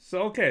 yeah.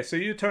 So okay, so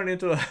you turn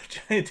into a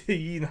giant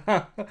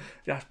hyena.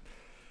 Just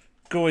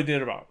going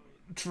in about.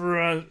 Is it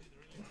really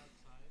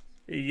that size?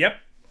 Yep.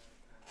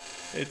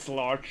 It's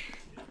large.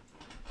 But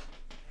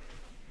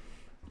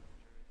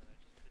I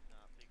just could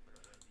not figure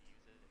out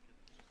a way to use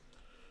it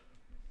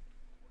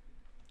because it's just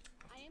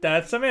I am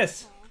That's a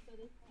miss. tall, so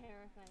this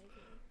terrifies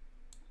me.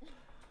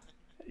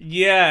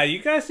 Yeah, you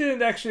guys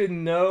didn't actually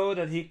know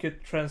that he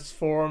could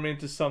transform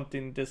into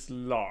something this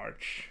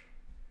large.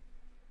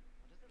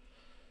 what is it?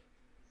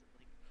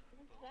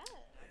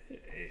 Is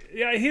it like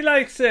Yeah, he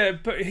likes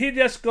he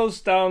just goes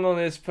down on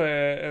his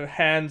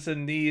hands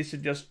and knees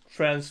and just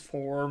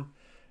transform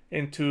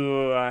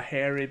into a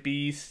hairy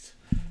beast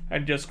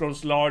and just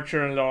grows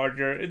larger and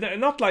larger.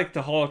 Not like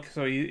the Hulk,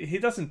 so he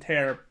doesn't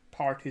tear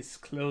apart his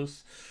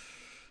clothes.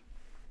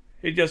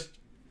 He just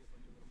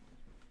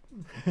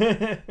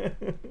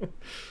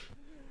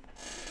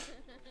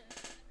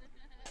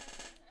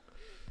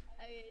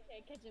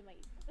I catch a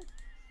mice.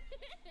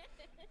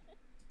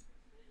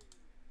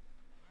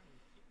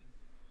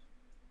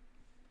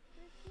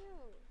 They're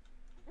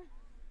cute.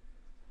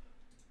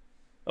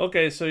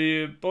 Okay, so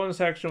your bonus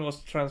action was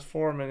to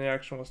transform and the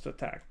action was to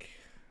attack.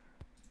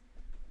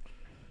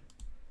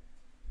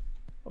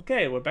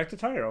 Okay, we're back to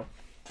Tyro. Oh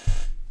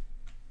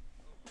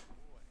boy.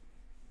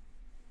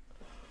 So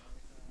I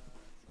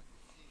can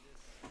see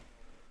this all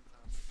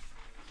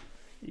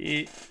the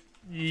time.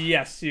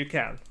 Yes, you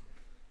can.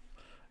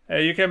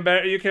 You can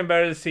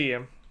barely see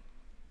him.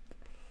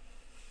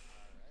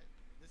 Alright.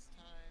 This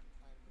time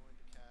I'm going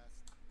to cast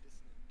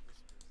Dissonant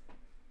Whispers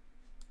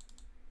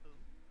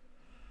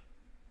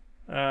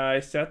on him.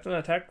 Is that an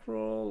attack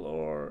roll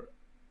or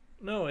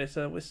no? It's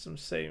a wisdom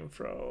saving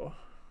throw.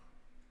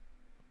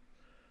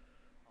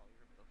 All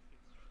your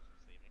abilities are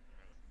saving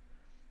throws.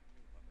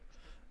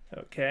 We love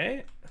it.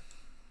 Okay.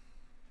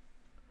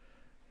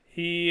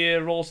 He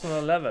rolls an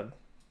 11.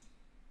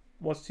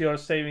 What's your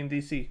saving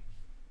DC?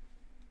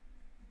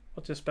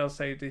 What's your spell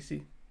save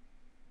DC?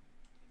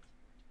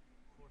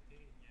 14,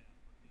 yeah,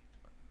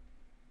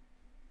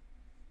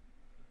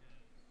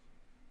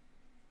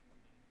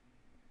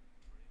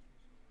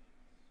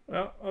 14.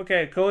 Well,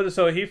 okay, cool.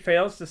 So he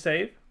fails the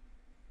save.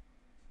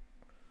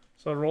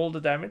 So roll the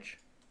damage.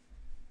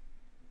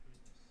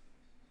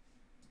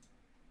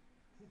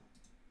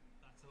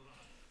 That's a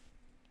lot.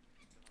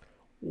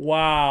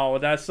 Wow,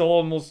 that's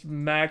almost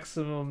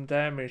maximum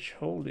damage.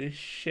 Holy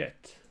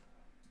shit.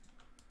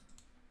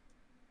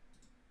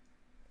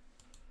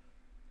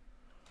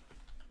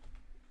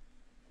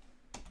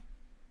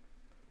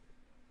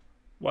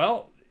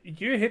 Well,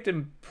 you hit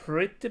him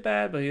pretty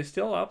bad, but he's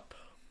still up.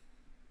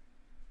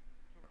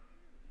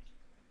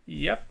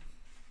 Yep.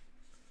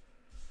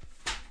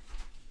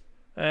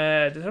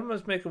 The target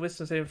must make a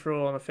wisdom saving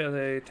throw on a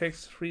failure. It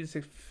takes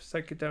 3d6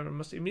 psychic damage and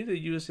must immediately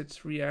use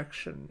its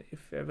reaction,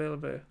 if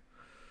available,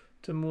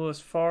 to move as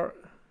far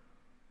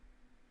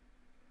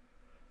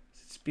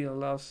as its speed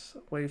allows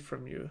away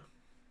from you.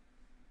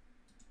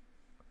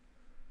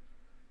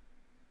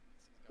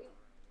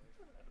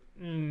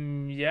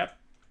 Yep.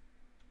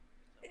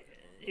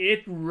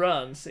 It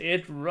runs.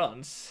 It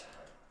runs.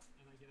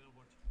 And I get an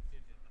opportunity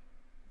attack.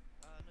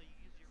 No, you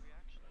use your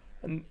reaction.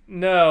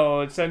 No,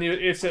 it's a new.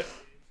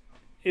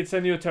 It's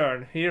a new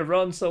turn. He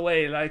runs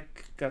away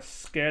like a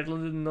scared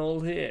little knoll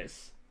he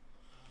is.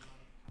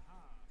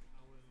 Aha, I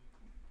will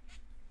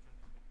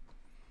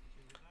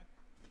opportunity attack.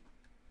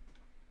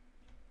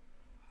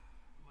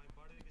 My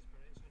bardic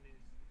inspiration is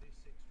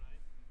D6,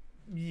 right?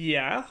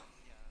 Yeah. Yeah.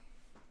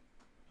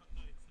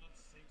 No, it's not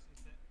 6,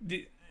 it's a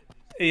D-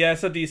 D6. yeah,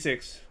 it's a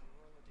D6.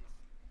 Roll a d6.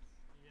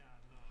 Yeah,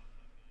 no, I'm not gonna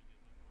use my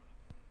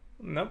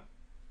bardic. Nope.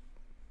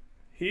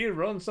 He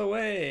runs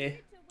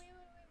away. Wait.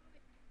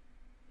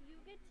 You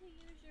get to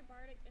use your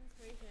bardic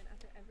inspiration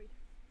after every.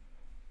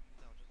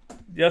 No,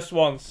 just Just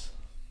once.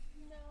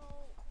 No,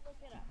 look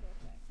it up real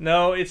quick.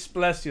 No, it's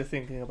bless you're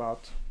thinking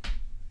about. Yeah,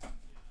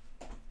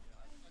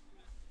 I couldn't do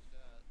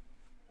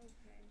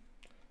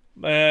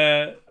that.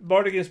 Okay.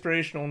 Bardic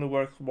inspiration only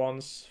works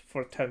once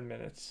for 10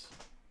 minutes.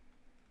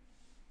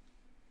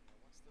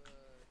 Once the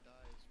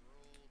die is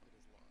rolled, it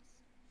is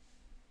lost.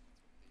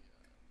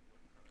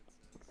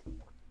 That's what the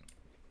card says.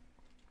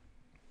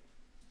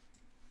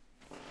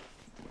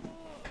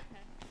 Oh,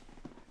 okay.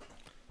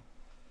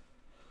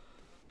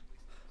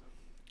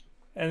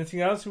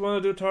 Anything else you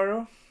want to do, Taro?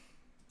 Nope,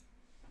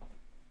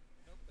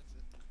 that's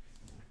it.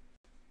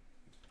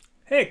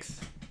 Hicks.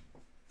 Can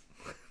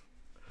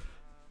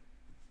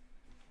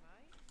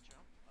I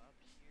jump up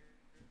here?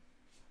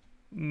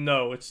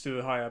 No, it's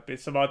too high up.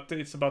 It's about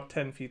 10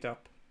 feet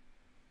up. I'm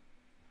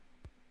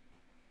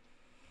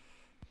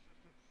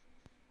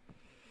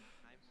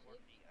 4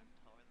 feet. I'm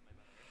taller than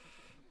my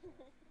mother.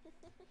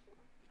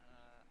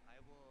 I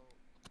will.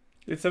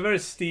 It's a very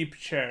steep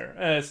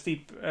stair.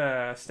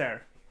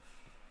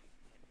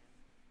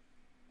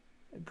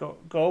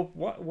 Go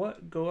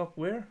what? Go up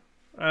where?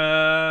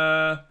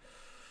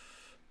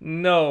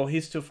 No,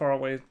 he's too far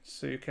away,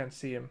 so you can't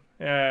see him.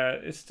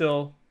 It's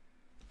still.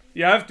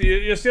 You have to.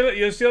 You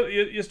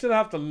still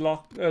have to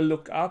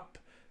look up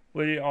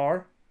where you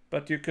are,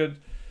 but you could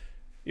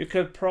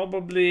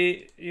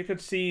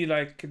see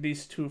like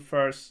these two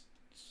first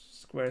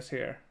squares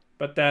here,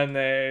 but then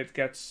it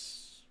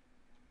gets.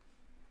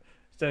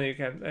 Then you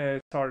can.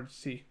 It's hard to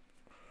see.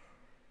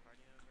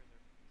 Guardian over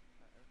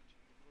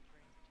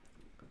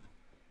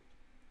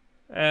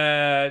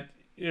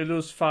You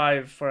lose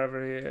 5 for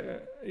every.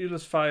 You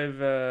lose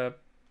 5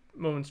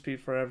 movement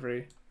speed for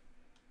every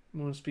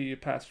movement speed you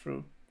pass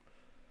through.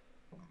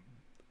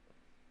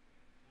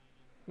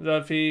 Is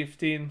that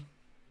 15?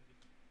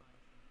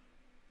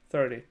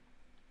 30. okay, so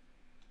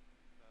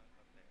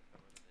it didn't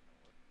work.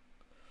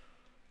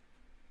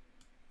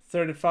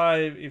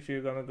 35 if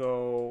you're gonna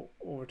go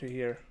over to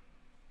here.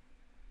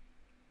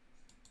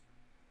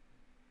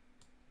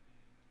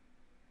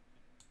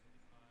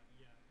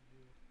 Yeah, you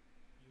ended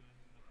up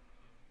here.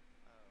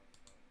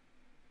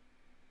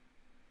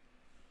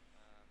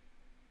 Oh.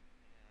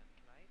 And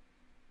can I hit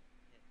this knoll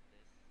where it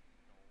is?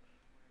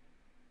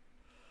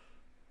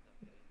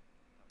 Okay.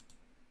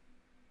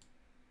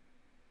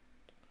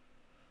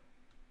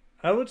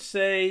 I would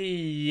say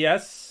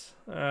yes.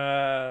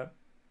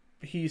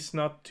 He's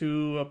not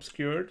too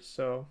obscured,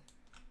 so.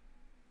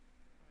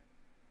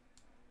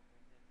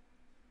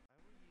 I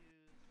will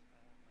use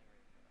my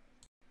ray 18.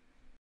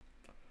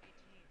 Can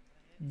I hit?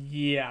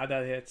 Yeah,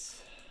 that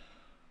hits.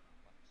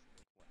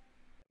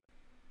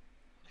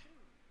 Damage.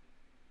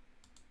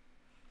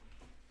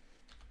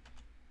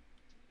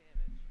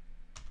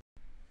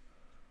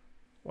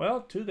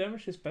 Well, 2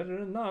 damage is better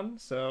than none,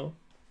 so.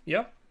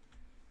 Yep.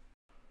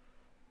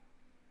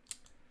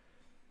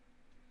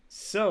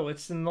 So,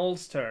 it's the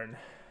Knoll's turn.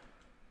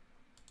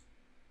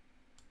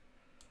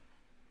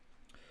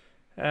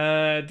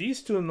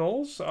 These 2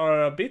 Knolls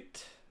are a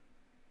bit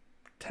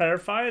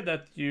terrified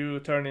that you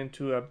turn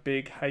into a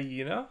big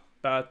hyena,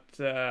 but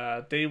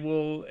they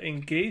will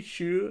engage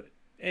you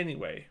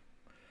anyway.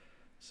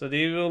 So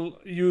they will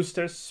use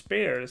their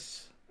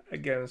spears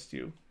against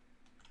you.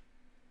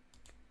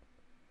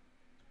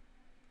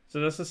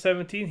 So does a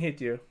 17 hit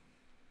you?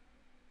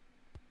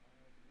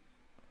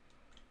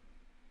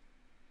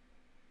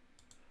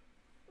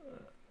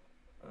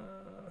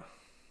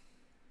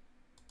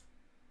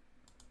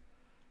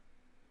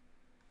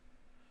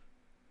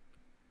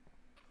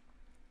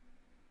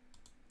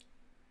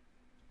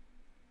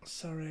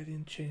 Sorry, I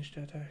didn't change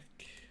the attack.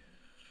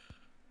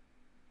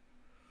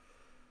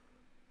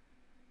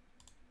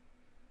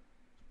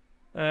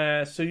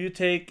 So you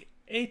take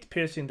 8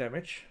 piercing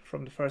damage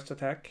from the first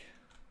attack.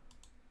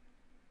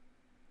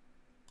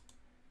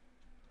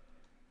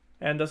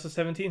 And does a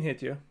 17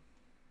 hit you?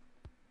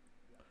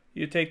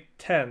 You take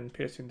 10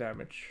 piercing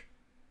damage.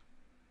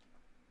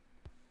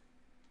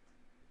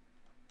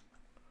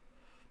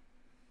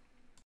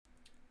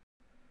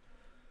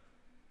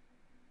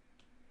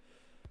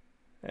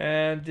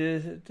 And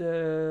this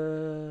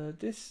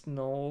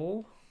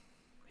gnoll,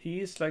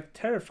 he's like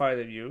terrified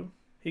of you.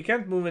 He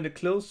can't move any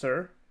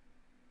closer.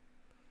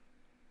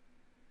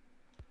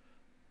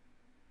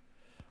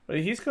 But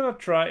he's gonna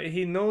try.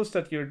 He knows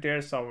that you're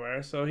there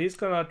somewhere, so he's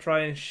gonna try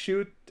and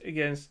shoot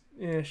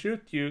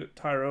you,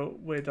 Tyro,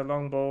 with a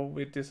longbow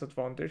with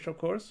disadvantage, of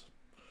course.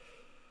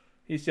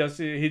 He's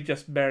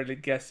just barely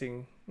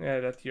guessing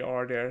that you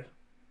are there,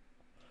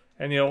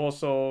 and he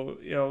also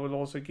will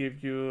also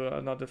give you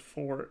another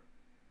 4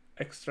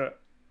 extra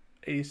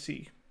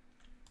AC.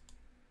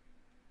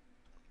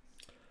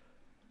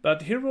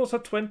 But he rolls a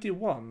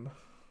 21.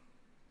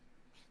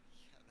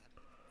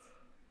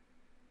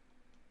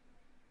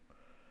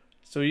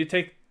 So you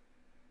take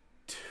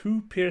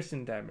 2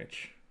 piercing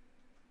damage.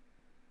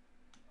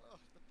 Oh,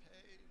 the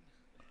pain.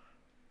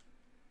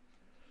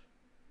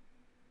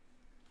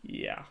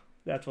 Yeah,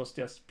 that was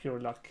just pure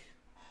luck.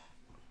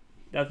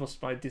 That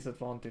was my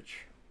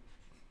disadvantage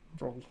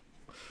roll.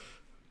 It's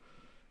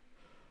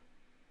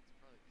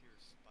probably pure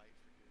spite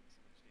for doing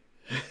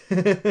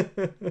so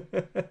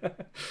much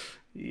damage.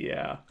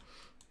 Yeah.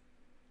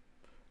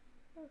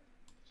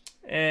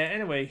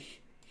 Anyway,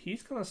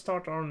 he's gonna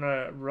start on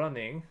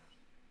running.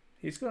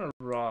 He's gonna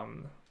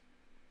run.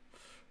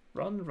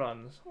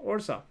 Run.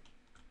 Orsa.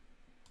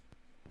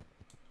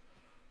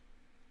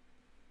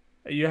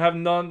 You have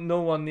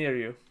no one near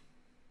you.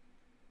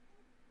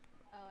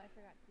 Oh, I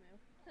forgot to move.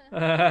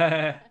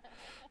 Yeah,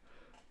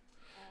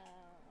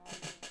 I'll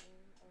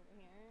move over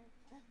here.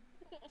 That's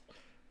 10,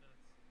 15.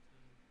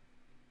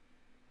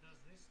 Does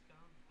this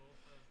count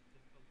both as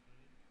difficult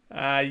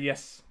terrain?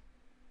 yes.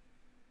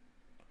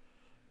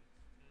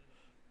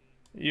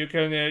 So it's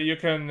 10, 15. You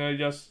can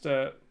just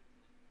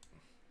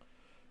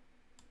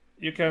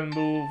you can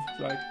move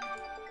like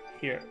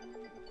here.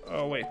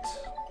 Oh wait.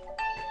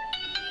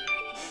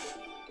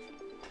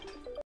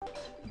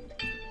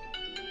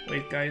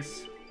 Wait,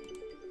 guys.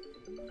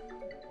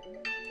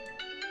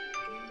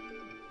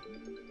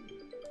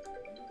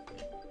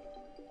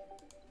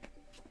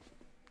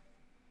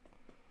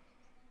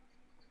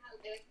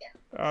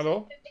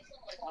 Hallå?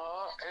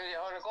 Ja, hur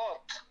har det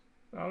gått?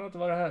 Jag har inte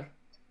varit här.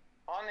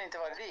 Har ni inte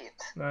varit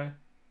dit? Nej,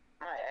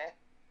 Nej.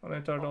 han har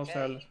inte hört av sig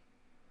Okej. heller.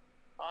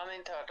 Har ni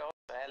inte hört av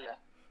er heller?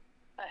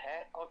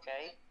 Nej,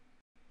 okej.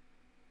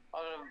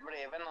 Har det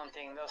blivit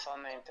någonting då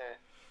som ni inte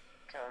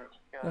kunde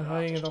Jag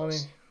har ingen aning.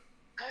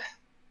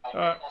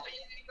 Ja,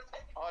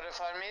 Har du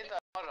förmiddag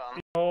imorgon?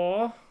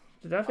 ja,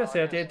 det är därför jag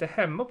säger att jag inte är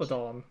hemma på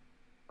dagen.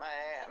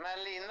 Nej,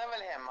 men Linda är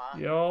väl hemma?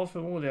 Ja,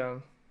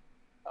 förmodligen.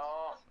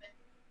 Ja.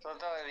 Så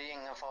då är det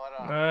ingen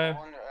fara. Nej.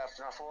 Hon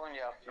öppnar, får hon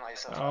ju öppna i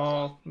så fall.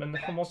 Ja, men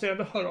han måste ju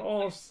ändå höra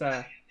av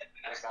sig.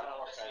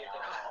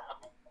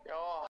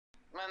 Ja,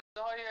 men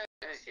du har ju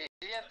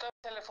gett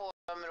upp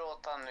telefonnummer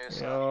åt han nu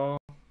så. Ja,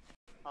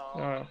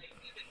 Ja.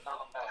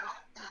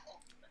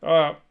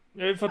 ja.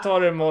 Vi får ta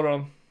det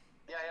imorgon.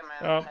 Jajamän,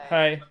 Ja,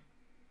 hej.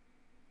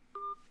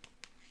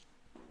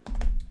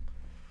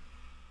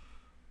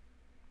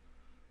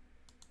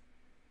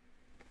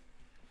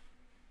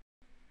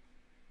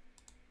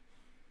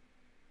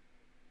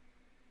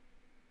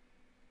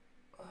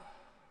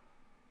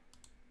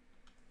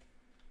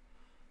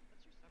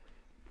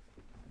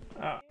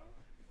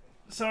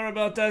 Sorry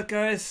about that,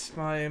 guys.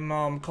 My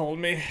mom called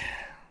me.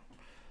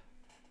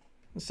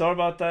 Sorry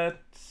about that.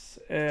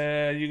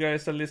 You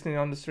guys are listening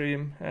on the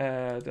stream.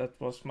 That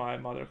was my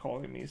mother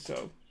calling me,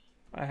 so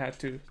I had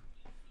to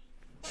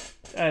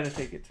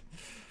take it.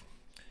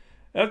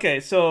 Okay,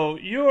 so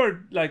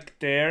you're like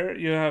there.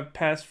 You have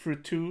passed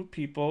through 2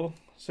 people,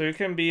 so you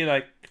can be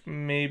like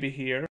maybe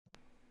here.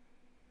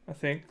 I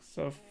think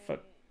so.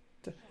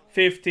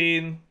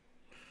 15,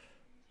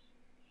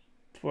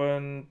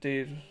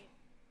 20.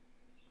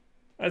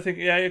 I think,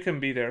 yeah, you can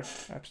be there,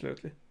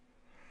 absolutely.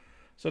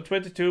 So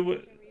 22 will...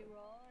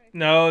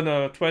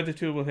 No,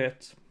 22 will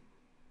hit.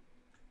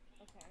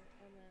 Okay,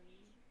 and then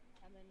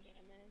 7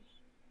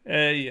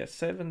 damage. Yeah,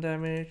 7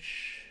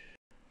 damage.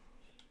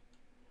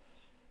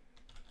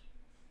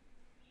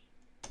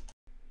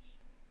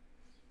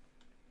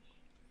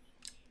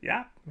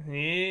 Yeah,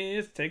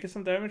 he's taking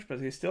some damage, but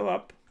he's still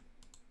up.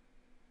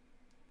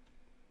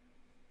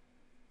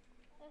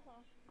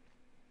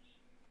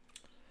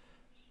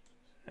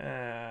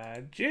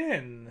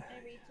 Jin.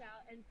 I reach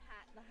out and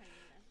pat the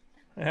hyena.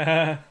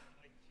 I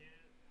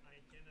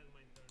can end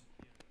my turn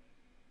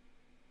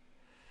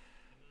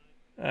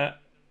here, right?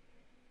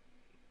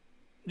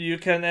 You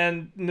can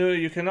end. No,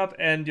 you cannot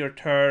end your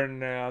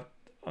turn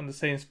on the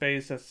same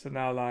space as an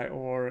ally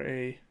or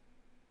a.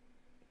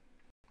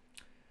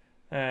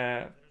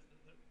 There's a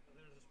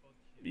spot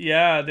here.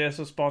 Yeah, there's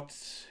a spot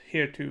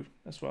here too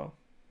as well.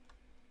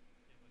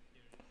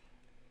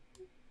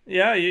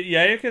 Yeah, but here.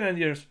 Yeah, you can end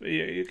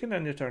you can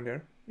end your turn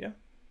there. Yeah,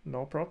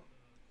 no problem.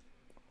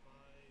 5,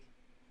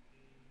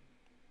 15,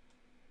 20,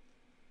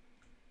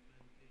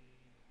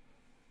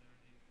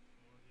 30,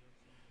 40 or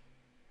something.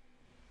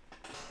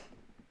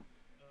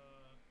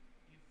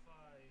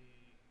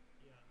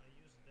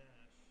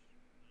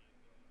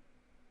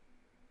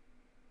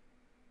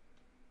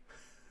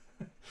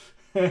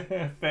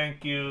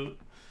 Thank you,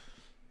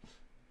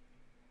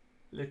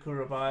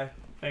 Likurabai.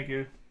 Thank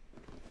you.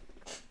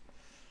 That's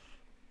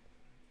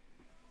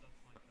my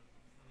turn.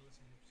 Unless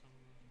I have some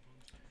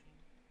bonus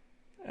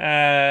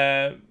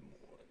action.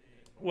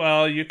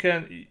 Well, you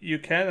can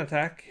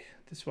attack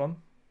this one.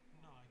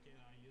 No, I can.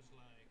 I use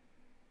like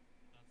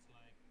that's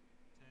like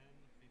 10,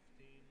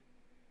 15,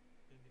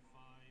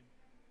 25,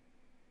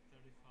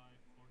 35,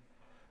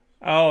 45.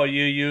 Oh,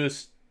 you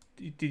used.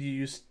 Did you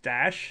use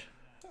dash? Dash.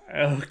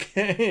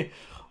 Okay.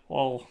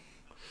 Well.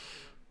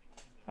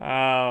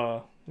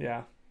 Oh,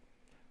 yeah.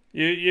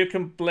 You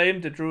can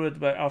blame the druid,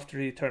 but after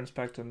he turns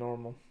back to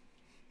normal.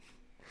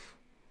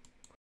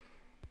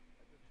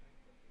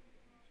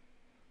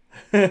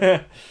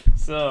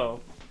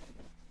 So,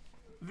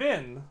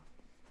 Vin,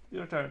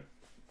 your turn.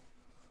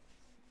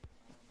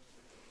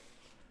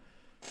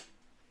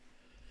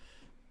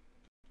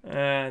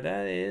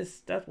 That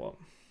is that one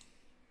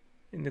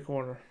in the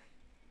corner.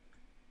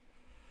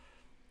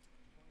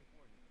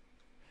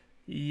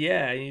 24 hit.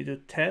 Yeah, you do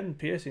 10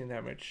 piercing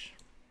damage.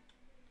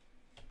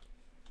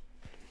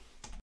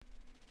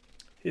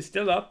 He's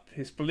still up.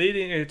 He's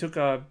bleeding. He took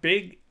a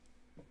big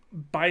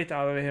bite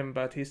out of him,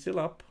 but he's still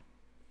up.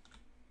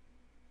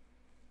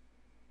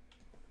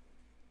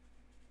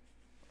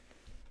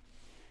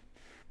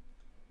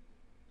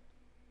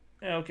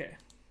 Okay.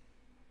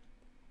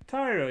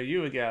 Tyro,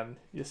 you again.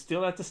 You're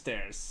still at the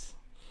stairs.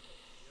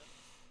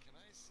 Can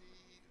I see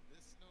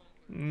this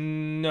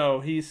gnome? No,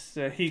 he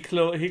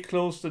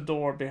closed the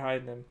door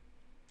behind him.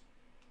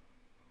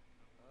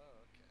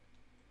 Oh,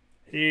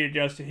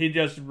 okay. He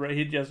just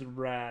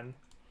ran.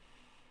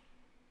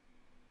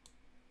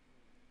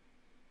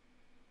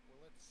 Well,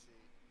 let's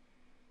see.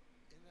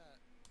 In that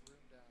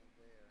room down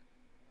there,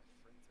 all my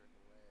friends are in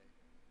the way,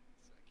 so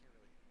I can't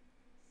really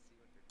see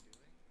what they're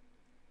doing.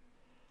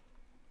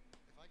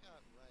 If I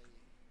got right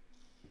here,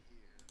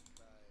 could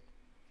I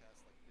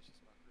cast like vicious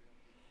mockery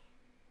on people?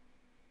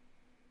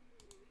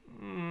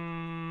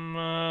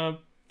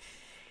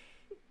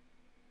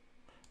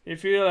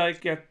 If you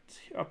like get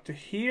up to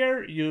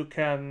here, you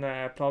can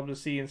probably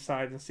see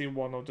inside and see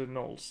one of the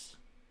gnolls.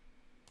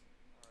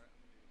 Alright,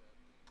 I'm gonna do that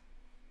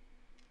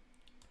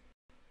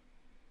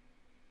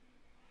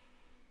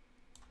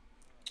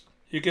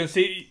then.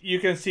 You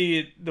can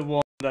see the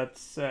one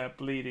that's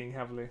bleeding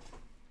heavily.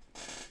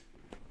 This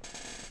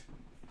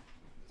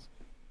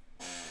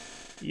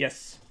one.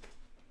 Yes.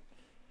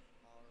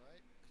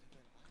 Alright, then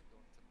I'm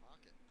going to mock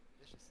it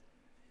viciously.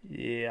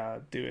 Yeah,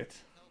 do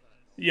it. Hell that.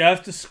 You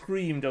have to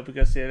scream though,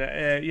 because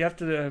you have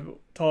to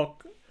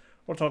talk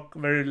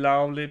very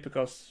loudly,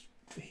 because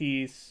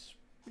he's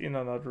in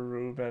another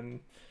room and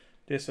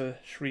there's a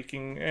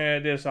shrieking.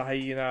 There's a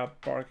hyena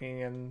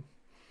barking, and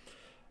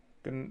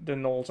the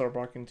gnolls are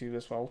barking too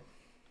as well.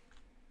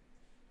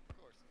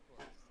 Of course.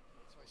 So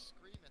I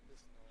scream at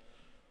this gnoll.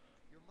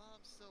 Your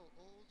mom's so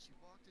old, she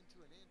walked into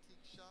an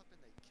antique shop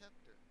and they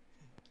kept her.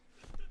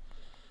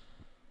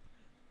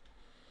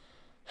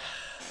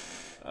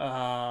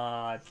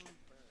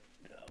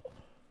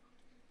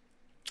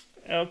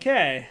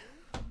 Okay.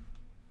 Again,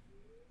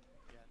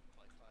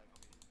 like 5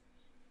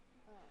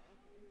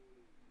 feet.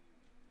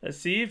 Let's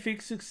see if he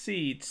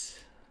succeeds.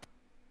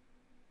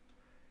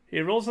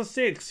 He rolls a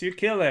 6. You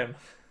kill him.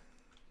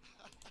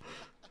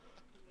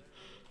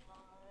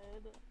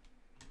 God.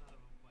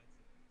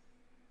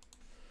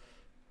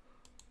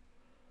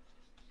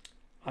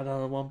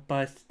 Another one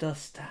bites the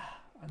dust.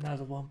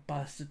 Another one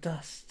bites the dust. Another one bites the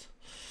dust.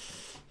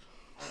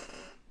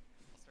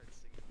 I'll start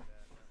singing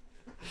that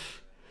after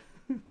combat's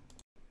over.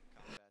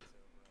 I'll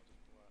just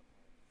pull out my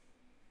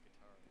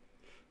guitar or whatever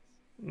it is.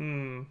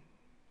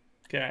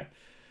 Okay.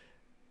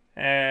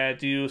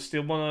 Do you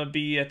still want to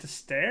be at the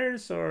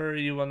stairs, or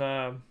you want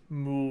to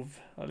move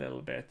a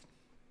little bit?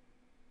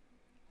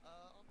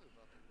 I'll move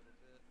up a little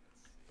bit. Let's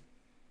see.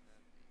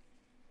 That'd be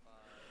 5,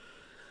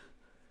 10,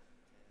 15,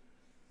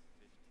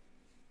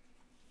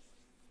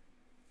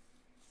 20.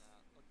 Nah,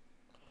 I'll get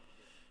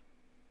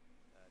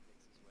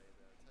Nix's way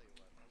though. Tell you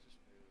what, I'll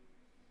just move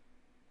right there.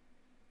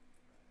 And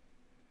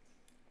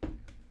that's my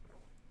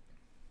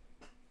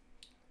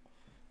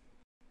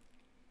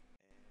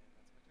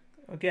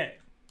turn. Okay.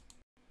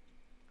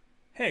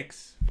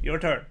 Hicks, your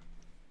turn.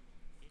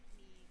 Hit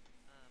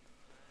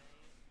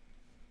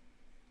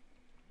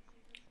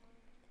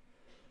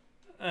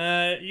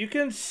me. You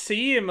can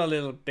see him a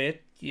little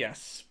bit,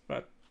 yes,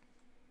 but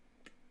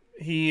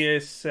he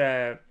is. If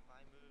I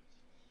moved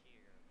here,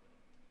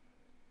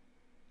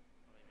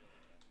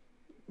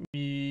 would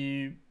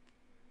it?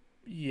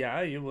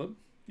 Yeah, you would.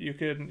 You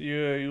could.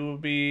 You will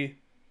be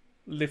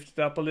lifted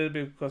up a little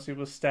bit because he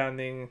was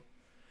standing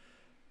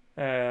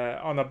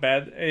on a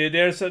bed.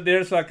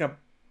 There's like a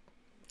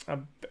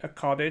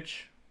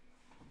cottage.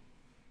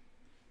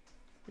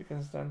 You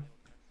can stand.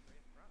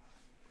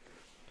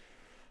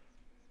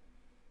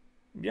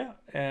 Yeah,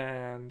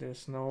 and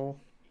there's no.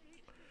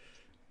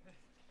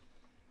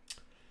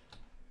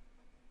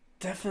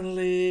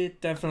 Definitely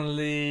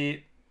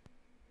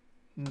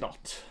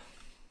not.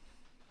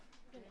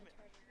 I'm gonna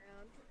turn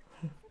around.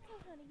 It's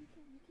okay, honey. You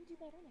can do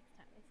better next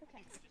time. It's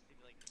okay. Just to be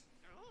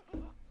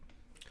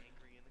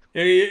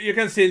You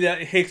can see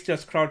that Hicks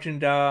just crouching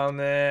down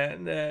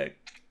and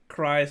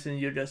cries, and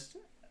you just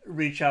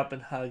reach up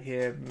and hug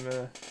him.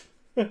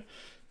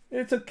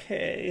 It's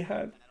okay,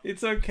 hon.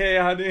 It's okay,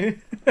 honey.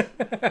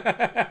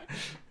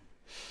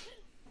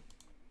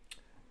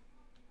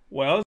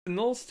 Well, it's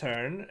Null's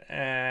turn,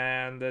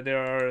 and there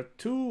are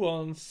 2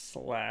 ones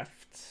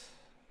left.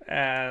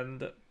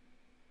 And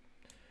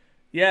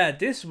yeah,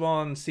 this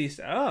one sees,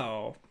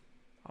 oh,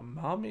 a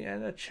mommy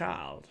and a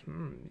child.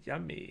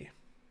 Yummy.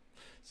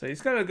 So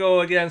he's gonna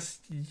go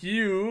against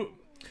you.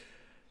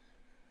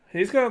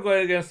 He's gonna go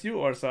against you,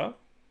 Orsa.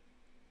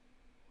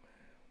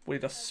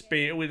 With a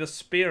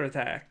spear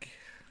attack.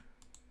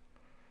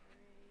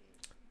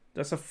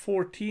 Does a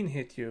 14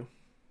 hit you?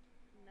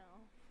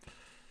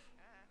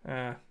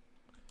 No.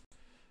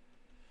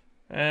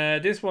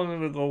 This one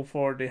will go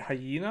for the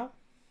hyena.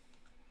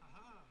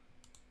 Haha.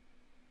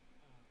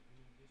 You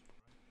know this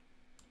one,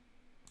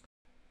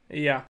 right?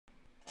 Yeah.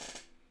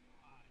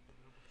 You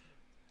double check.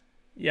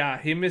 Yeah,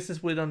 he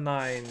misses with a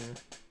 9.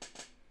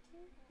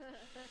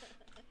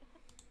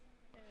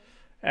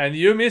 And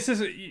you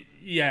misses,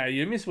 yeah,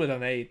 you miss with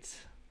an 8. Yeah,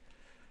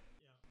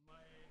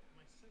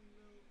 my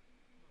sentinel,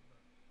 not bad.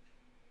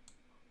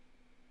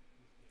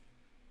 This game.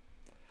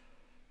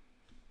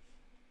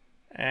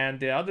 And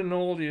the other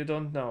Knoll you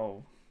don't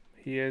know.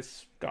 He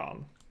is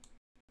gone.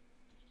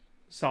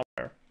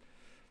 Somewhere.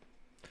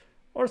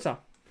 Orsa.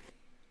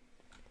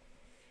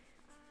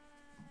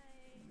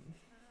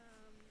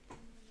 I'm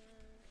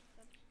gonna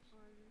step on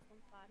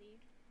someone's body.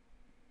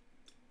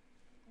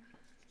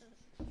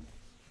 And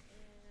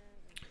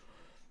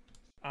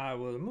I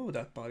will move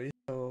that body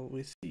so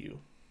we see you.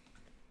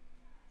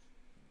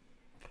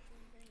 19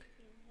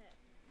 hit.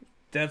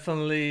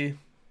 Definitely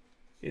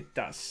it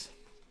does.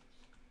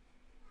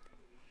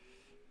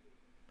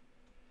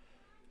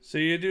 So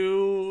you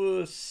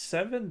do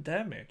 7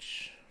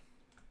 damage.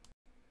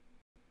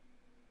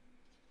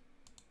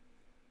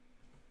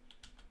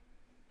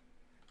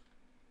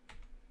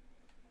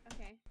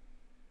 Okay.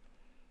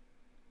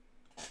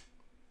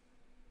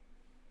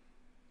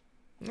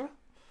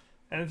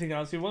 Anything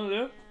else you want to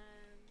do? And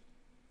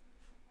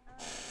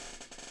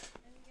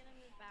I'm gonna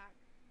move back.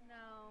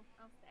 No,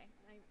 I'll stay.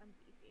 I'm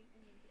beefy. I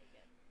can take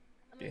it.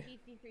 I'm a Yeah.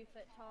 beefy,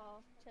 3-foot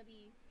tall,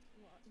 chubby.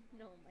 Well,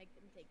 no, I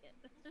can take it.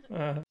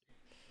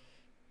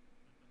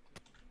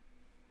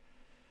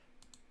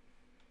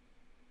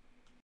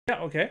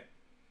 Yeah, okay.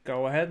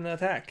 Go ahead and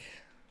attack.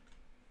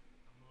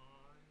 Come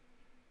on.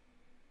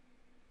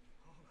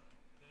 Oh,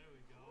 there we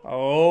go.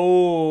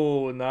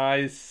 Oh,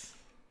 nice.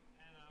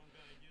 And I'm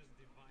gonna use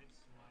Divine Smite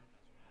as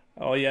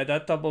well. Oh yeah,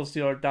 that doubles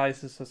your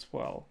dices as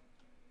well.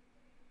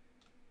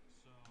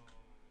 So I'm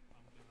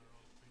gonna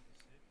roll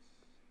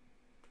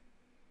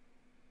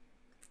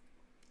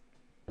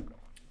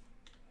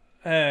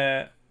 3d6. Uh,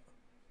 And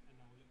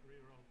I will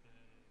reroll the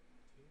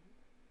 2.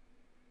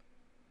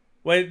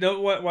 wait, no,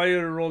 why are you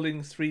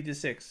rolling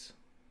 3d6?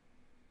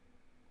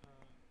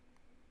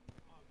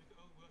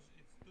 Because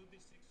it's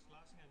 2d6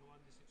 slashing and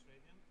 1d6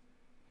 radiant.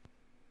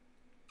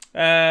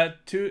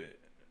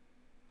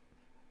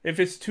 If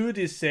it's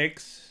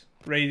 2d6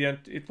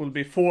 radiant, it will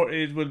be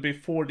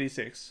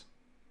 4d6.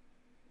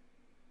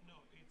 No,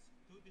 it's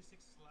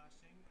 2d6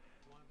 slashing,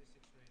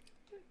 1d6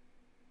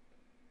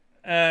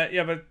 radiant.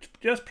 Yeah, but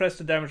just press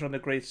the damage on the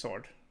great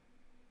sword.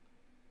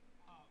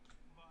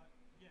 But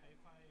yeah,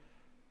 if I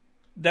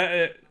That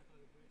cancel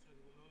the great sword,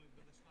 it will only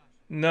do the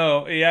slashing.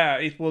 no, yeah,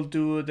 it will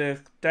do the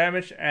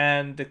damage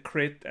and the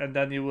crit, and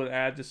then you will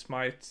add the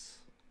smites.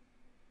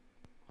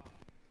 Okay.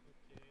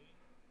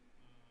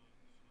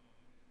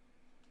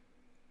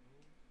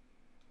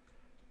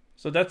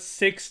 So that's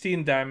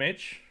 16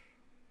 damage.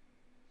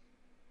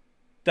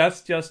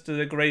 That's just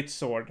the great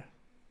sword.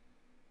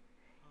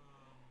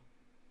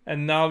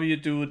 And now you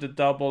do the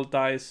double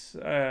dice.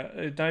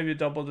 Now you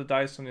double the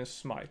dice on your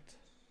smite.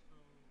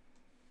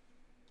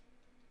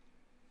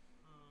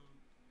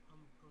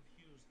 I'm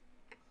confused.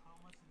 How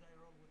much did I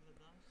roll with the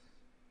dice?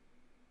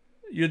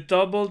 You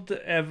doubled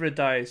every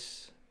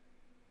dice.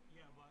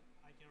 Yeah, but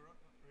I can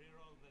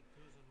reroll the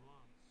 2s and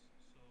 1s.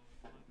 So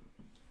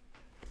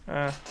it Uh,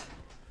 might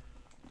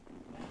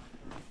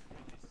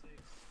 56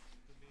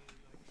 to be like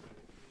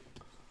 33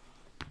 or something.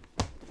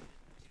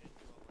 You didn't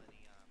roll any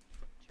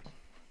chicken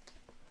ones.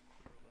 You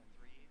rolled a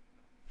 3, a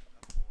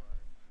 4, and a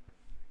 3.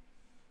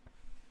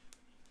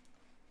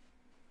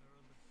 I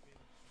rolled a 3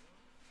 and a 4.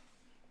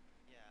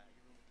 Yeah,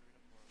 you rolled a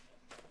 3 and a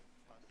 4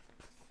 plus this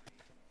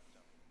 3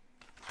 double.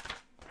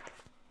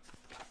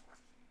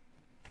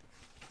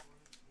 4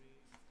 and 3.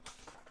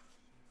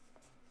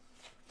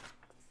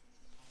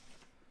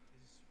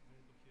 This is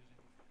very confusing.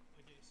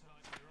 Okay, so I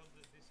rolled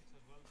the d6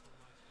 as well for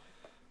my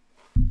smite.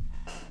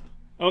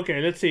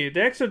 okay, let's see.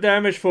 The extra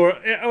damage for...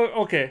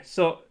 okay,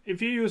 so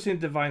if you're using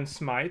Divine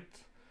Smite,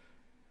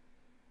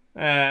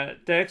 the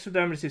extra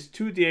damage is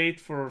 2d8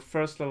 for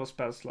first level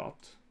spell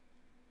slot.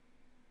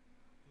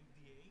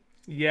 2d8?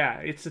 Yeah,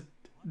 it's a...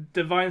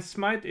 Divine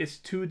Smite is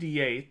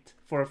 2d8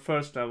 for a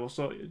first level,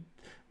 so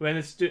when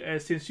it's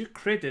since you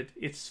crit it,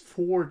 it's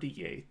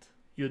 4d8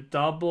 you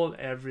double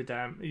every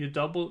you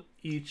double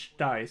each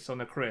dice on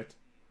a crit.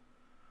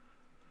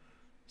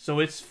 So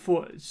it's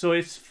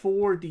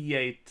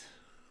 4d8.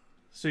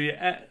 So you Do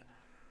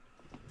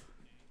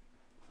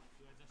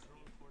I just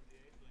roll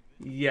 48 like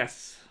this?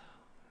 yes.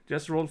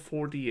 Just roll 4d8.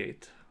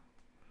 Okay,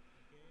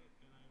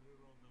 can I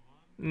reroll the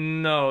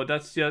one? No,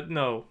 that's just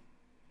no.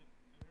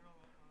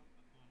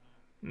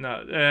 Can I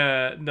reroll?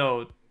 Oh, no.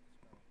 No,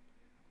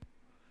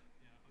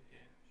 Yeah,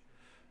 okay,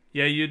 sure.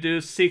 yeah, you do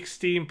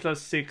 16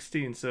 plus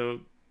 16,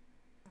 so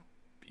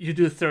you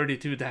do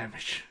 32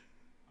 damage.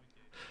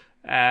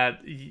 Okay. And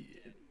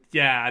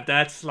yeah,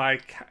 that's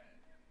like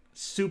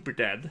super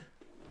dead.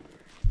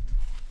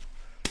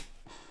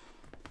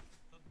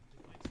 That defines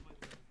my level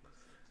D6.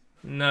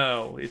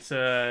 No, it's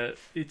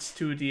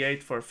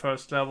 2d8 for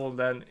first level.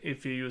 Then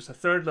if you use a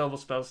third level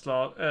spell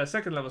slot,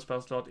 second level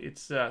spell slot,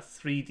 it's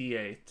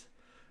 3d8.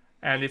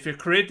 And if you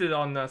crit it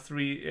on if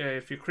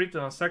you crit it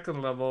on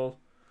second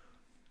level,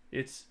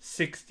 it's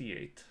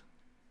 68.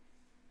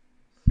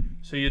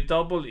 So you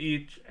double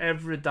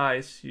every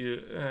dice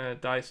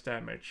dice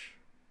damage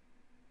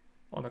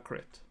on a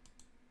crit.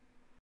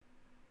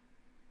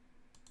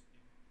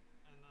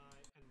 And I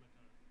end my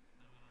turn.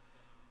 And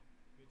I'm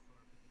gonna wait for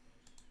a bit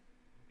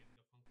because I'm getting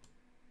a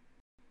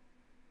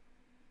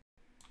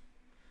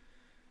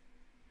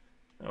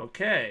phone call.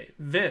 Okay,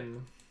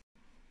 Vin.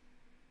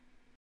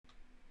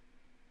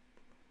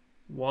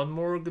 One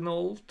more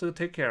gnoll to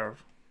take care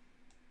of.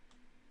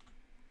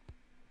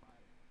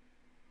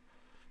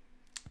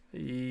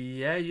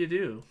 Yeah, you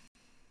do.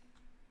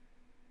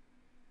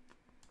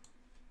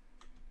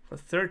 For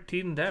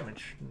 13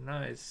 damage.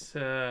 Nice.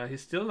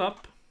 He's still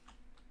up.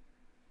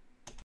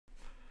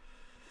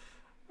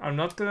 I'm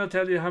not gonna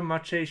tell you how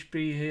much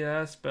HP he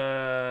has,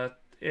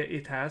 but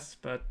it has,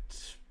 but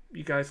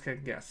you guys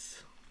can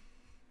guess.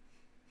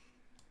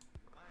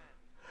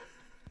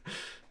 Well,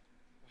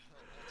 that's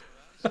where I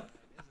shine,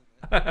 isn't it?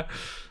 Alright.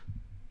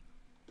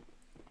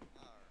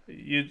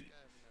 You I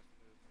have enough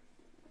movement to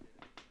get in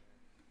there.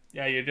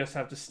 yeah, you just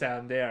have to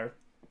stand there.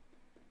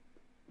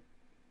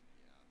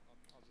 Yeah,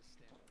 I'll just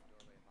stand in the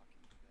doorway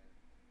mocking from there.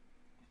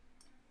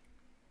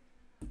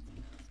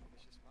 Cast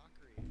vicious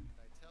mockery, and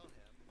I tell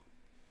him,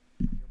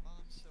 your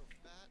mom's so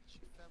fat,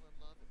 she fell in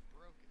love and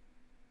broke it.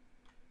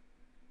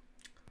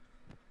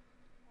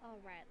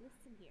 Alright,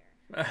 listen here.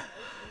 I know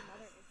your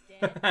mother is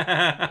dead.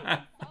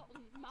 You're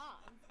insulting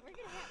moms. We're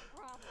gonna have a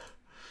problem.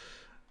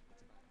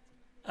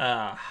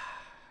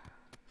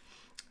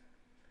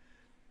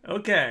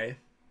 Okay.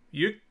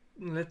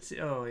 Let's see.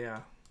 Oh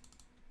yeah.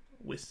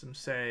 Wisdom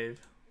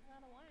save. It's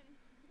not a 1.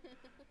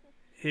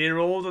 He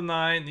rolled a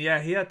 9. Yeah,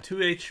 he had 2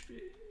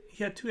 HP.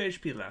 He had 2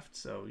 HP left,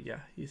 so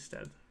yeah, he's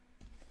dead.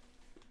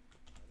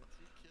 Another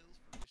 2 kills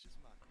for vicious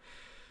mockery.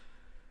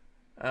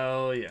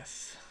 Oh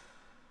yes.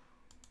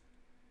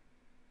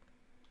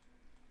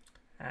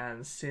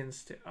 And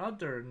since the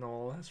other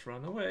gnoll has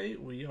run away,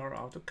 we are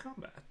out of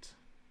combat.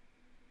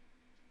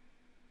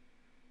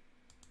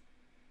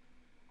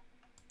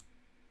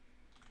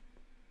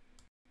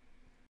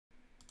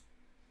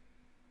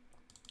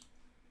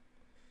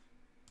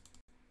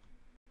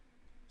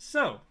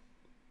 So,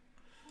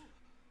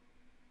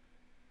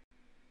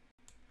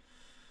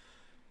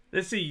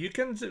 let's see. You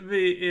can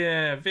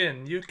be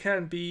Vin. You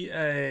can be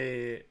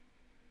a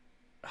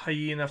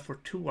hyena for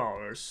 2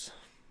 hours,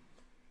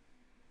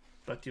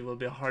 but you will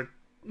be hard.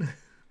 Yeah,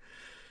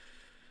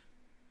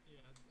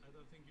 I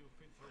don't think you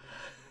fit for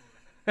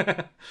the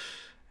door.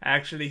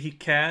 Actually, he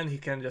can. He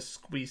can just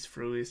squeeze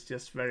through. He's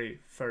just very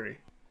furry.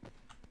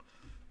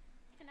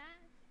 Can I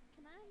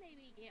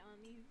maybe get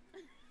on you?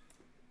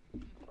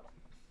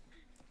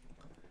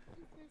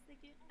 Just for a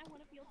second. I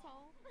wanna feel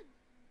tall.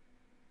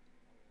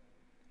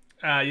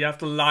 You have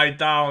to lie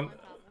down. On top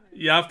of her.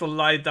 You have to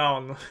lie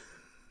down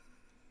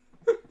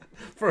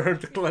for her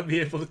to be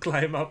able to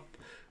climb up.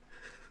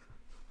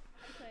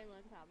 I'm putting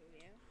on top of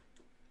you.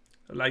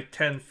 Like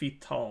 10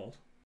 feet tall.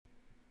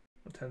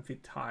 Or 10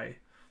 feet high.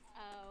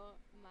 Oh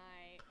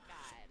my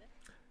god.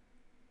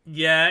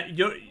 Yeah,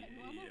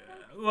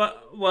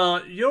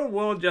 well, your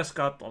world just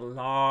got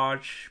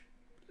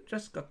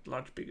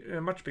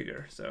bigger, much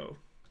bigger. So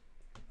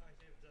I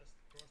have just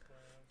crossed my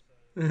arms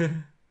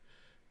and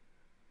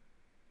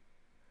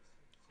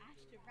I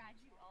should ride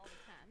you all the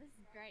time. This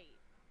is great.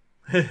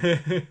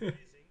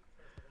 amazing,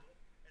 first of all.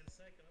 And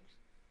second,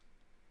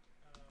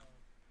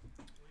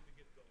 we need to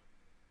get going.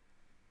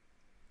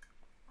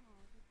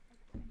 Oh,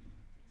 okay.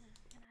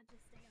 Can I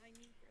just stay on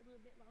you for a little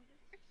bit longer?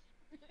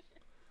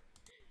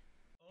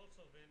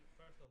 Also, Vin,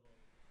 first of all,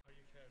 are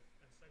you cared?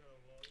 And second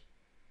of all,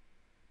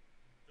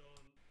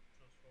 don't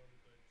transform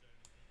into a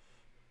giant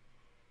creature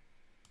when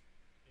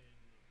in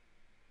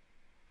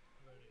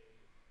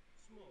very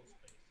small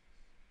spaces.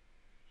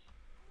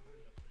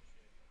 Really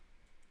appreciate that.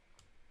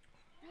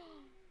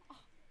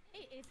 Oh,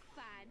 it is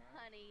fine,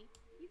 honey.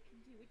 You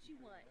can do what you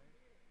want.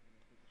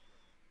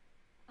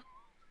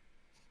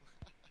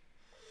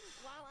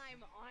 While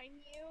I'm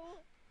on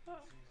you?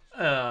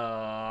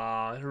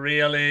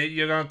 really,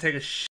 you're gonna take a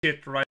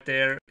shit right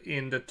there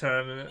in the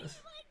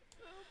terminus. Like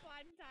poop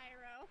on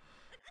Tyro.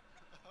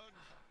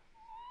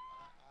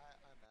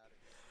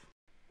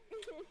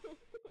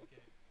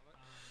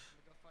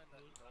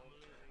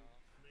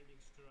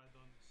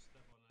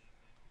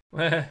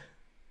 Okay,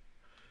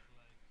 It's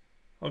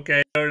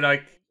like you're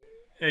like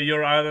Savage.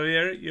 you're out of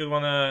here. You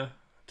wanna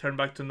turn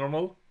back to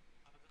normal?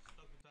 I just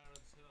talked to Tyra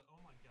and say like, oh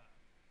my god,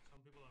 some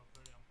people are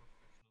very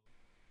unprofessional.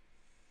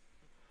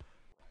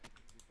 Right.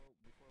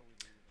 Before we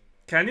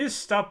leave, Can you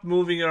stop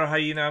moving your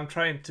hyena? I'm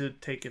trying to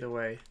take it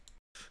away.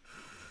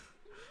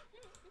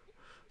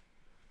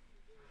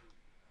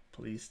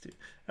 Please do.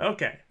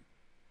 Okay.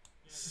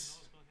 Yeah, the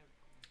notes don't have.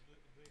 Do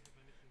they have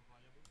anything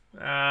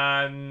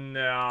valuable?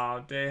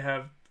 No, they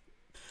have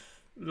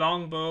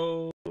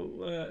longbow.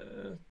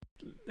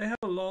 They have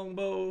a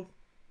longbow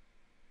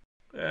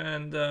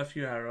and a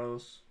few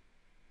arrows.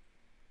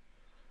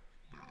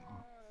 Do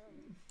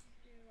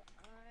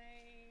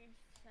I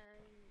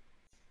sense?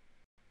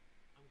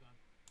 I'm gone.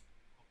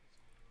 Copy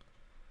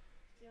someone around.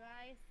 Do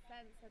I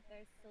sense that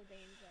there's still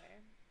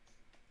danger?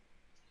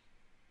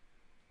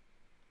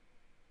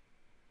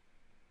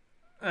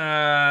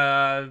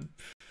 Uh,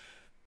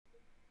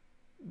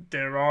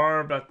 there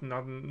are, but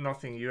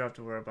nothing you have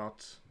to worry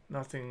about.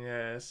 Nothing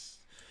is.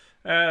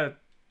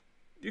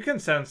 You can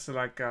sense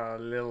like a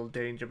little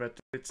danger, but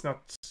it's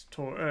not.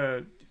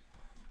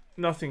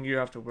 Nothing you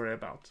have to worry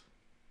about.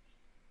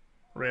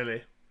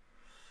 Really.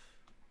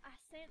 I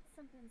sense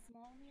something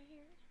small near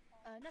here.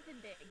 Nothing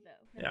big though.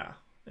 Nothing Yeah.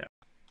 big. Yeah.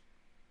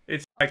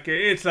 It's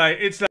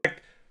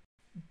like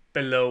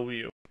below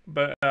you,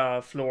 but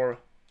floor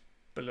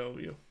below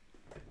you.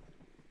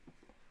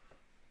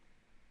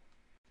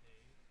 Okay, so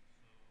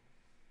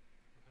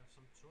we have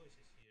some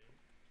choices here.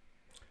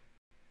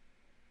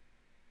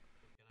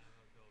 We can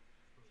either go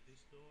through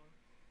this door or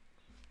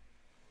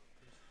this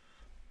door.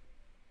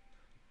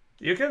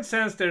 You can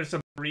sense there's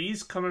a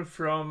breeze coming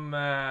from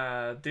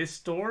this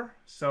door,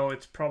 so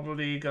it's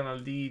probably gonna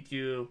lead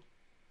you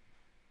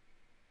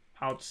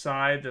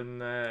outside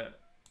and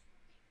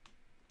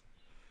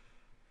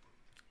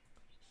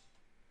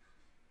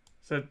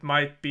so it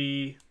might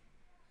be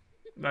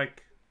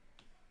like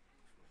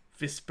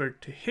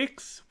whispered to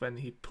Hicks when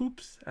he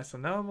poops as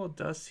an animal.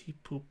 Does he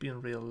poop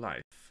in real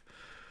life?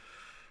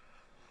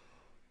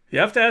 You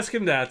have to ask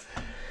him that.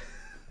 I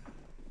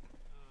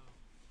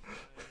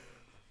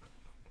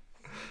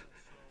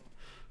saw him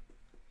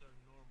turn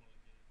normal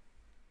again.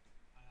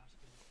 I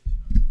asked him if he's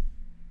hurt.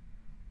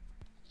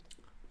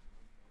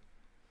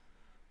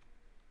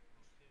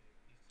 Okay,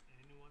 is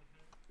anyone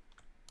hurt?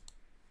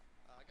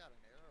 I got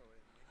an arrow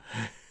in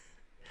me.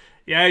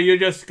 Yeah, you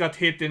just got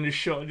hit in the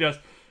shoulder.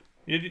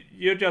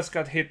 You just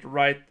got hit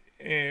right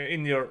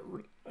in your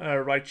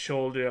right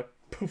shoulder.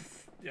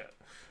 Poof. Yeah.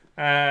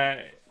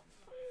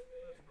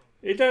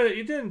 It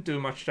didn't do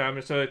much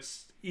damage, so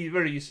it's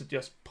very easy to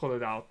just pull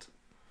it out.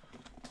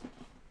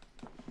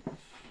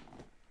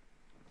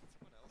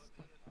 Someone else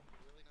did it. I'm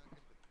really not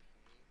good with pain.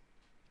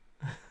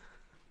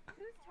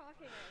 Who's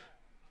talking right now?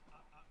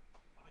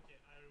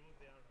 Okay, I removed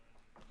the arrow and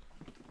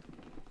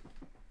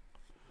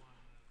one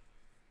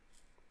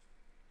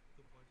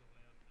 2 points of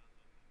layout down on him.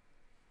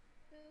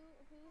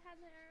 Who had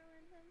the arrow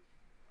in him?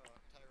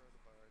 Tyro the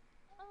Bard.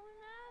 Oh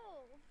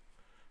no!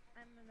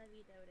 I'm gonna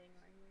be doting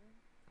on you.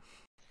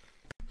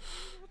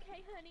 Are you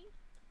okay, honey?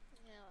 I'm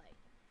gonna like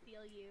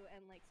feel you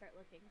and like start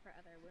looking for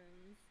other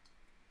wounds.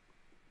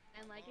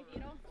 And like if you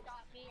don't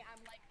stop me, I'm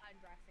like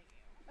undressing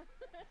you.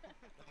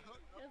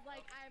 Cause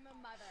like I'm a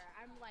mother.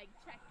 I'm like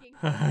checking.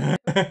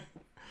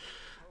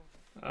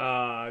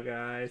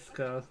 Guys,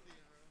 go. The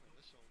arrow in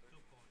the shoulder. 2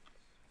 points.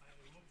 I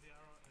removed the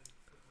arrow and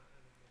put my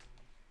hand over the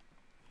wound.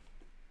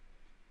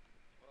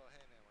 Well,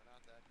 hey man, we're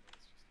not that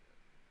close just yet.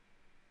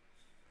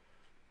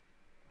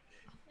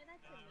 Say that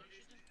to me. You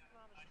just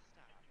promised to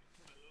stop.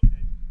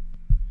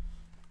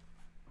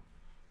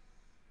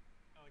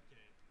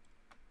 Okay.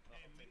 I'll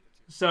take the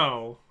 2.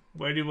 So,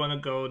 where do you want to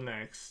go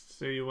next?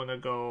 So you want to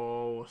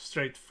go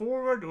straight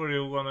forward, or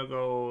you want to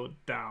go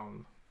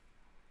down?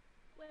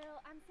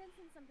 Well, I'm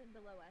sensing something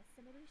below us,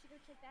 so maybe we should go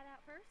check that out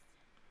first.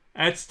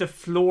 It's the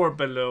floor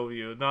below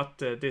you, not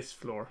this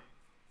floor.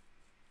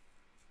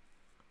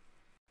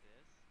 This?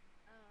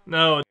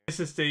 No, this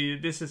is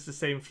the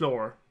same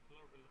floor.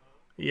 Floor below.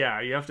 Yeah,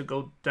 you have to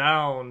go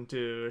down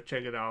to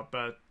check it out,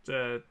 but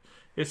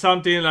it's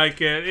something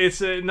like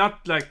it's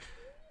not like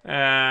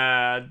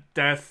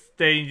death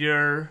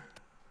danger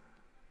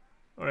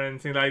or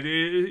anything like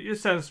it. You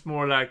sense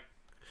more like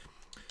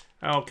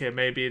okay,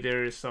 maybe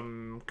there is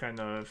some kind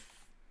of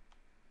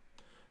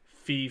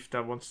thief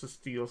that wants to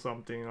steal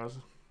something or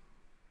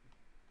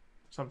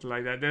something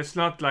like that. There's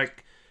not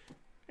like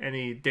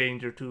any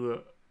danger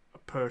to a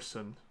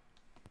person.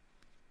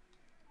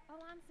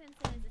 All I'm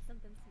sensing is just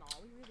something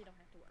small. We really don't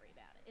have to worry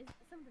about it.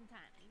 It's something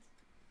tiny.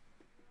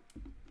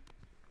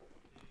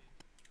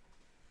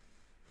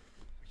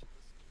 We should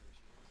listen to her.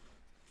 She knows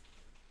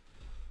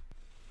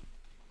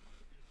about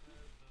tiny things. You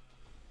heard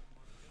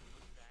Morgan.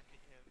 Look back at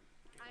him.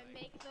 Be I like,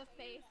 make the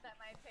face that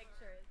my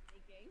picture is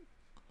making.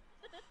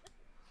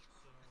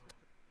 So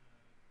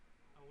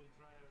I will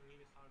try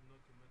really hard not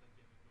to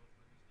metagame and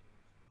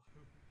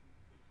go through this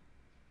door.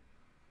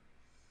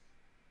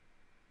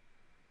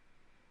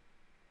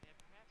 So. yeah,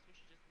 perhaps we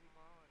should just move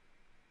on.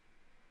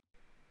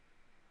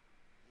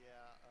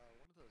 Yeah,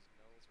 one of those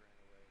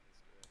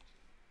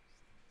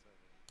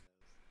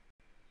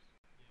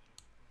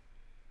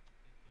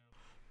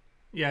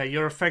Yeah,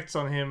 your effects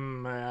on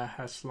him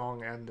has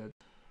long ended.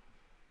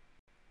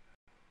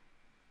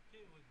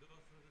 Okay, we go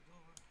through the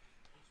door.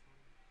 Which one?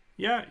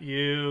 Yeah,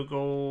 you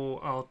go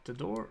out the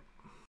door.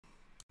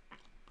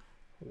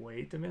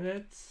 Wait a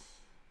minute.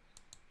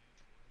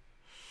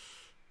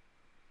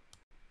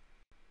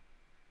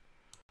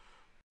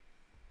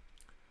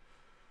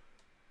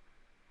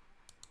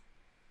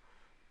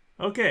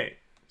 Okay,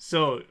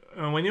 so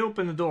when you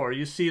open the door,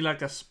 you see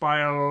like a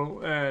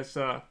spiral.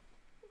 So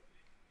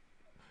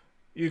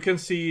you can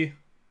see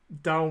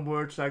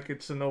downwards, like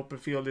it's an open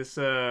field. It's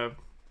a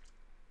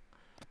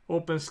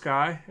open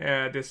sky.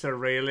 There's a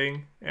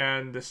railing,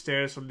 and the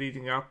stairs are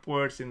leading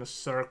upwards in a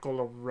circle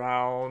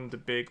around the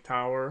big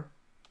tower.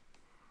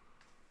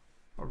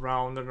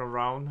 Around and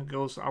around, it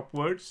goes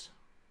upwards.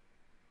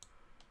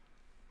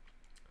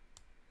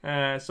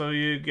 So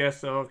you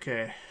guess,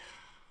 okay.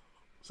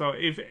 So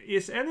if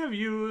is any of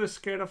you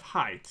scared of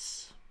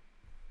heights?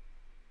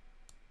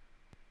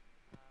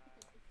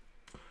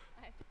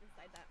 I have to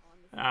decide that on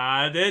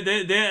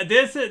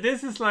the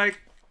This is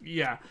like,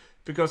 yeah,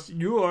 because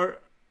you are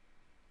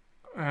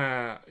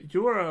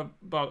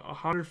about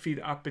 100 feet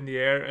up in the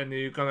air, and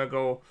you're gonna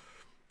go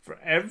for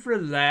every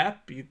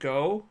lap you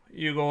go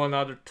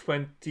another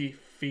 20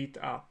 feet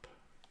up,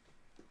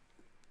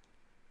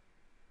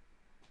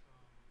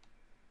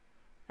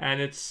 and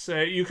it's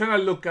you kind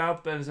of look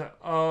up and say,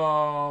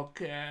 oh,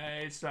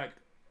 okay, it's like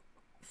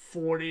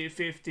 40,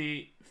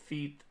 50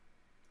 feet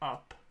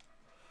up.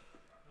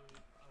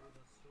 I would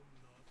assume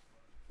not,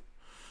 but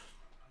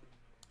I don't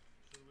know.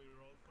 Should we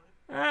roll for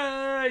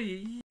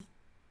it?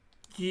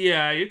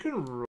 Yeah, you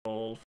can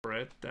roll for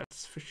it,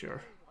 that's for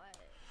sure. what? I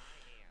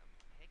am.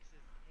 Hicks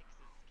is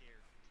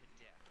scared to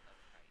death of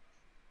heights.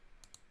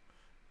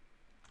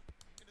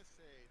 I'm gonna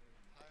say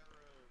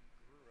Pyro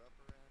grew up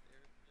around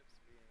airships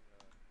being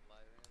a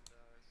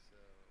Lyrandar, so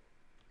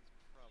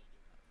he's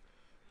probably not afraid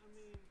of heights. I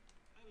mean,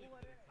 I live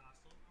What in a are-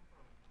 castle. I'm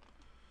probably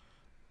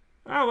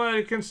not. Ah, well,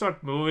 you can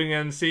start moving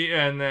and see,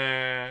 and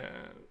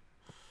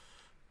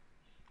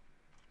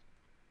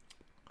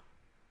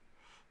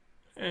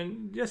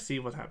just see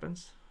what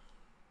happens.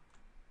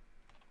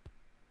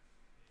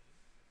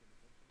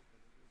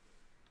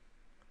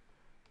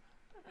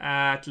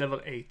 At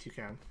level 8 you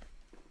can.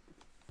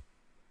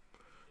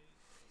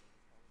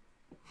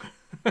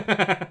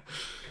 So,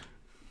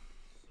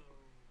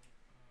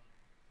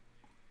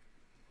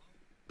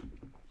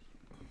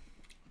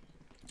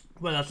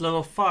 Well, at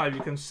level 5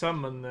 you can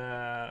summon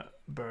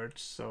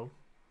birds, so...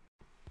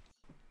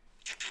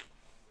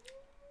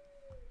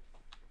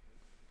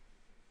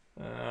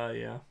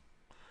 yeah.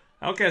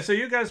 Okay, so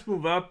you guys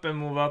move up and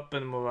move up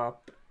and move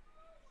up.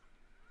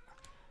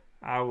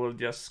 I will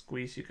just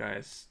squeeze you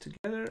guys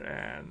together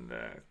and...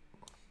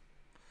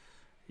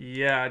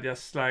 yeah,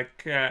 just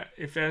like...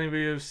 if any of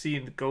you have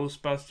seen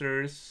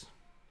Ghostbusters...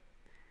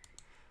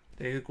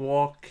 They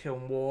walk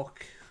and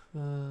walk...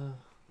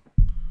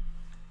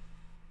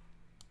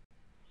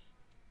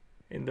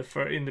 in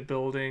the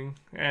building,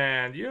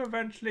 and you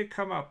eventually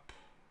come up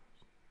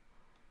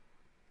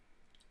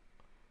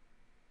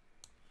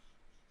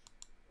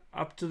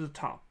to the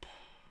top.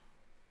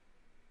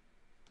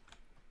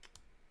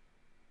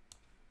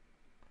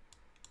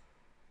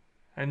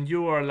 And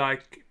you are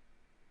like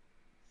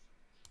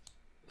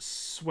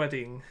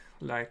sweating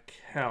like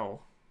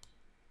hell.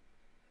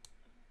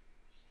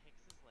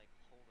 Hicks is like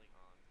holding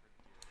on for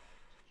dear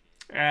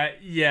life to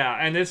Jake. Yeah,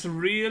 and it's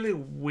really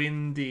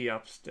windy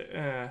up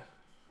there.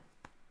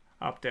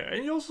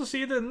 And you also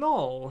see the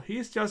Null.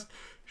 He's just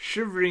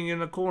shivering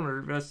in a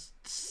corner,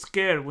 just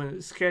scared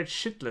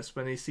shitless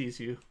when he sees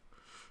you.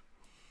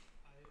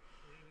 I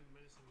really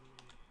menacingly go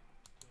up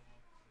the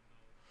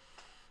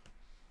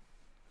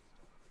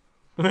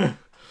node.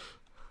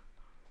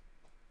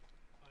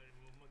 I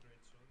remove my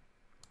greatsword.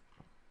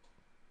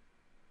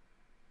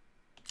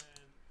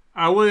 And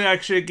I will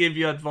actually give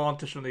you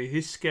advantage on it.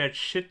 He's scared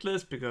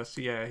shitless because,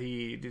 yeah,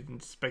 he didn't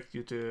expect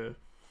you to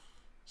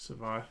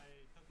survive. I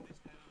talk to this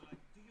guy and I'm like,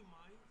 do you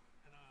mind?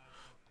 And I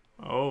talk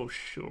to him. Oh,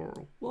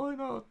 sure. Why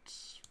not?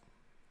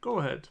 Go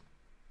ahead.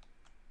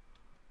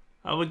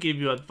 I will give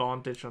you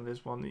advantage on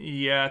this one.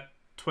 Yeah,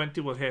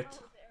 20 will hit.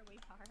 Oh, there we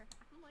are.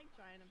 I'm like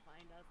trying to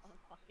find us on a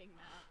fucking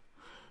map.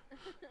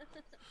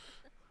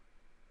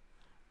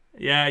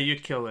 Yeah, you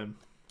kill him.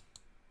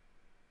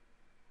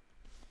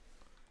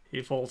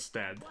 He falls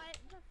dead. What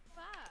the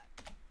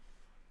fuck?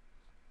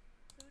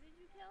 Who did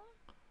you kill?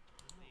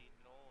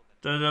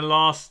 The knoll that The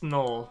last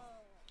Null. Oh.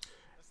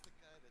 That's the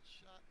guy that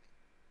shot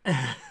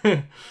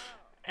me.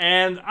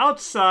 And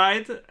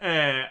outside,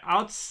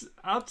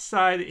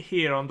 outside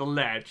here on the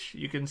ledge,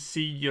 you can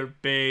see your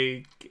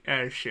big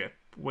airship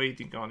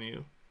waiting on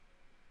you.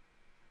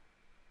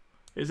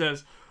 It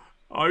says,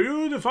 "Are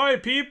you the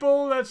 5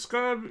 people that's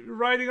gonna be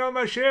riding on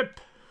my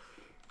ship?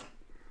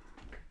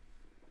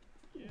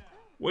 Yeah,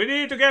 We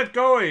need to get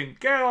going.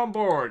 Get on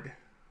board."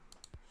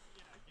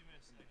 yeah, give me a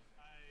second.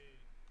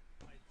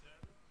 I turn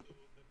to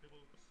the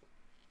people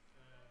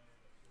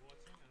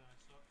watching and I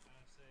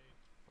say,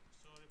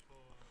 sorry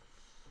for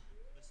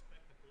the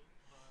spectacle,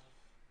 but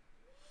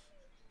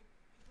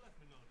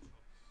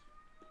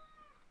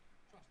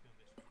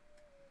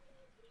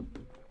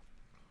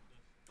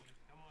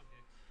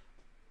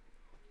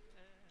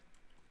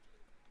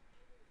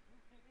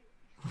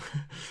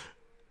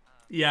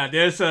Yeah,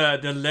 there's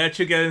the ledge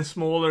is getting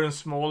smaller and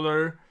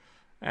smaller.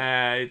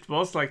 It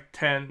was like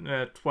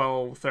 10,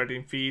 12,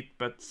 13 feet,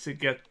 but it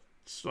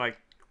gets like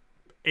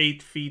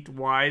 8 feet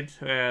wide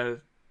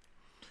at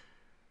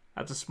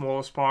the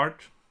smallest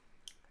part.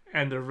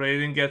 And the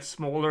railing gets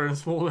smaller and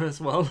smaller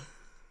as well.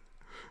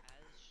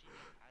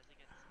 As it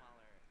gets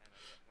smaller and I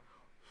get more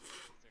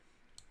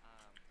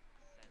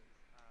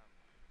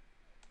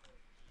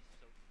closer, since he's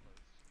so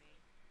close to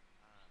me,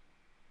 I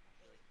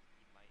feel like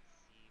he might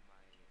see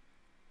my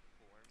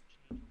form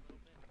change a little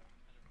bit, kind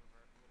of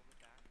revert a little bit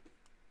back.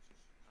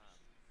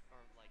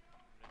 Or like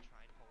I'm gonna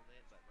try and hold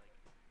it, but like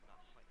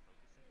not quite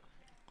focusing on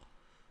it.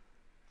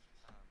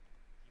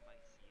 He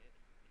might see it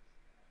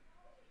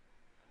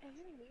if If I'm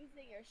you're messing.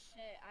 losing your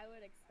shit, I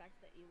would expect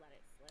that you let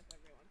it slip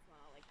every once in a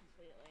while, like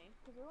completely.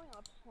 Because we're going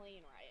on a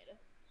plane ride.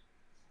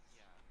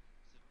 Yeah.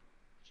 So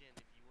Jin,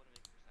 if you want to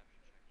make a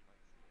perception check,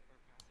 you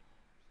might see it,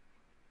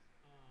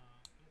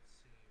 or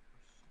passive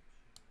perception, I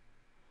guess. Let's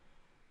see.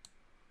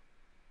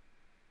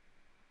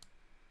 Perception.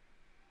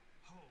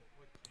 Oh,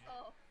 okay.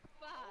 Oh,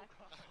 Oh fuck.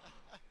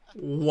 god.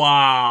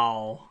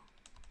 Wow.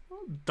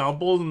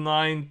 Double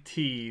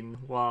 19.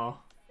 Wow.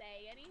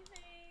 Say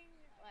anything?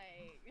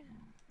 Like,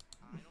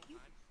 you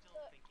I'm still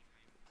could. thinking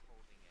I'm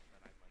holding it,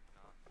 but I'm like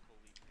not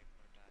fully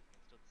transferring back, and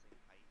it's still the same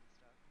height and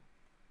stuff.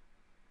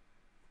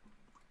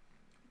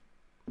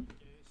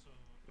 Okay, so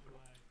I'm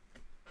like,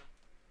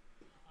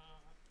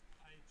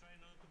 I try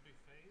not to be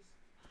phased,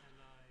 and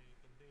I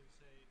continue to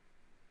say,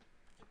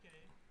 it's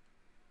okay,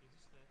 easy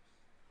steps,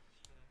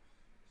 just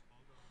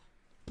hold on.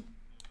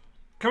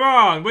 Come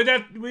on,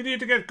 we need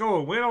to get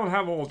going. We don't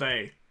have all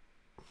day.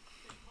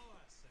 Okay, hold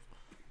on a second.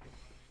 Like,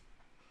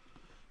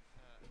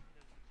 Hina, would you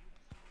have seen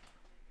something?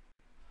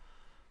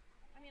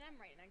 I mean, I'm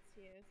right next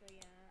to you, so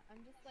yeah.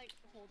 I'm just like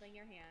holding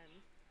your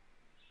hand.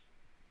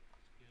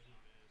 excuse me,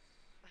 miss.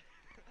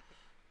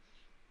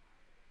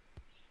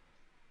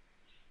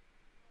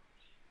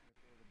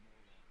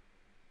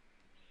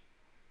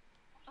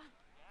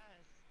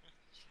 Yes.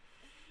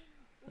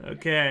 What the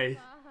Okay.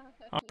 fuck?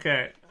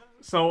 Okay.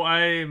 So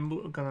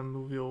I'm gonna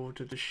move you over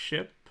to the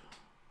ship.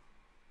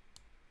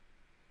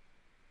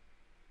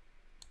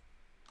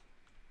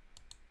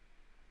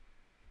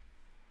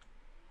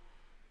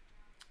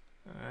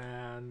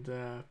 And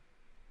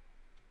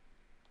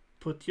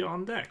put you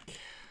on deck.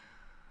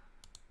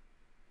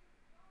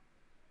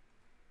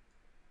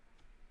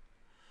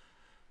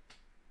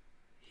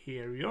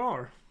 Here you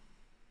are.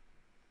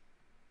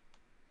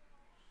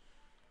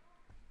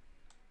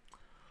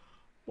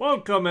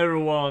 Welcome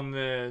everyone.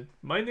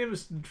 My name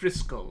is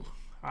Driscoll.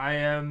 I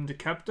am the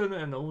captain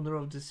and owner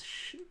of this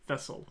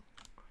vessel.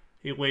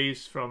 He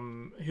waves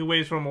from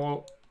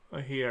all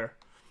here.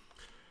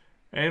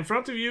 And in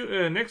front of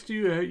you, next to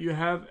you, you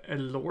have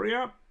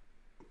Eloria,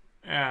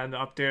 and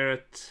up there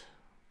at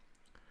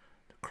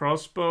the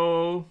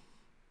crossbow,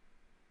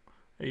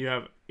 you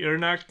have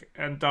Irnak,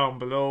 and down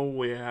below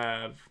we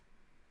have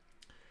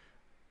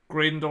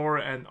Grindor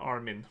and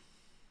Armin.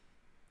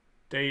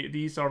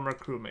 These are my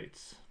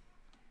crewmates.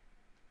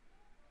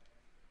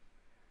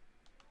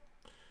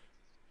 Just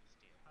standing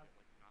there, like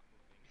not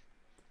moving.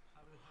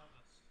 Happy to have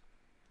us.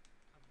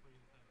 Happy for you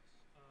to have us.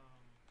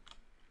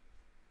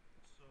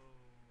 So,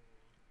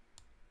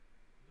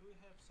 do we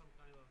have some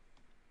kind of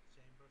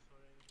chambers or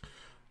anything?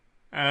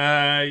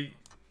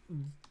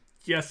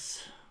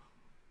 Yes,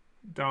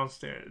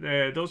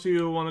 downstairs. Those of you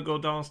who want to go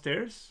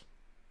downstairs.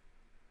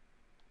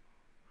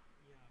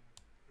 Yeah, I'm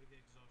pretty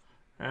exhausted.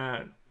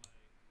 Uh, Like,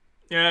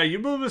 yeah, you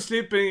will be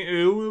sleeping.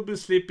 You will be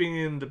sleeping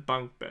in the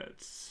bunk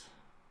beds.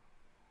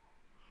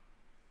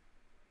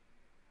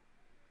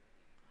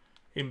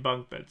 In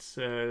bunk beds,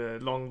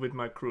 along with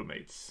my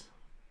crewmates.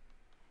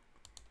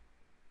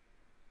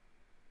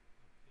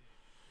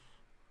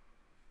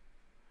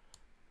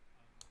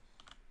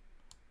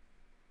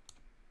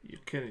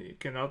 You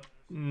cannot.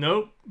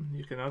 Nope,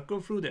 you cannot go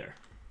through there.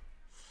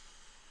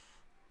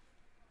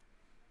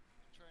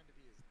 I'm trying to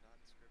be as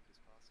nondescript as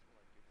possible.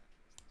 I do not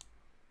trust these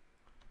people.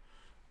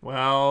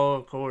 Well,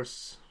 of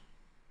course.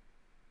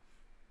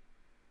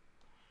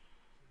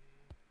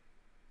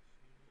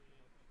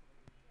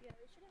 Yeah,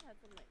 we should have had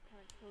some like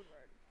kind of code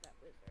word for that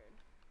wizard.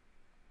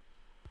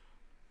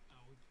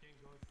 we can't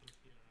go through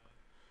here,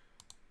 right?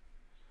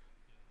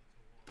 Yeah, that's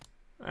a wall.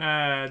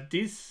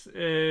 This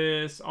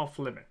is off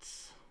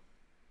limits.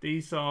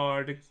 These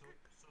are the.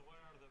 So where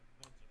are the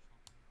beds or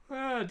something?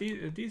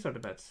 These are the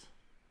beds.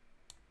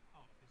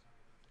 Oh, these are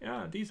the beds.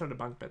 Yeah, these are the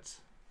bunk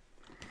beds.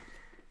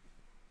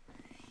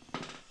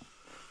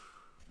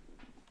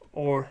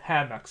 Or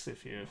hammocks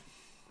if you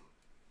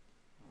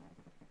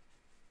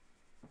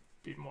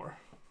be more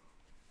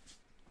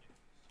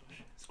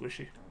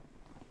squishy.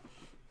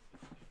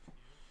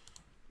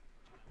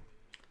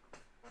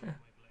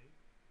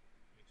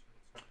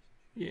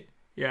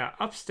 Yeah,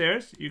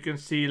 upstairs you can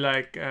see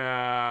like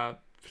a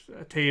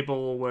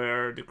table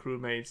where the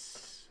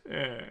crewmates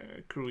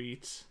crew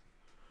eats.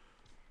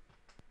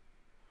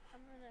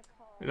 I'm gonna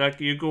call. Like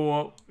you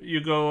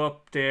go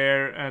up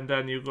there, and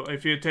then you go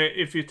if you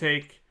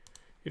take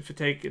If you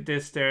take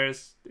this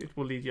stairs, it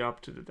will lead you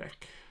up to the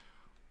deck.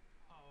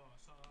 Oh,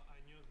 so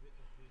I knew this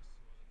was a thing.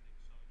 So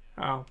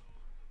yeah, Oh. I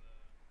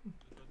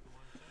go to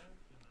one chair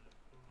and I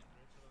pull my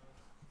razor out,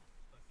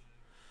 stuck it in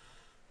with the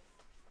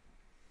block.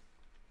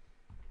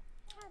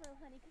 Hello,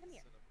 honey, come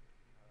here. Set up.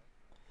 Okay.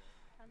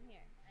 Come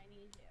here. I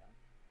need you.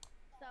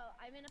 So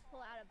I'm gonna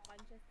pull out a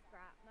bunch of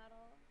scrap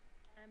metal.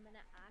 And I'm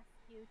gonna ask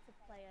you to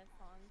play a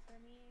song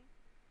for me,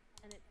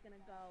 and it's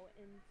gonna go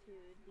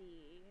into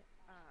the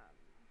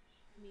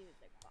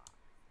music box.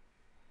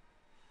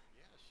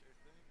 Yeah, sure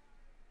thing.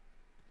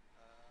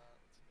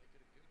 Let's make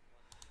it a good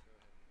one. I'm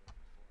gonna go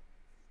ahead and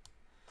roll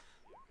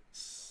performance.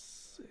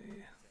 See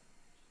how good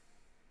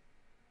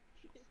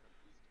the song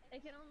It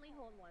can only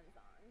hold one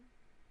song.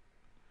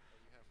 Well,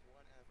 you have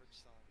one average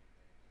song in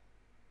there now,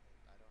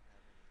 and I don't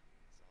have any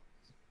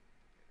songs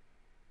prepared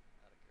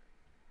out of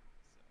character. So.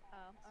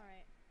 Oh, all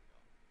right. Go.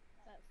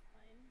 That's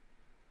fine.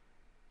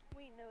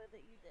 We know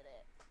that you did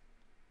it.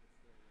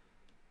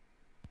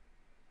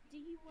 Do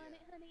you want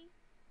it, honey?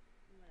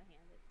 I'm gonna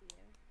hand it to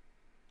you.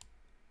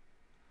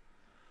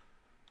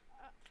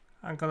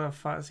 I'm gonna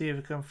see if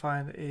we can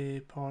find a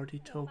party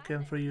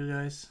token for you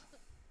guys.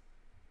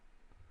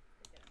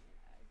 Stick it in my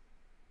bag.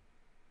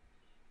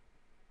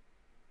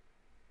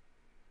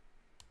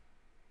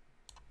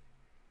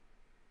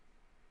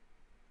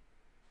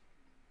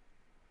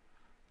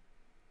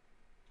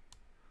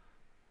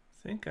 I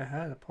think I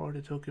had a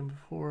party token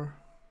before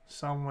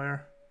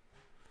somewhere.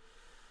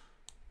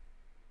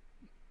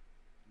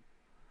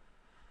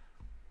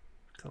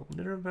 Can't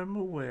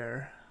remember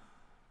where.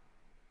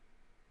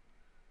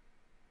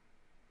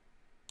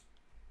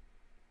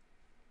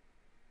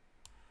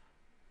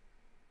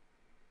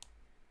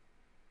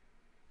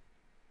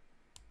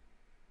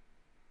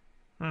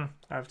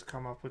 I have to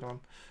come up with one.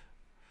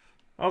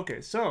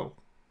 Okay, so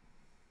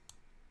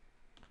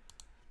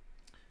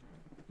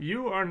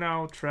you are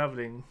now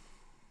traveling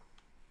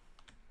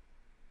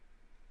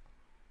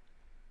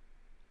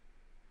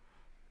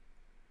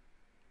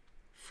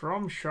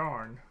from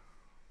Sharn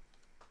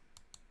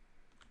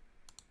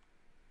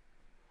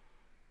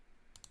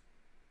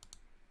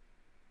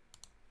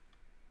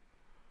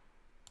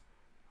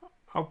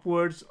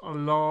upwards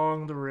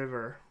along the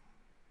river.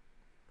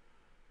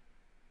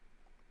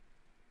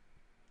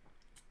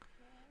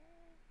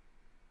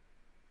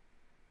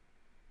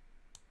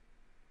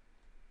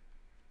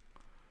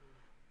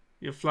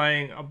 You're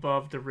flying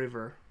above the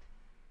river.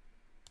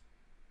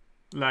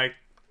 Like,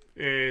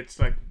 it's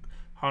like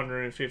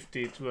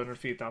 150, 200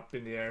 feet up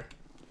in the air.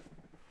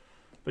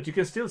 But you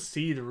can still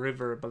see the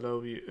river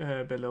below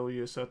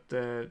you,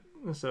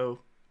 so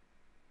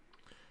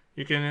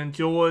you can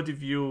enjoy the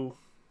view.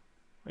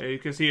 You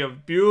can see a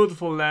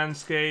beautiful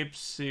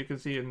landscapes. You can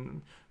see a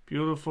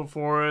beautiful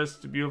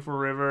forest, a beautiful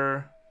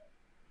river.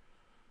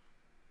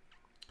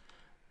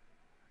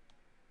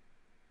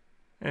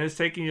 And it's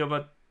taking you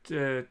about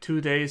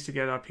 2 days to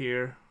get up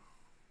here.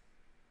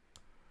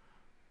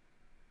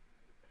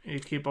 You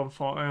keep on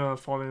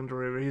following the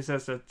river. He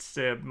says that's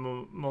the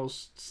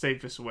most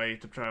safest way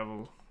to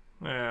travel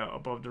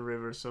above the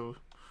river. So,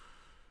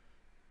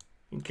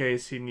 in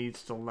case he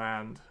needs to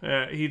land,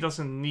 he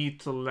doesn't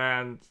need to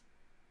land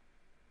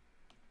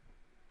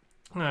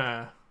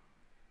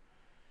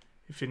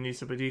if he needs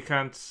to, but he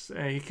can't.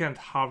 He can't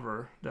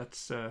hover.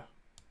 That's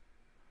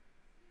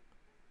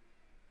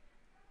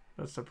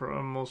the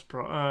most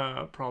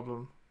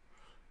problem.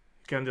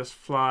 He can just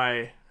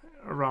fly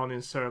around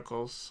in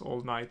circles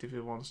all night if he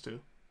wants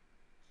to.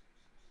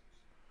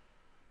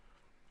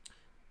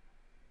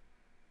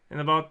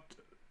 And about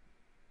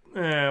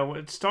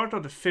at the start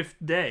of the 5th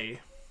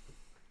day,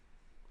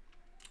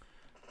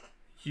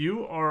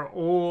 you are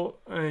all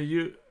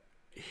you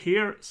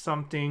hear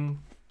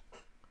something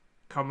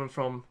coming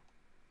from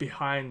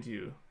behind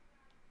you,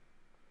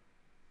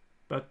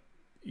 but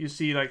you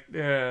see, like,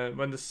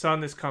 when the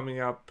sun is coming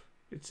up,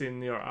 it's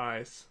in your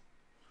eyes.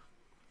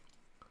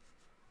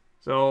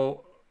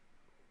 So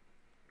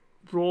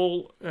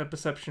roll a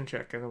perception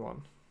check,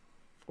 anyone,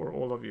 for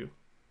all of you,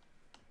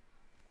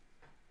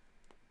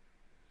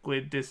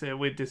 with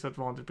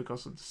disadvantage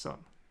because of the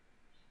sun.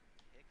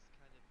 Hicks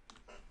kind of is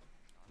not a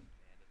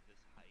fan of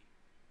this height.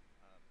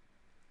 Not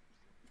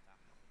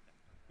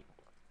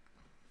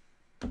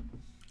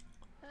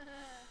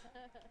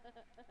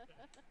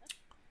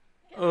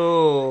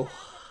Oh. Can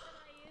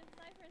I use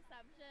my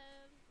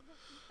perception?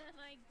 Can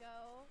I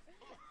go? Can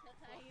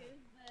I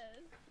use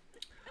this?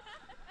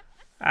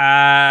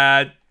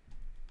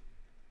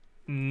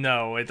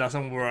 No, it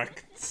doesn't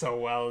work so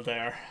well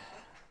there.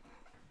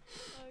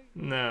 Okay.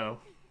 No,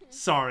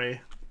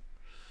 sorry.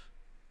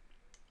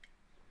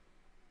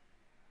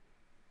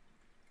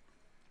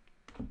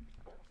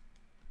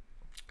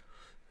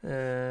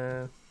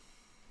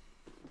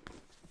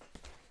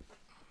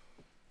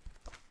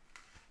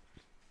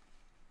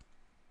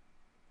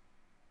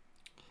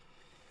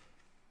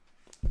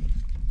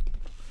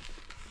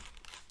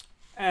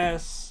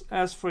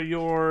 As for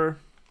your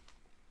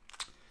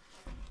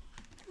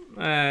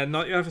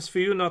not as for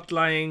you not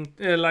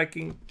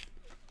liking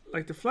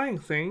like the flying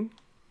thing,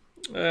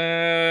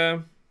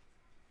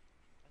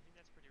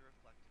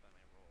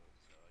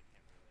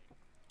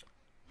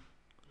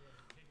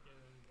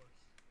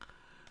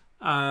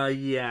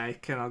 Yeah,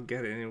 it cannot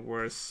get any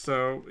worse.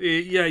 So,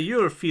 yeah,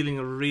 you're feeling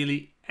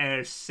really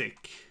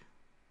airsick.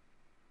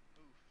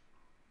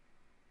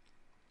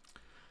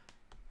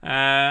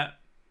 Let's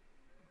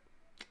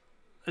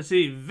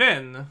see,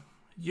 Vin,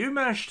 you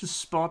managed to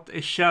spot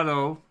a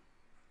shadow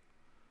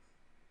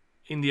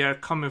in the air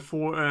coming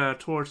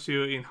towards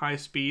you in high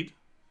speed.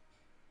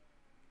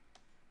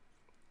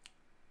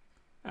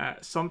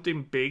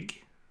 Something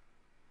big.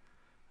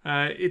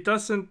 It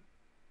doesn't.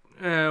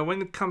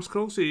 When it comes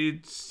closer, you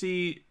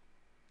see.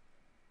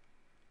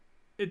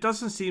 It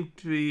doesn't seem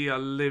to be a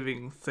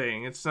living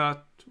thing. It's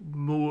not.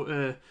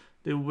 The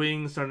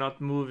wings are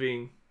not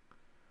moving.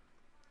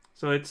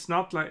 So it's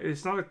not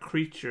a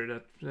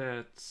creature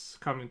that's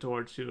coming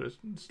towards you. It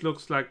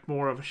looks like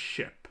more of a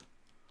ship.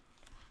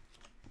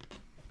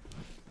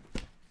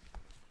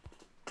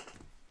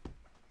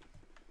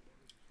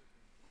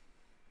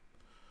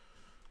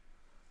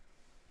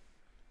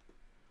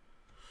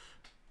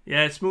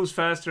 Yeah, it moves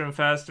faster and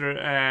faster,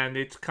 and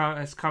it's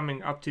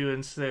coming up to you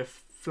and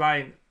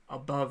flying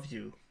above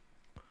you,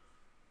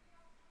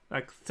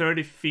 like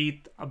 30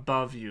 feet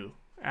above you,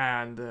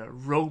 and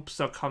ropes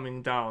are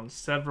coming down,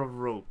 several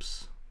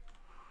ropes.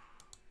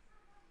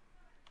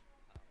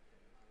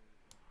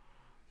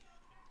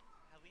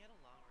 Have we had a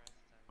long rest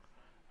since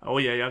then? Oh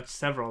yeah, you have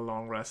several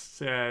long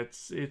rests.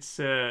 It's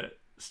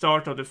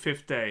start of the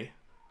 5th day.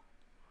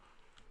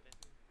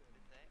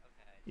 Fifth day?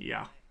 Okay.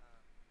 Yeah.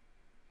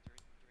 Can I,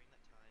 during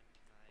that time,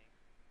 can I do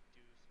some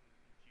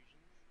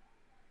infusions?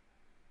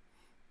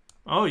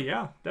 Oh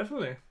yeah,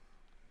 definitely.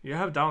 You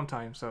have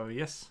downtime, so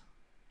yes. So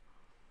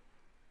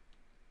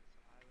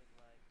I would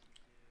like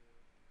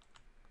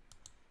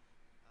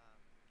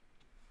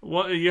to do.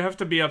 Well, you have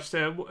to be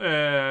upstairs.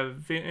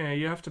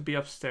 You have to be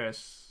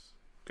upstairs,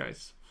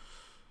 guys.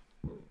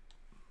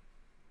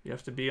 You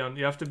have to be on.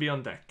 You have to be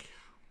on deck.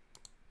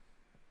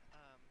 How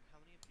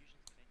many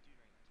infusions can I do during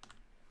that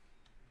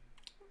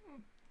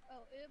time?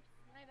 Oh, oops,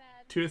 my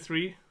bad. 2 or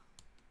 3.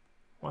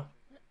 What?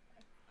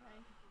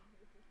 Fine.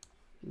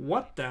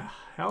 What the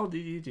hell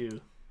did you do?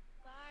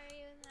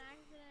 Sorry, it was an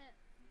accident.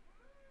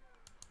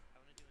 I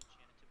want to do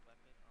enchanted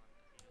weapon on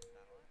Athena's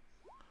battle axe.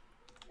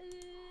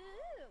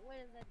 Ooh, what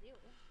does that do?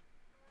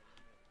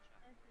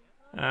 Let me put it in the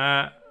chat for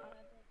you.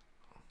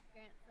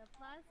 Grants a +1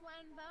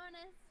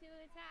 bonus to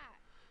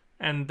attack.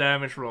 And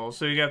damage roll.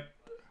 So you get.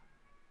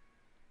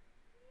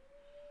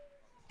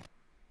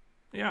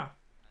 Yeah.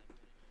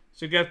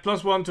 So you get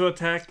 +1 to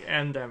attack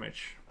and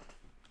damage.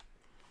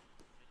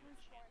 +1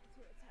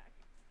 to attack.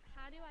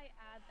 How do I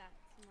add that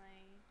to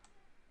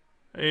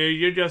my?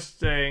 You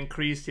just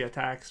increase the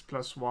attacks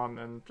 +1,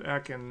 and I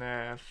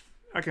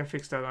can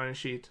fix that on your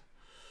sheet.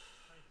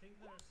 I think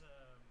there's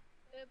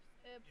Oops,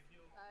 if you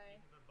sorry.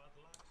 think of a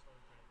battle axe or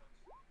great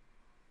axe.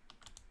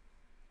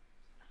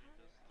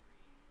 Those three.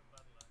 A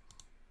battle axe.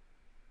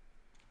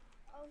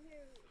 Oh,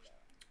 here we go.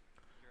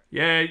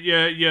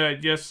 Yeah.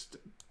 Just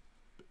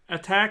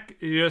attack.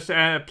 Just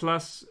add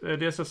plus.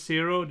 There's a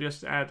 0.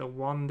 Just add a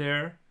 1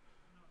 there.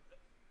 No,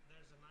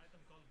 there's an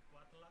item called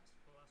battle axe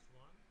 +1.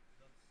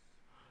 That's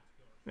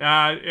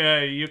yours.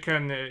 Yeah. You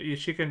can.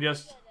 She can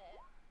just. Did it.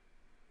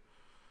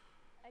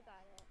 I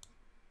got it.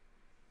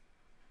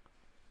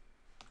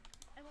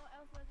 And what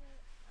else was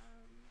it? No,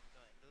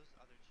 those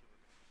other two were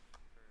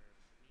for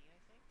me, I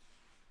think.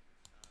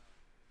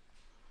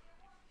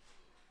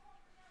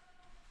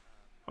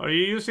 Are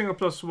you using a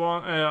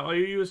 +1? Are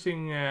you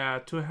using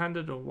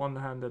two-handed or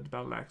one-handed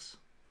battle axe?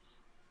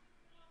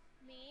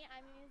 Me,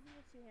 I'm using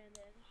the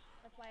two-handed.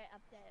 That's why I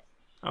upped it.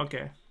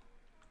 Okay.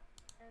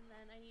 And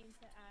then I need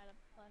to add a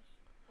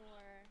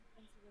 +4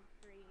 instead of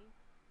 3.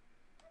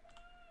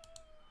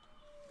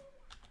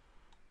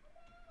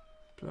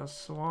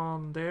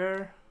 +1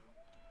 there.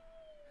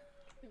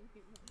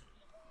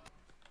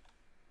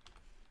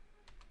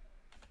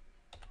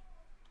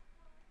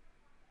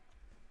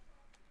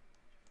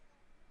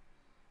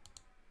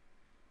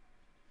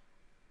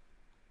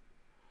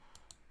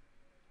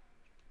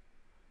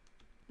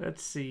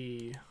 Let's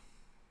see.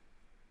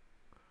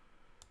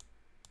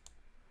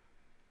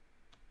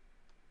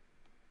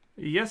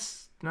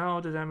 Yes, now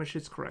the damage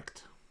is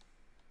correct.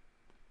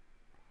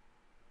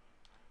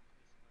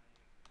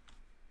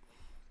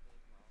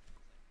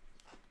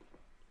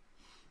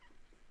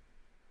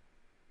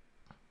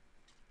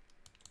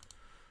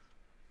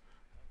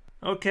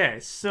 Okay,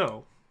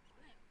 so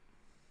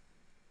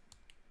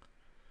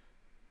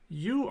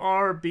you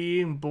are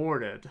being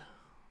boarded.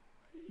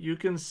 You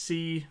can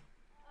see.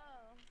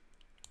 Oh.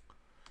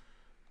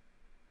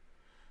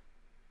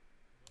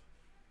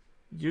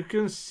 You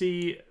can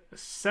see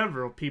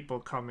several people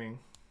coming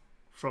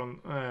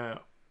from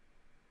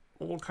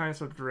all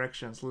kinds of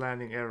directions,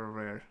 landing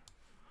everywhere.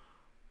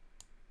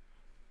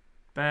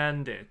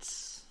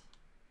 Bandits.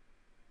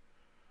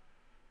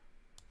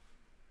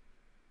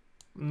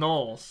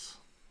 Gnolls.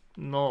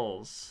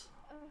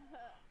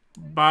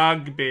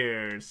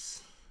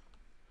 Bugbears.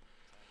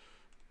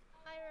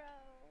 Pyro.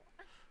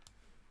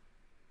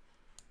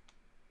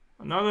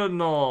 Another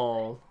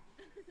gnoll.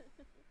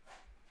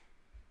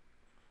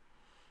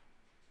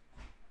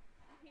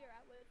 Here,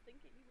 I was thinking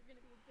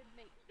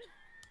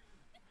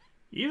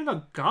Even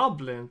a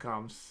goblin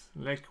comes.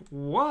 Like,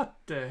 what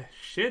the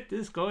shit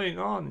is going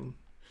on?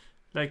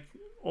 Like,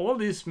 all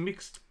these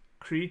mixed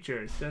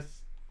creatures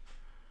that's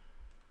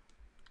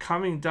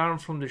coming down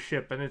from the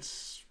ship, and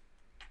it's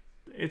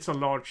a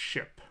large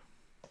ship.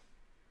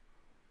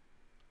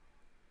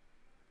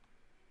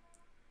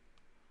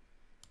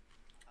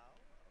 Oh,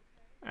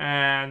 okay.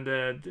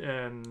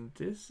 And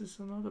this is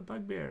another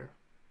bugbear.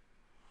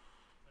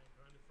 Like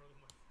right in front of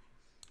my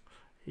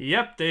face.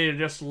 Yep, they're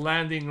just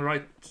landing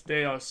right.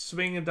 They are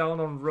swinging down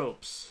on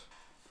ropes.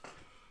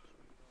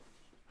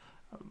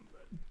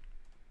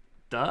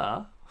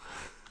 Duh.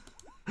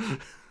 Do we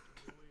get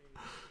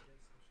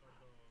some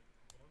sort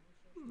of bonus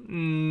or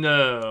something?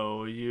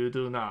 No, you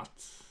do not.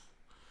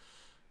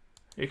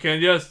 You can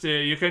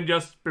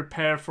just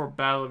prepare for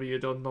battle, but you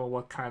don't know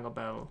what kind of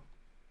battle.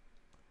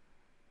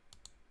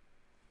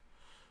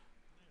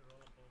 Can I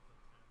roll above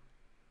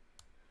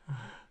the 10?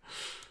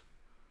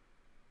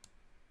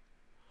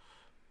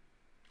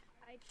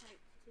 I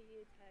typed to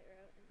you,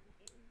 Tyro, in the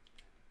game.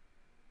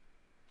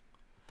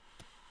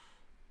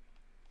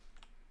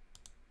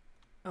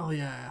 Oh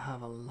yeah, I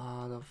have a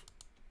lot of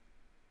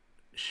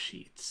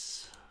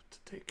sheets to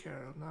take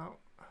care of now.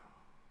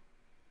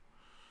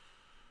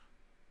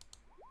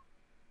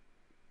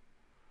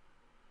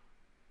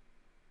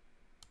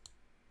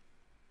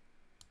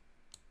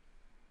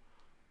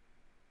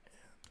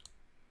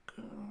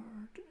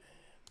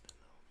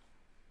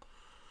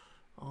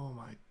 Oh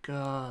my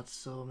god,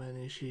 so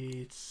many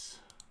sheets.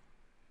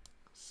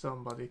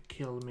 Somebody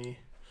kill me.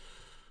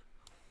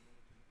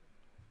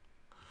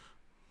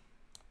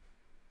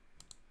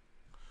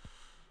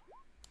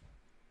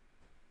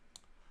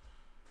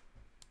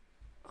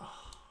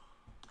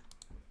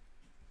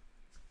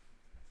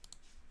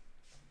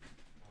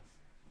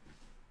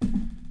 I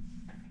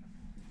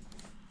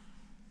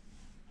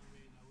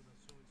mean, I would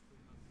assume it's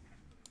pretty hard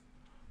to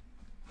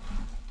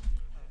keep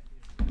your head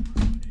here.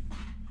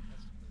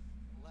 That's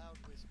a loud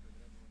whisper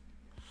that everyone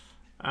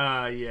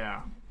can hear.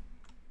 Yeah.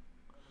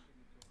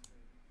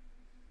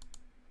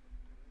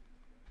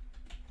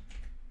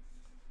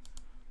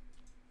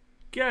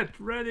 Get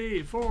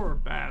ready for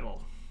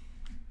battle.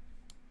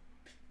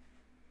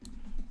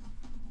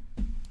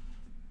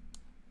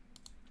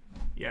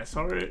 Yeah,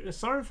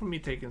 sorry for me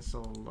taking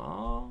so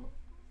long.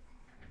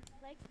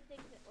 I like to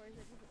think that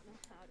Orza doesn't know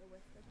how to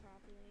whisper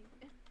properly.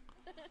 Just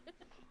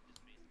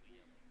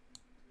basically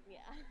yelling.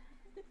 Yeah.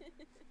 You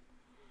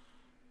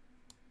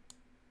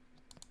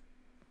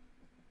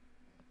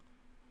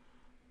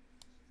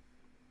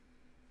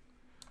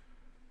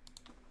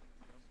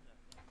also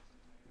have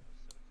Tyro,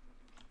 so it's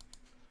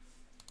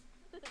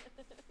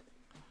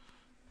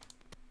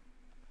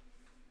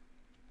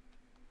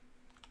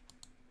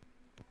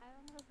I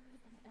don't know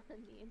who's an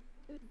enemy and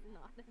who's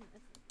not an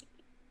enemy.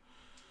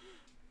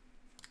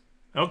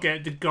 Okay,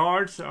 the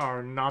guards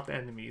are not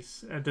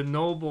enemies. The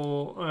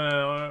noble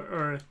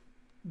or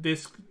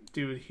this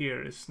dude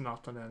here is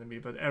not an enemy,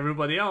 but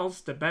everybody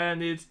else, the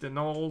bandits, the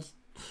gnolls,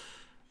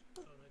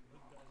 So the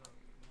good guys are 1,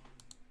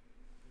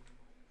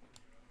 2,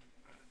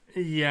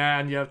 3, right? yeah,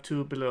 and you have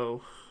two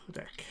below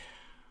deck.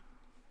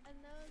 And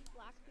those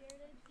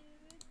black-bearded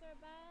dudes are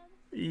bad?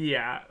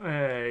 Yeah,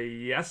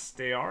 yes,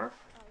 they are.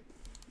 Oh.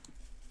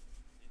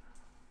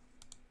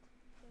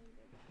 Those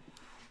are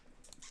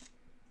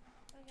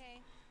bad.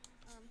 Okay.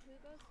 Who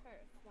goes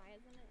first? Why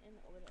isn't it in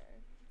order?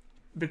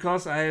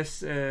 Because I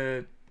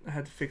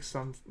had to fix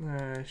some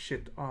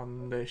shit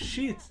on the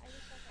sheet. I just thought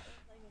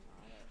that was like an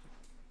auto.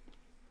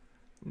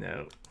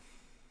 No.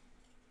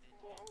 Hey,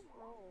 I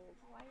rolled.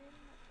 Why didn't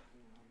it put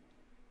me on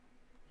there?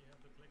 You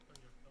have to click on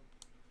your phone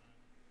to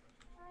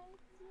land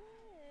person.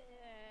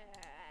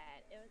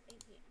 I did. It was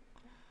 18.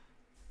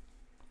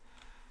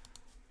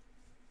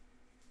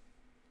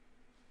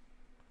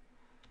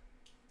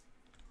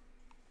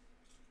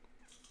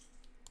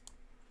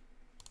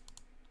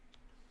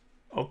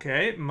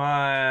 Okay,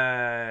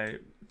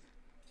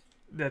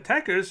 the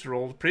attackers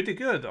rolled pretty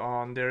good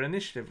on their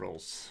initiative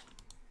rolls.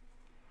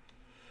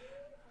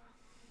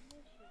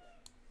 Initiative.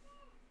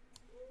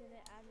 Did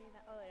it add me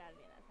that? Oh, it added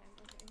me that time.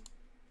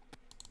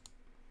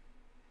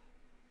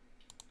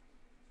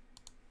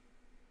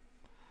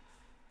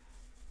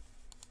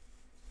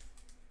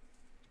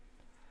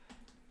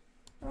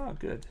 Okay. Oh,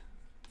 good.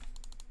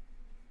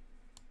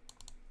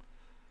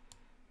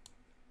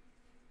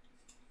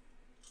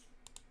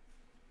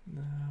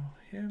 Now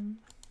him.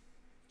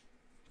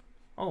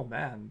 Oh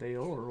man, they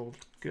all rolled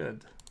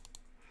good.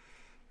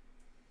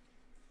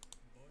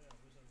 Oh yeah,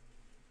 who's an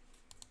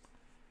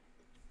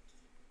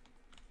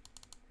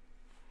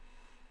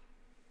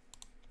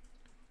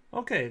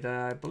enemy? Okay,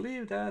 I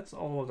believe that's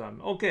all of them.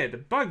 Okay, the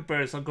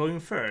bugbears are going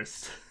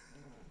first.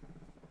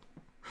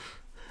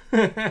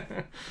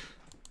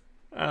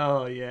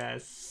 Oh yeah,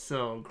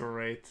 so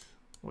great.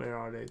 Where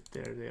are they?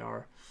 There they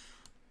are.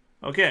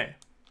 Okay.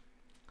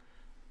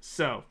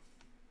 So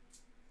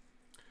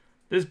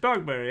this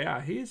bugbear,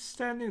 yeah, he's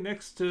standing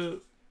next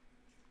to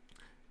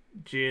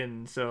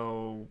Jin,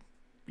 so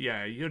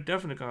yeah, you're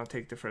definitely gonna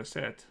take the first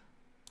hit.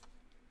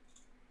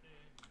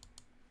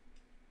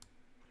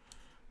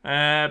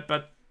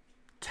 But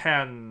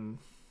 10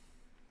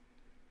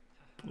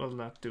 will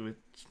not do it.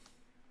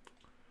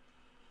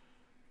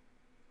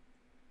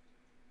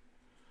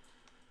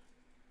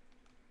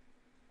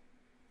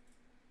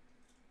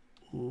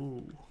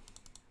 Ooh.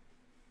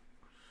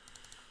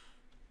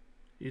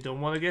 You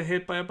don't want to get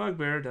hit by a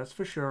bugbear, that's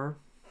for sure.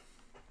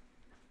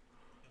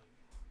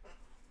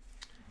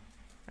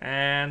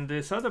 And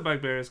this other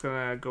bugbear is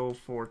gonna go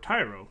for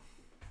Tyro.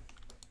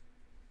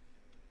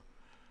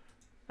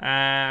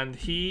 And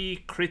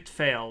he crit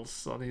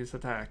fails on his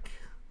attack.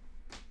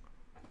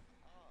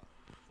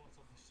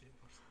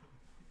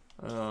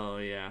 Oh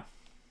yeah.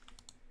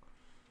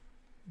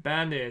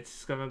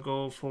 Bandit's gonna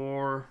go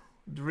for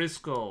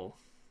Driscoll.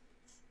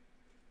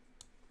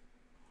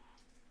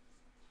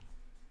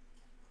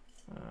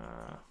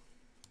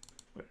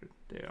 Where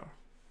they are.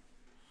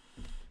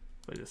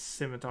 With a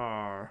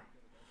scimitar.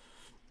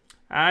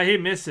 He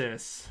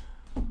misses.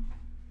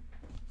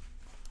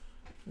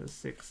 The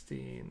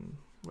 16.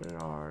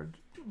 Where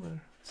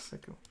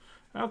second?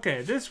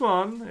 Okay, this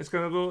one is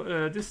gonna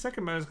go. This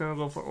second man is gonna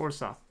go for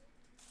Orsa.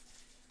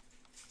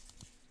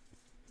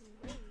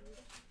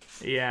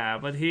 Yeah,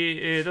 but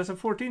he does a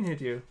 14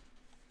 hit you?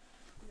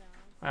 No.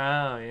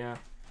 Oh yeah,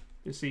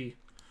 you see.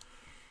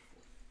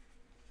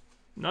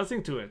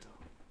 Nothing to it.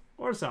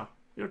 Orsa,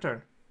 your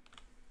turn.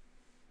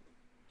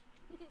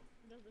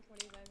 Does the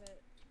 25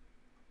 hit?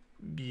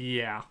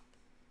 Yeah.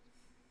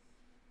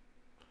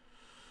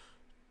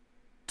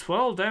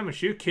 12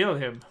 damage, you kill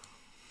him.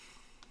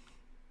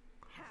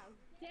 How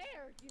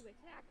dare you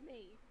attack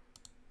me?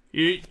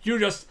 You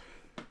just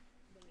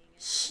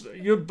Winging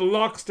it. you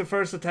blocks the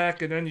first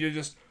attack and then you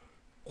just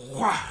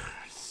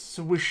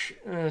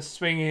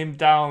swing him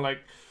down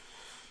like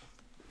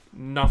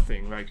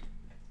nothing. Like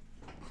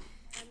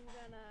I'm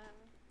gonna,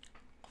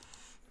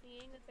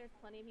 seeing that there's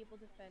plenty of people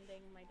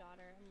defending my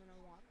daughter, I'm gonna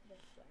walk this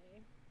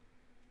way.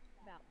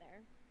 About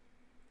there.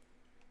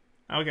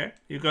 okay,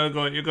 you're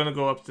gonna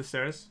go up the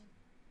stairs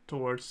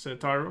towards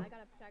Taro. I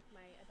gotta protect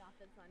my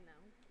adopted son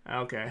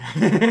now. Okay.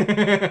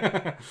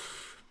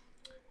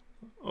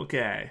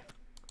 Okay.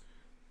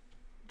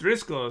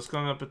 Driscoll is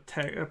gonna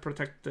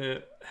protect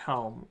the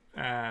helm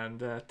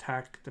and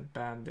attack the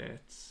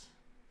bandits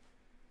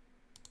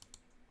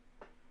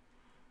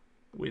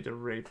with a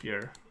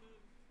rapier.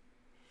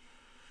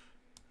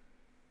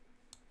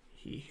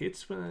 He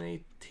hits with an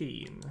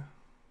 18.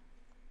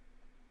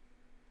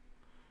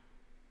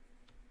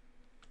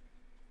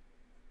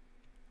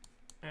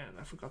 And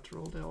I forgot to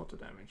roll the auto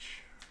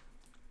damage.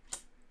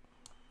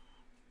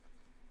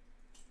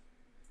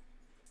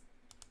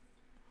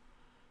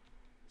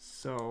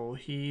 So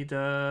he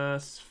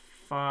does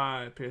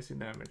 5 piercing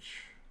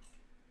damage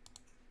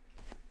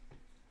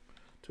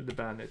to the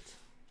bandit.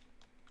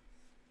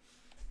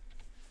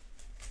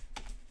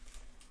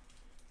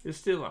 He's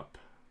still up.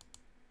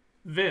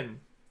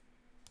 Vin.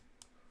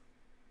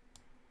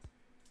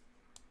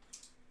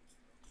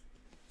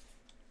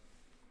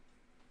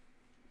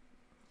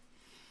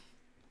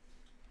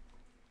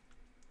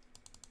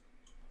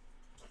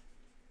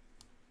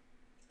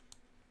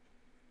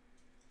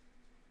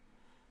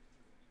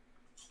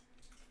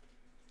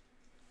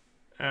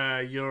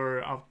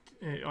 You're up.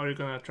 Are you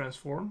gonna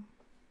transform?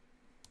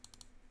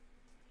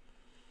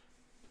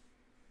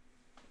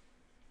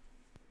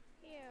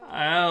 Ew.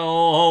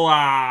 Oh,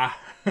 ah.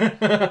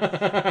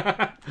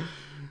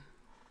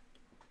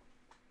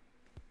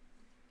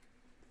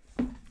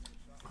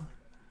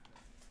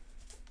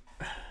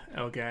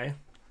 Okay.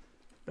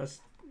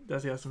 Does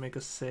he have to make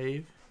a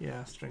save?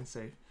 Yeah, strength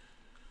save.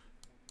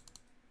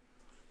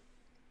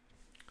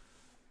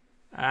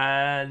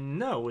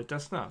 No, it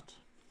does not.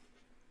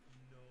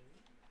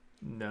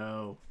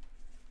 No.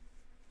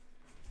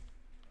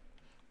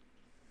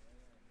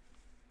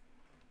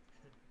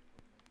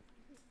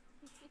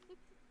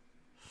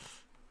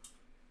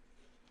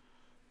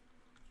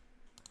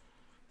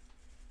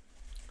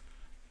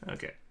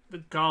 Okay, the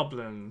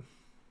goblin.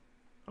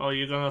 Oh,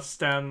 you're gonna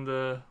stand.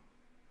 Okay,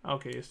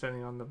 you're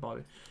standing on the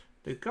body.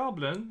 The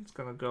goblin is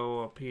gonna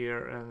go up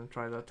here and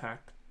try to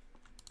attack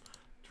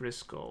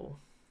Driscoll.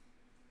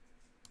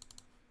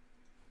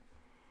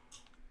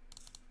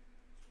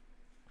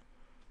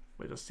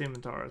 With a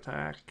scimitar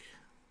attack.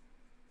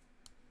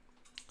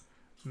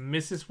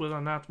 Misses with a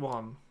nat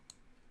 1.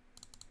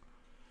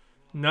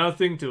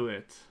 Nothing to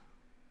it.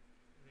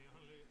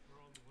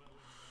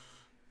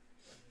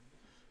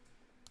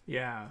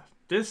 Yeah,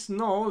 this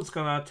gnoll is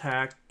gonna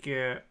attack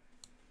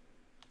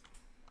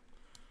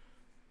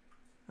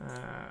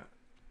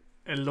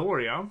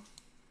Eloria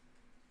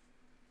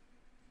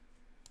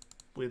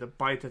with a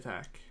bite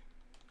attack.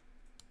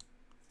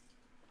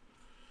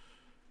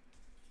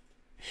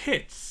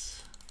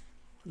 Hits.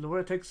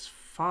 Eloria takes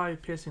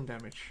 5 piercing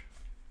damage.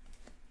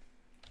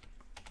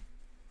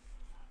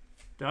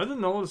 The other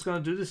gnoll is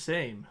gonna do the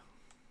same.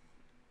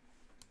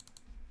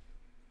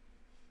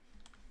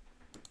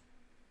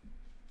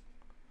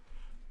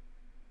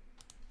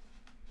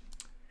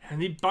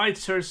 And he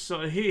bites her,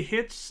 so he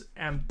hits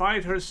and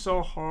bites her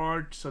so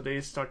hard, so they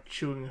start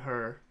chewing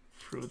her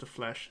through the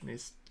flesh, and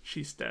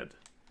she's dead.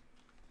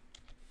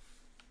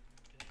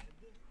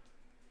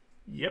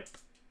 Yep.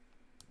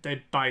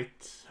 They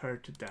bite her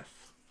to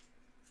death.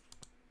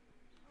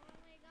 Oh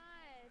my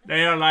god.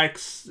 They are like...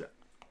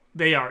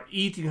 They are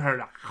eating her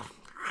like...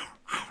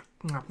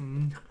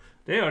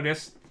 They are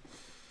just...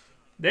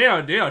 They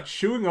are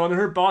chewing on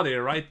her body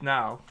right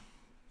now.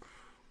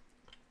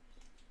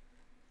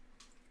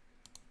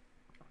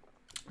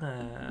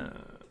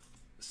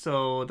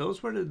 So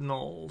those were the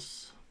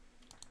gnolls.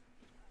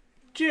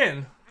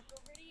 Jin! Back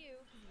over to you,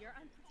 because you're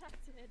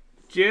unprotected.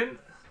 Jin?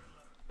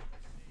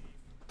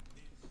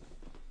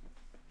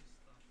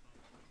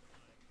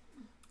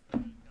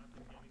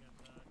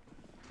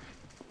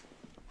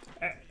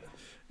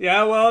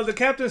 Yeah, well, the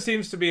captain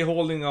seems to be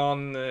holding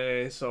on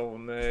his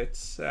own.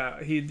 It's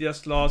he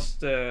just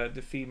lost the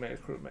female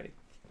crewmate.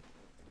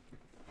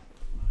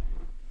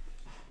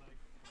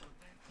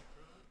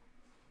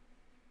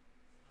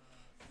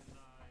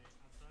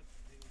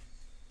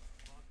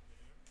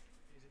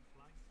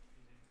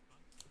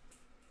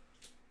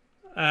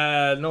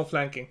 No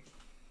flanking.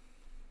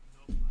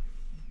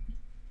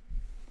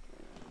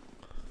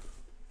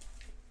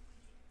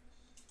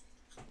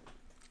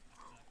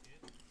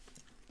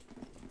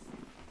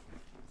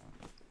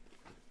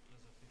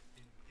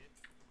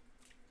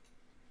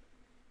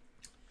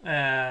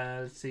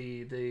 Let's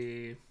see,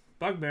 the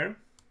bugbear.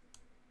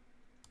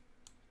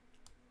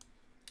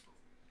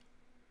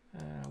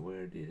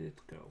 Where did it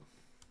go?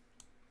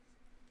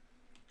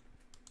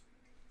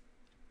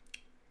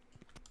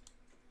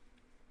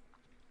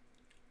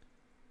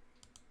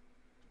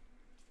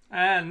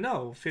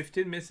 No,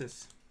 15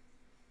 misses.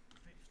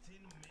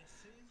 15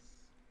 misses.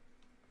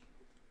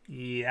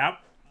 Yep. I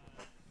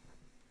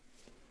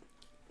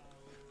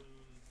will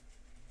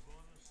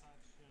bonus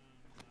action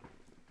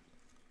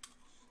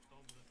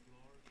stop the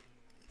floor to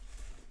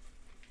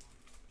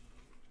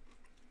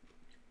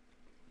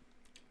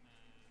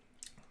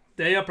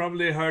 1 They have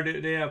probably heard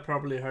it. They have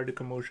probably heard the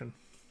commotion.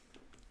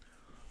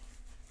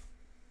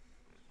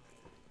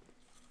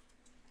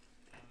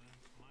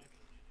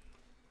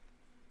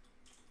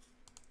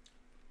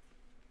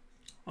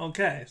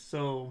 Okay,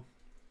 so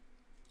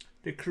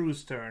the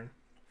crew's turn.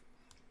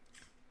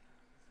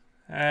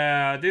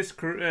 This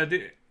crew,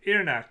 the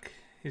Irnak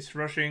is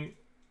rushing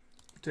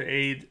to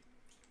aid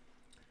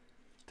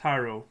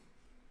Taro.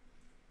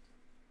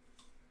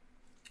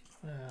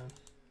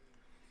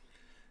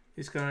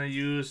 He's gonna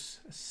use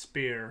a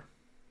spear,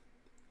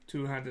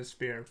 two-handed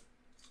spear.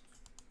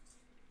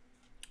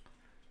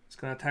 It's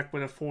gonna attack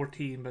with a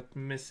 14, but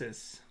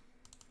misses.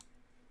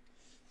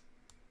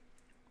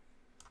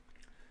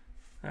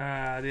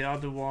 The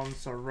other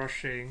ones are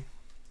rushing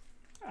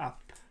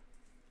up.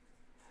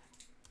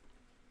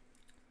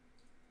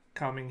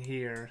 Coming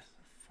here.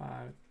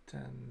 5,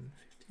 10,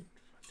 15,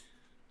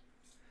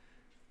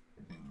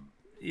 20.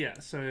 Yeah,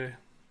 so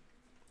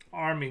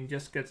Armin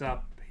just gets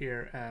up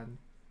here and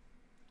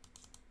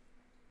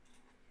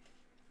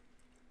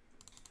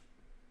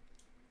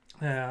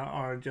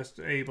are just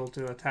able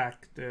to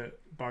attack the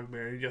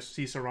bugbear. He just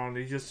sees around.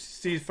 He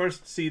just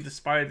first see the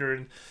spider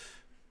and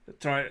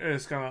try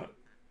is gonna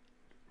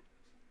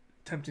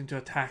attempting to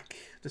attack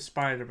the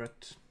spider,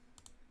 but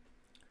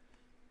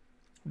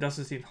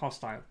doesn't seem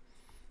hostile.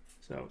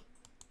 So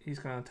he's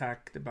gonna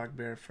attack the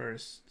bugbear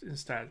first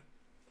instead.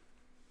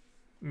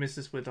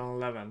 Misses with an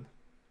 11.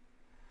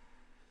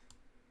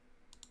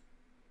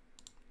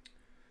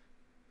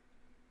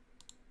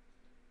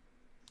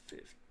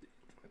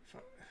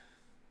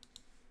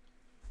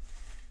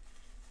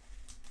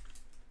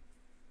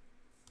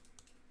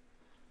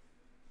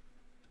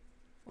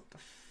 What the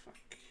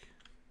fuck?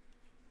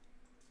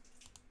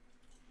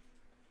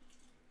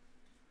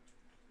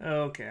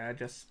 Okay, I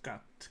just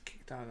got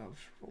kicked out of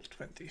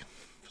Roll20.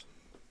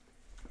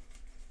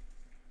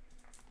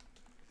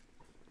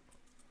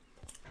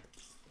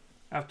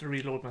 I have to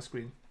reload my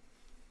screen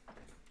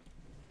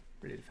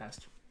really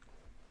fast.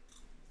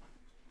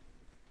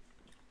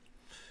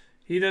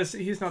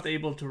 He's not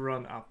able to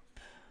run up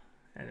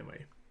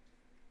anyway.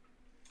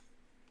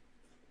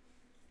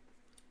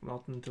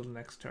 Not until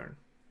next turn.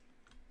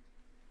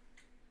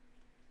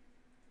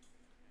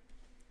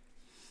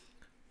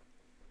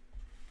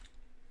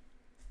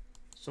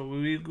 So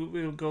we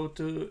will go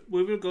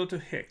to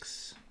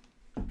Hicks.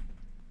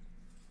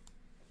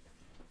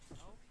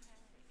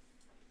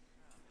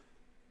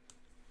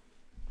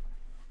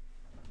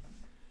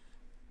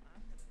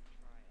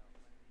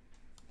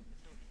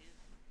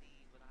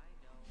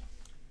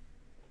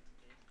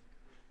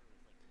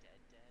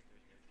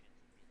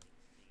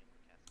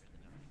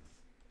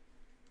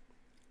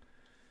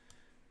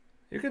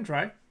 You can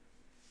try. You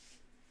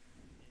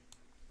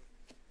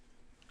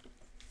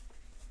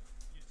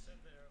said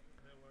they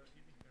were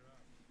eating her up.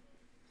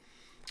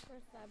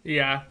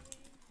 Yeah.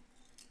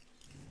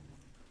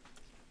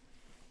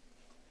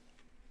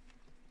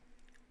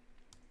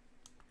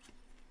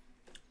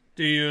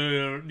 Do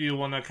you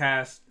want to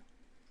cast?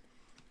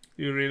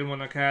 Do you really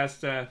want to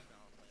cast?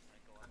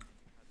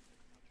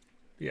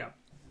 Yeah.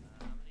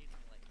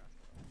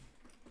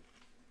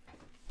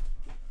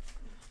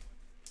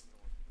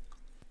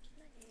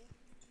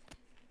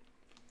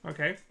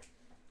 Okay.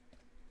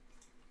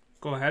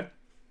 Go ahead.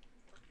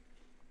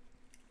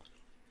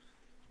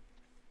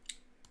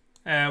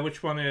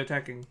 Which one are you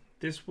attacking?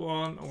 This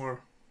one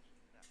or?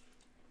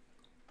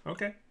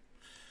 Okay.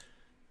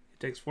 It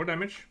takes 4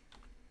 damage.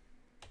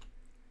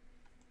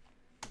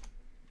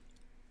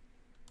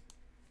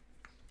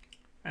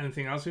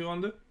 Anything else you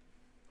want to do?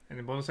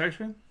 Any bonus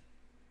action?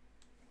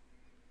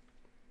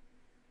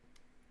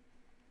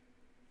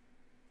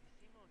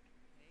 They seem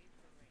okay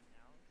for right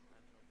now, so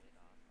I'm gonna wait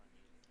off on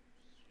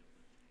using Shield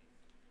of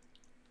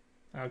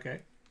Faith.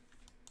 Okay.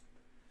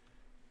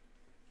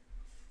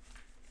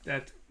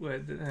 That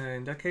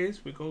in that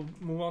case, we go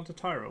move on to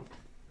Tyro.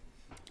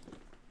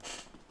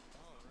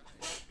 Alright,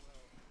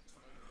 well, this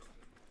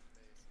bugbear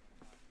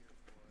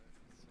took my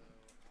face and I'm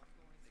not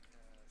here for it,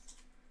 so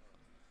I'm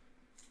going to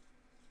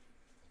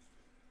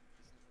cast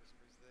Dissonant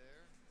Whispers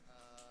there,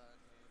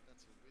 and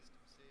that's a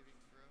wisdom saving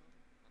throw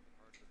on the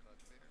part of the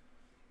bugbear.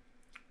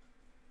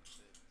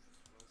 If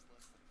it rolls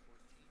less than a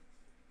 14,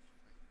 it'll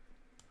be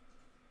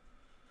frightened.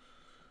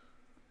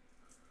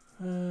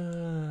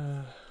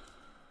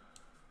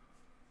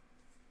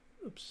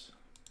 Oops.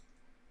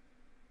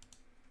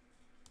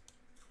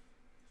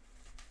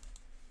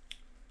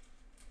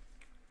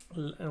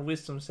 A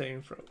wisdom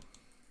saving throw.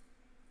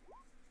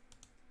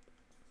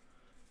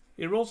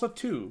 It rolls a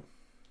 2.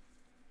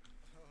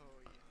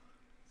 Oh yeah.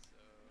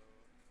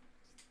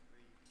 So it's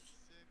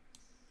 3d6,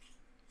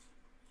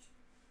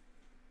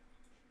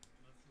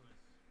 That's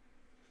nice.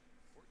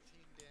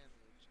 14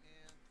 damage,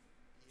 and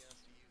he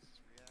has to use his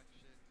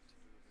reaction to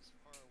move as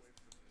far away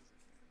from me as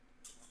he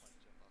can. Not like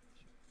jump off the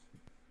ship.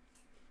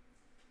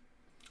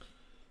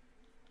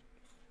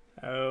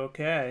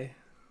 Okay.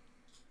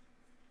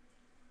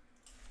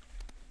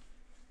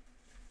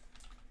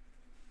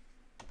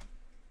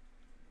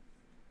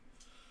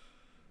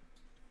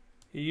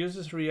 He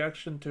uses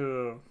reaction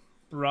to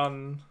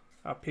run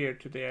up here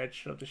to the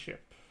edge of the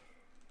ship.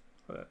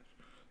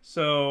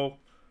 So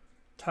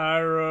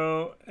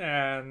Tyro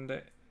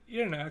and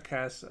Irnak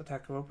has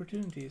attack of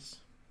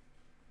opportunities.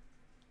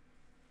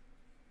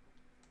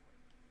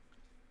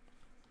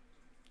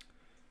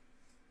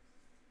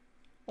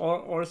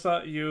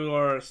 Orsa, you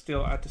are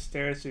still at the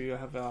stairs, so you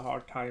have a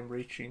hard time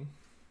reaching.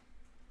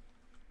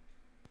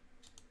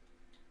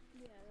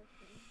 Yeah, that's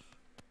good.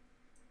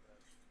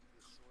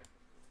 The sword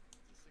before.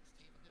 It's a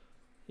 16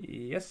 to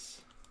hit.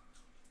 Yes.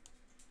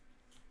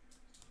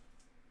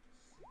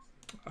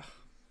 Ah.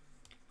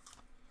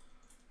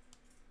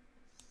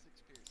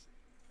 6 piercing.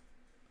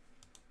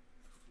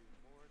 Do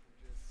more than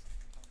just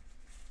pop.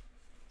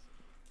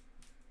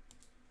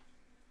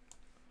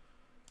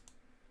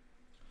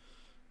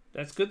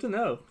 That's good to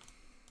know.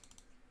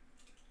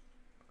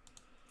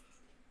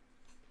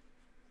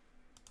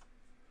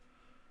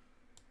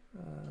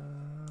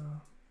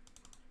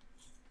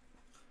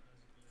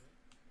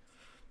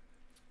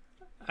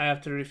 I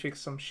have to refix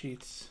some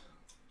sheets.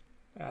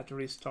 I have to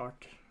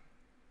restart.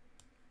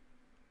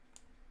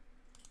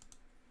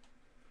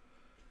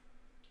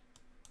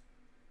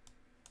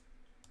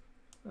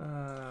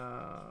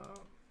 Uh,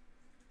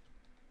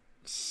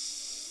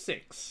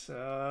 6.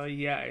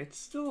 Yeah, it's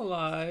still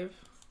alive.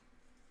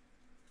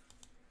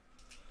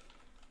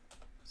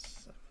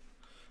 7.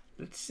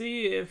 Let's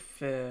see if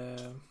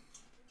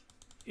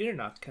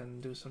Irnak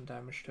can do some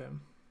damage to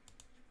him.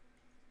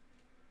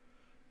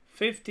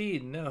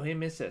 15. No, he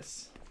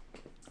misses.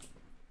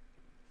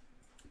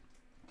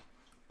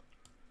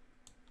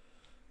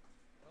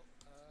 Well,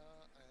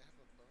 I have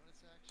a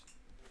bonus action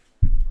for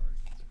my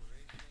bardic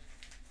inspiration,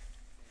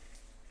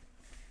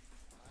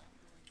 and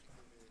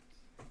I'm going to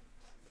give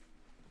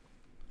it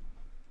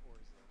to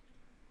Orza.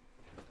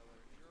 Tell her,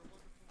 you're a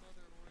wonderful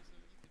mother, Orza,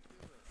 you can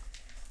do it.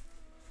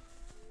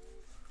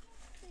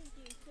 Thank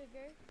you,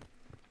 sugar.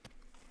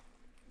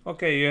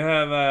 Okay, you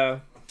have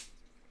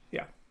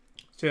yeah.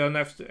 So you have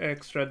an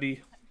extra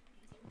D.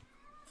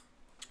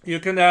 You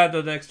can add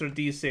an extra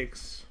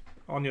D6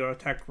 on your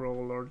attack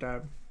roll or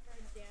dam.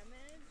 For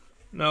damage.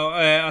 No,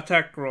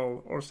 attack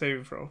roll or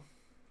saving throw,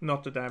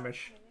 not the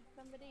damage. Okay,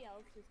 somebody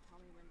else just tell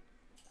me when to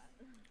put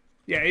that.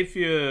 Yeah, if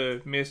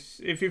you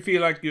miss, if you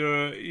feel like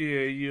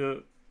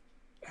you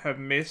have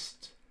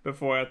missed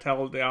before I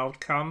tell the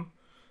outcome,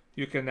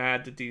 you can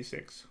add the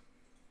D6.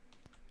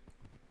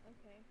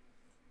 Okay.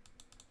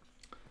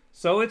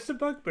 So it's the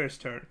bugbear's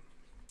turn.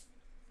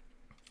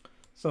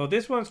 So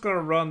this one's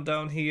gonna run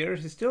down here.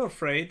 He's still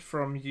afraid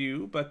from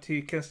you, but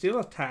he can still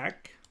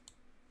attack.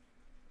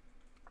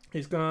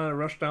 He's gonna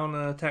rush down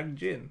and attack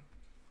Jin.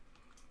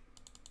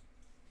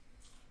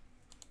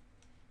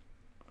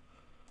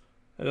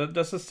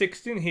 Does a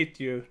 16 hit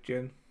you,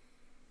 Jin?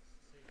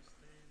 16.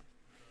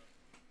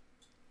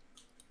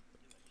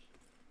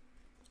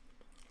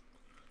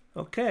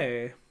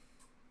 Okay.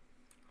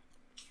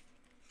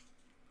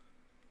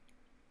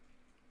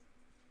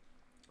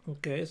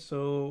 Okay,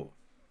 so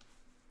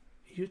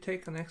you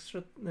take an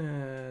extra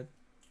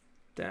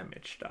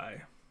damage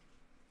die.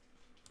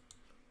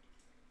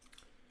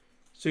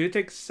 So you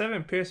take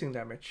 7 piercing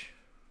damage.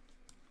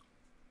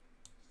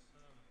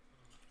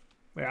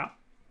 7. Yeah.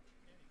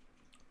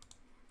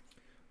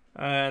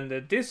 And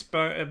this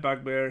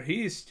bugbear,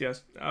 he's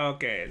just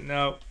okay.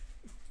 No,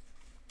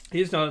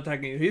 he's not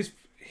attacking you.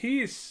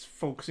 He's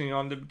focusing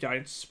on the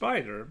giant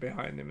spider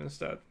behind him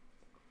instead.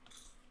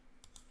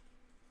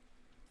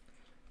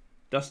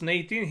 Does an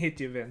 18 hit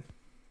you, Vin?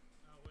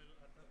 I will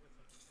attack with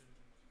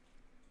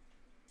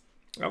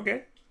opportunity.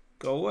 Okay,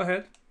 go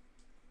ahead.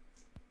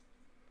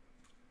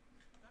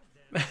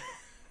 God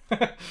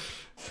damn it.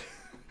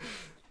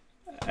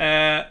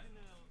 I'm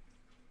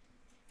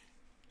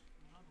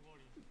not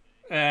worried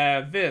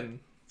today. Vin,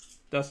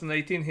 does an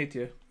 18 hit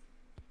you?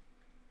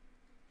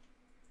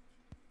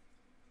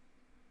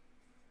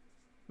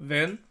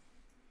 Vin?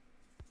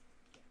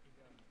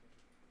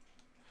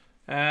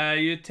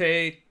 You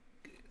take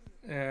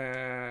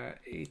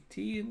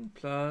 18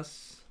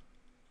 plus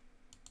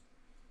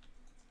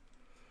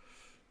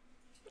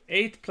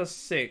 8 plus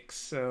 6,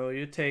 so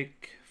you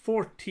take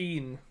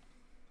 14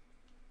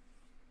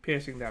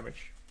 piercing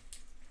damage.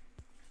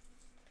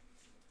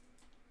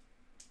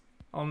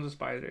 On the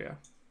spider, yeah.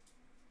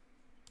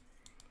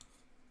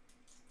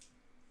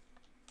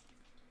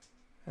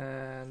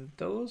 And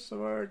those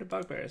were the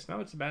bugbears.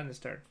 Now it's the bandit's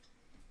turn.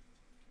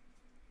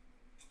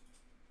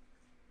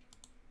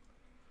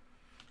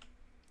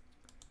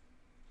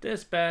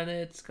 This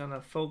bandit's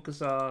gonna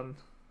focus on...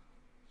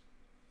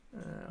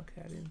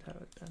 okay, I didn't have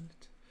a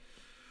bandit.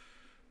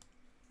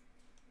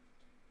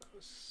 I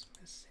was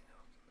missing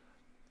out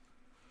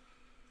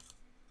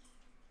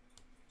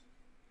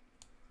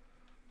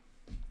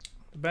on that.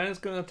 The bandit's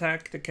gonna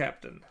attack the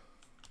captain.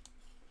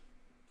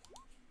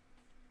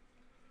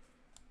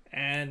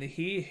 And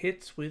he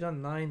hits with a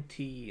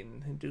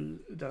 19.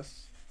 He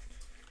does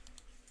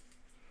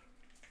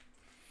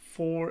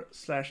 4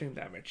 slashing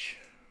damage.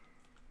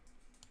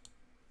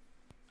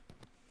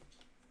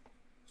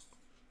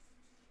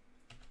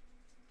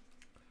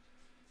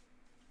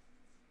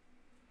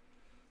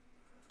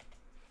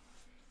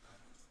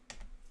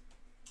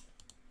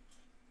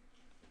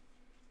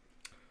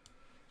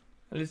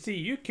 Let's see,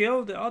 you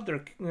killed the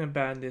other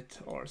bandit,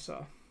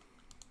 Orsa.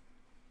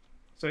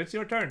 So it's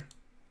your turn.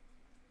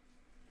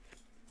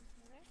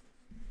 Okay.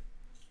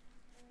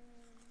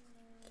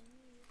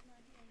 Use my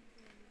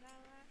homebrew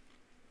power.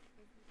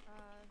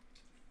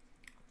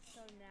 So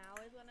now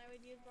is when I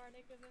would use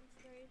Bardic of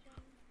Inspiration.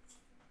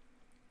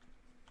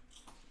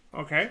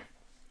 Okay.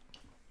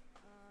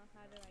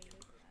 How do I use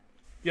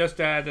that? Just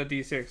add a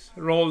d6.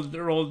 Roll d6. I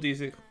would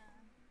use it.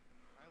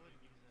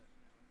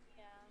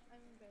 Yeah, I'm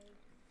good.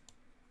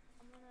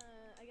 I'm gonna,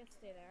 I guess,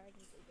 stay there. I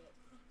can take it.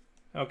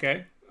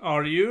 Okay.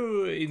 Are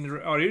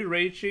you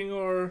raging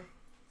or?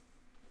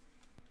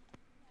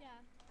 Yeah,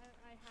 I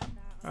had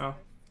that. Oh,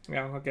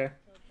 yeah, okay.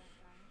 Killed that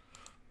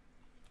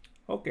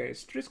guy. Okay,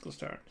 it's Driscoll's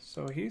turn.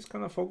 So he's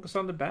gonna focus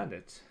on the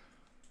bandit.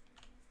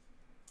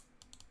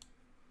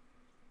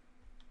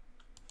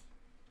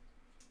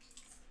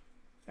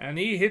 And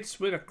he hits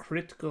with a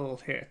critical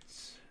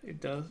hit.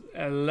 It does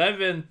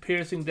 11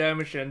 piercing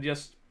damage and he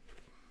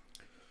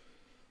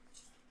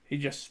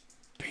just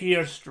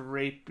pierced the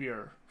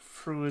rapier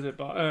through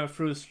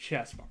through his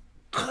chest.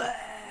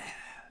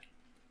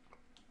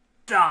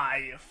 Die,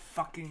 you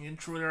fucking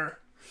intruder!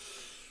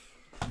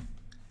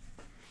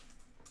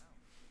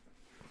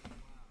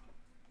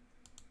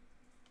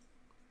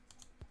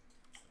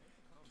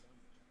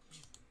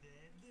 He's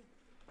dead.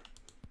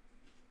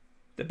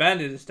 The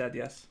bandit is dead,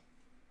 yes.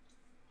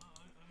 Oh,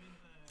 I mean,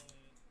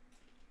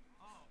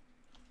 oh.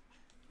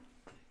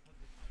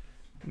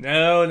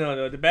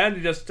 No. The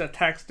bandit just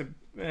attacks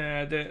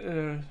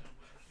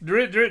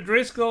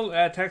Driscoll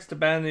attacks the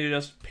bandit. He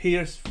just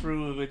pierces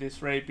through with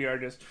his rapier,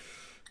 just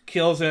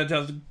kills him and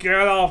tells, "Get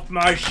off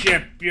my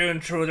ship, you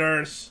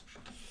intruders!"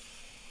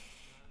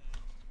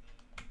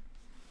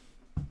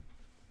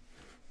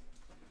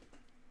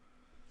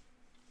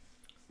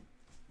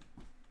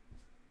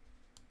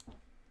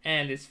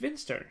 And it's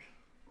Vin's turn.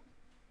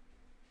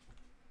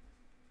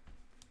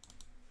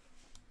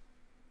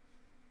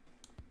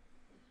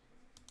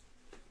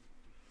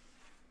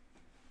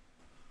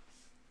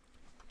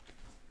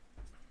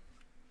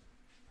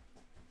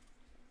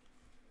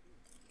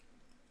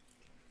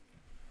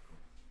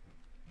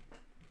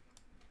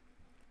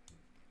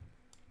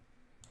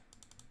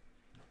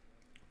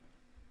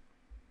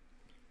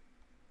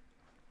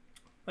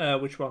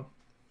 Which one?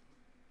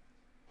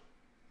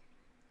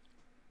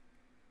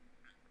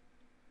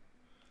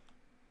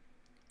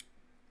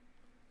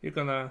 You're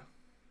gonna...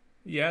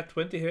 Yeah,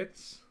 20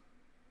 hits.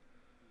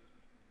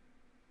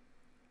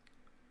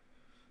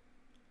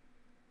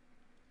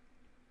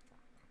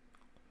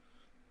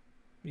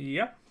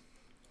 Yeah.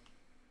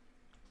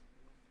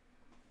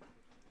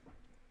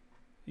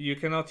 You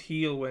cannot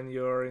heal when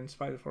you're in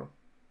spider form.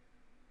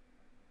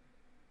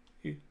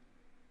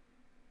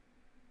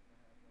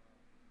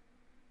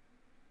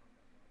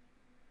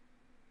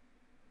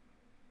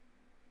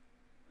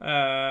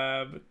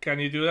 Can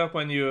you do that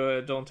when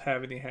you don't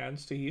have any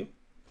hands to heal?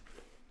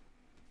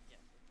 Yes,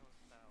 it talks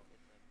about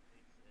it's a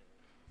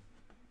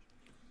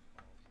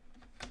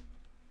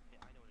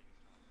yeah, I know what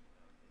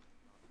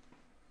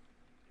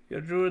it is.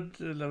 Your druid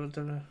level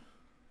 10.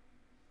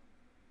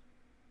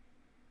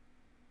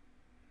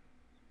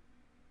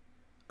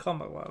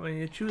 combat one. When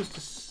you choose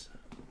this,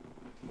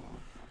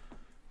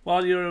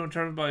 while you're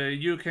traveling by,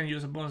 you can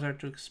use a bonus action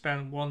to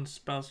expand one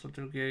spell slot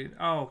to gain.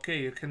 Oh, okay,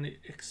 you can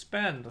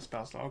expand the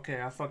spell slot. Okay,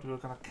 I thought we were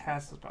gonna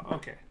cast the spell.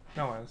 Okay,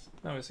 now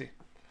I see.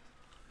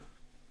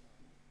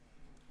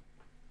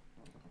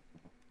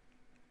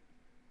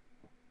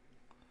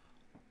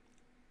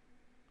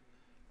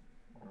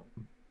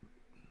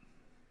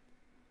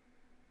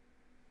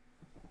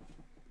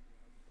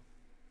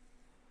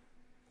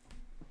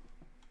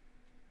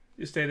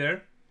 You stay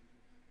there.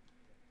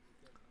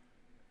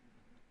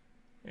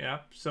 Yeah,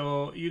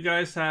 so you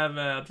guys have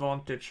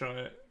advantage on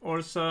it.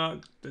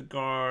 Orsa, the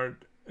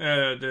guard,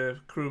 the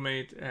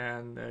crewmate,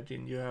 and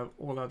Jin, you have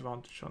all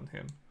advantage on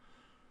him.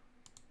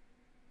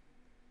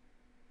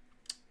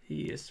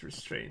 He is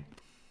restrained.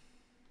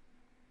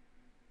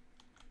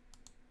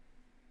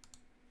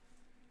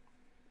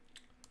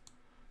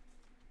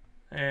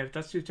 If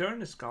that's your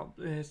turn, it's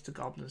the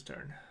goblin's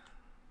turn.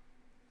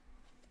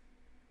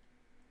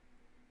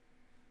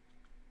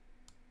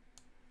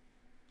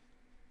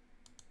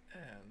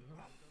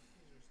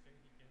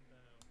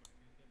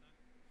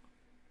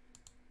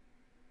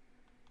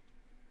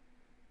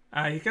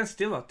 He can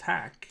still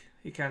attack.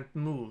 He can't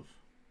move.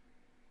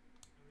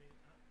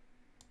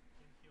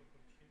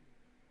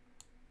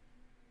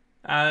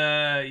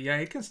 Yeah,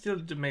 he can still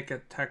make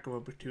attack of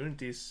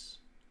opportunities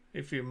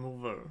if you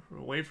move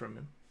away from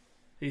him.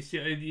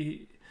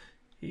 He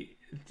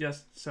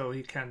just so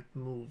he can't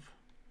move.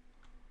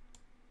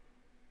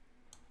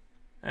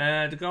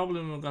 The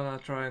goblin, we're gonna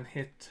try and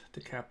hit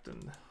the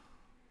captain.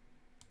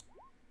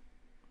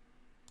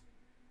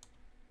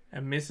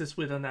 And misses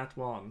with a nat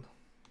 1.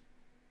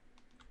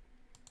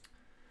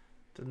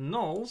 The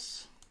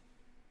gnolls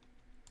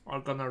are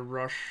gonna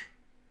rush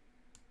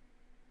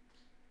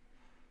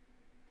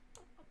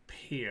up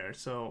here.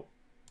 So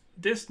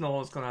this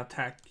gnoll is gonna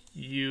attack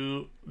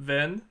you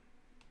then.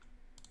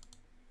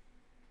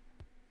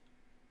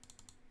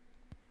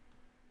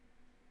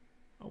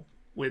 Oh,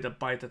 with a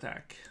bite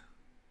attack.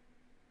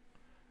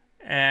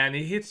 And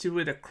he hits you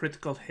with a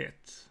critical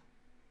hit.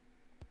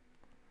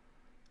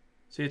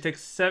 So you take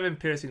 7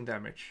 piercing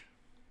damage.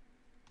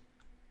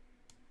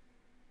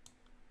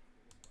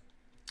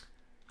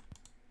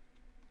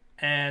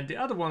 And the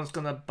other one's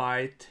gonna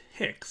bite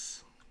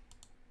Hicks.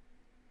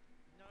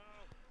 No.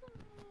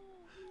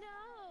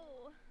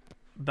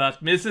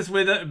 But misses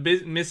with a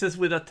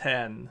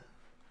 10.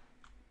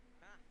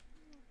 Oh,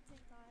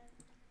 thank God.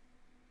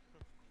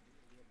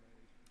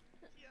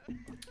 Yeah. If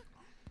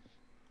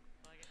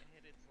I get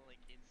hit, it's like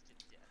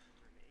instant death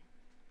for me.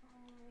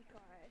 Oh my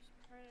gosh,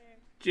 Carter.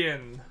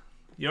 Jin,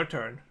 your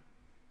turn.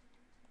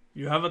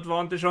 You have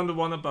advantage on the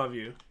one above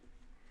you.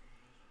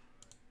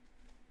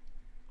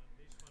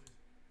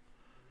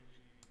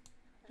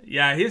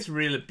 Yeah, he's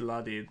really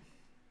bloodied.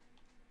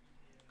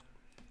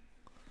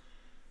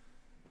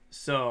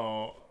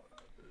 So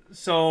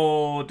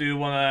do you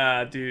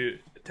wanna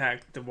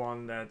attack the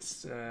one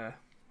that's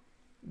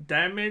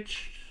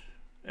damaged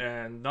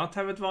and not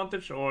have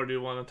advantage, or do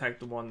you wanna attack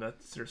the one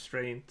that's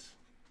restrained?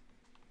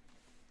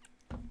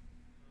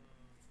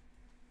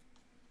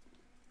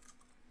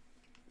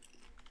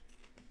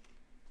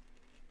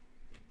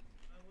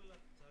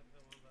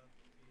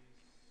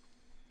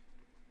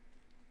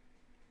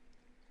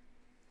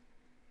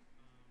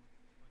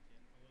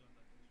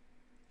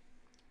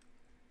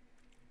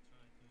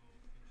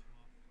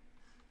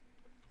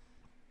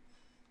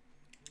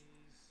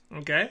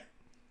 Okay.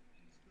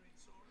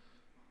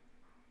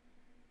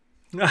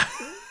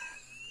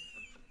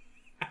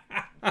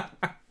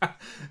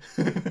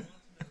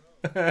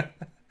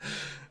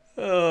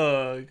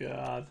 Oh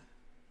God.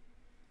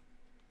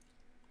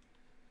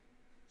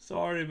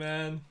 Sorry,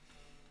 man.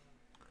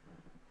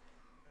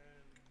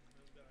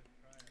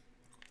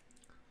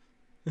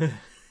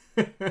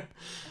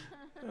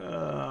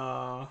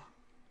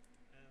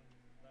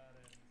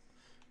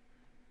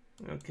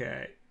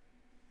 Okay.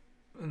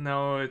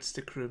 Now it's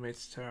the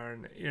crewmate's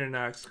turn.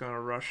 Irnak's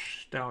gonna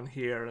rush down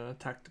here and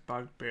attack the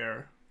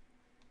bugbear.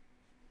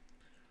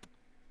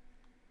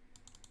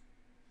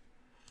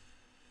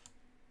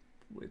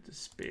 With the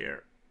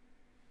spear.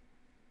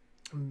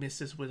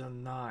 Misses with a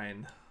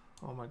 9.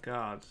 Oh my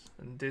god.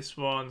 And this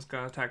one's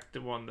gonna attack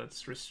the one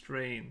that's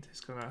restrained. He's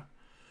gonna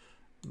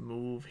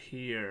move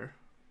here.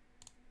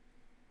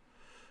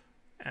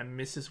 And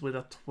misses with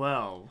a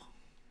 12.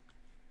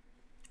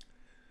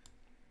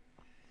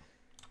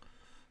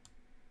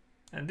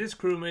 And this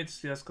crewmate's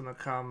just gonna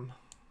come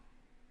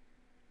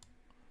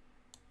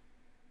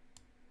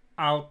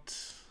out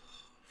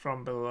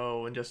from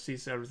below and just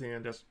sees everything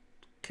and just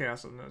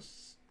chaos and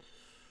just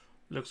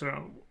looks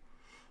around.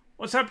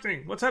 What's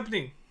happening? What's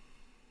happening?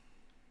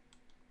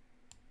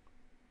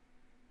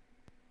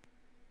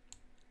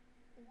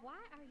 Why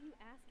are you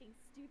asking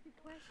stupid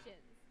questions?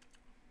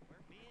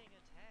 We're being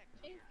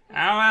attacked.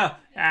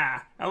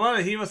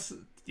 He was.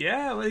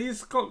 Yeah, well,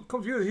 he's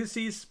confused. He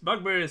sees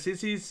bugbears, he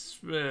sees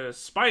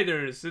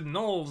spiders and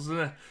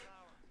gnolls.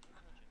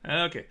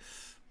 Okay.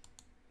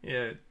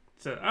 Yeah.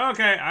 So,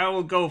 okay, I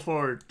will go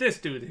for this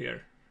dude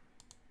here.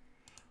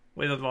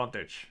 with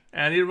advantage.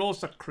 And he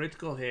rolls a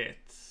critical hit.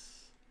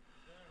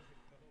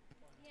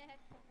 Yeah,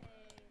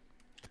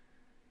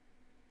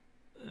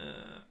 campaign.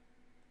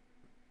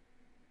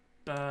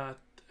 But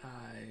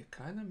I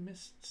kind of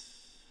missed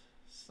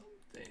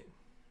something.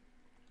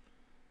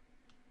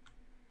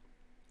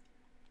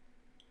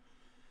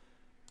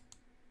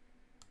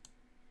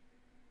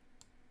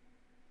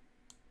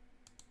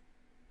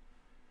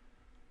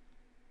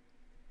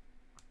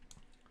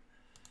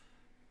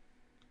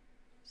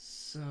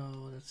 So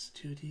that's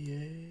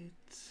 2d8.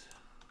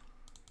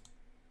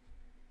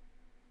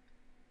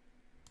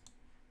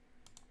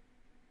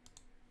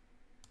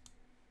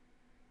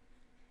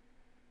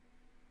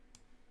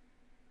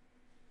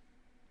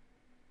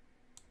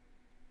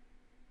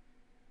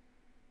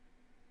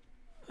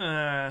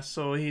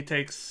 So he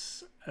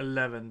takes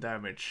 11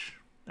 damage.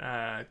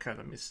 Kind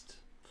of missed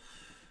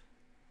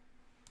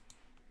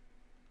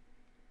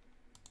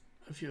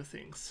a few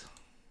things.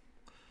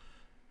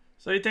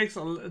 So he takes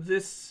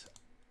this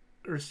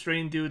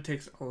restrained dude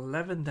takes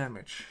 11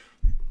 damage.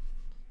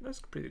 That's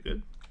pretty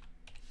good.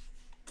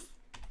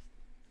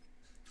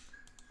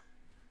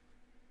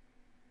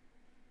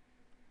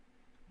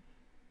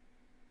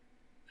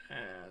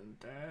 And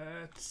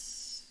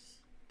that's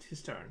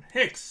his turn.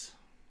 Hicks.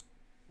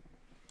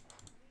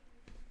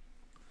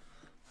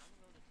 I'm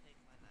going to take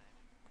my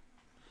knife.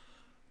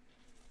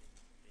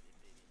 Bitty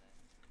bitty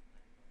knife.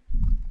 I'm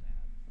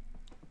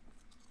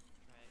going to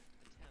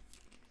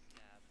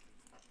stab.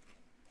 Try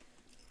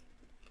attempt to stab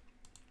the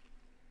man.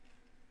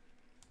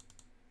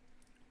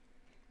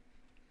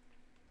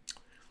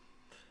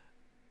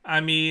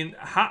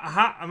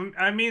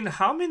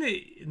 How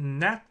many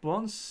nat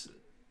ones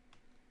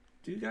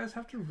do you guys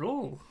have to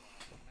roll?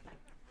 I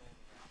think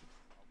I've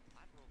rolled around.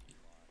 I've rolled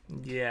a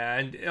lot. Yeah,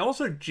 and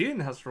also Jin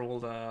has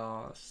rolled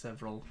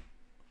several.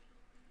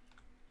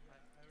 Yeah,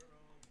 I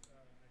rolled,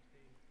 I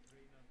think,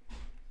 3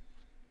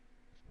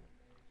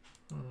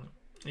 not ones.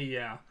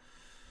 Yeah.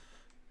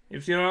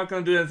 If you're not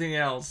gonna do anything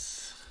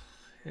else.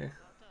 Yeah.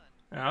 Not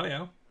done. Oh,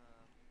 yeah. I'm gonna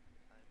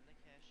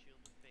cast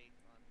Shield of Faith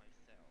on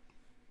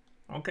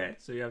myself. Okay,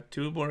 so you have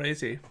 2 more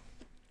AC. Yeah,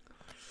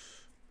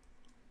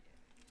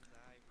 because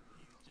I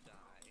refuse to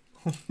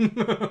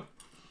die.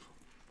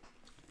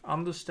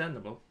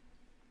 Understandable.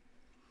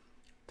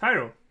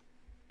 Tyro.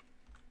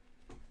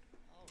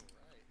 All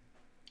right.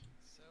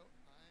 So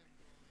I'm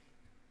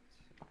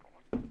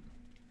going to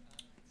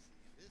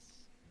let's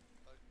see this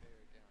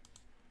bugbear down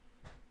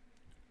here.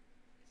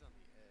 He's on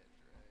the edge,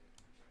 right?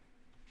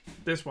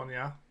 This one,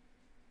 yeah.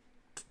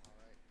 All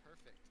right,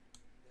 perfect.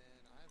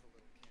 Then I have a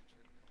little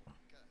cantrip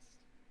called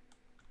Gust.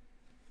 Let's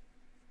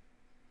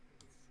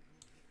see.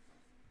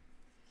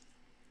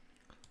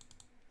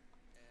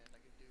 And I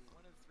can do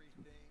one of 3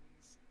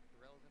 things. The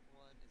relevant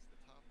one is the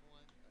top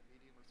one. A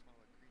medium or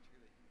smaller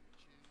creature that you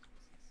choose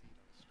will succeed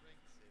on a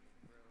strength saving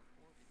throw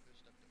or be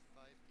pushed up to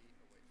 5 feet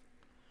away from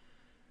you.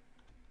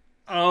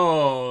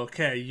 Oh,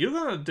 okay. You're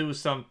gonna do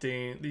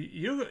something.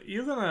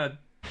 You're gonna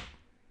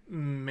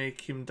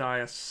make him die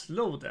a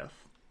slow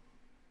death.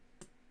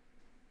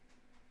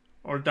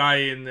 Or die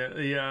in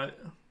yeah.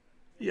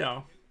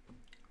 Yeah.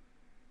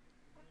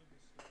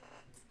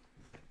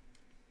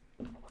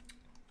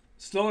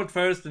 Slow at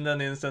first and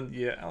then instant,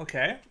 yeah,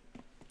 okay.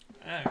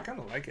 I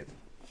kinda like it. Yeah,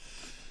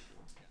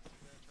 so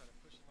I'm going to try to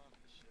push him off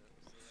the ship.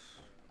 So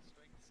that's a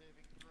strength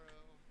saving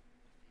throw.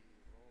 If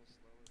he rolls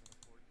slower than a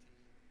 14,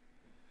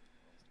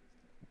 falls to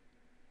his death.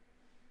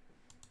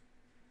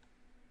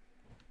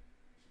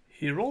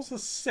 He rolls a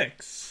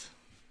 6.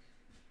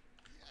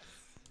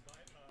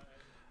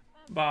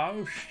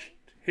 Bye-bye. But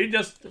he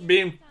just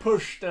being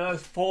pushed,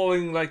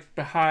 falling like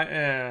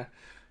behind.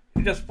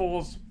 He just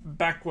falls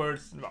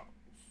backwards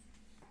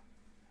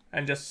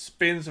and just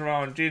spins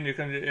around. Jin, you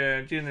can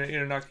Jin and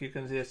Iranak, you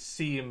can just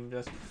see him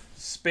just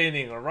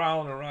spinning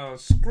around and around,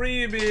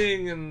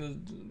 screaming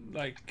and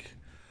like.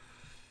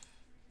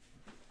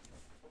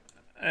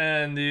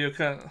 And you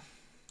can,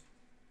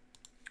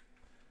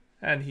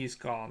 and he's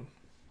gone. And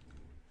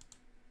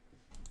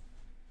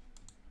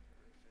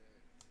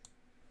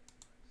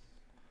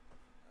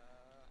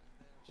then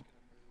I'm just going to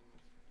move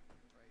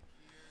right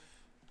here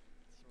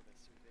and sort of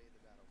survey the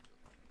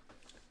battlefield from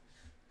up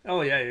there.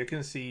 Oh yeah, you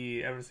can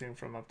see everything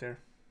from up there.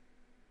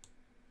 That's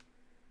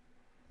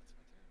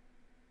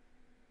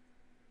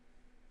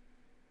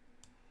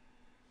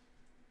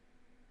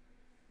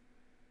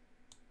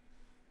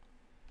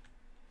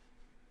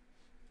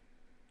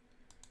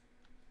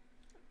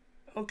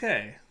my turn.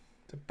 Okay,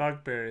 the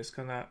bugbear is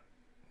gonna.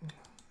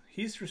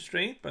 He's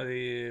restrained, but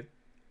he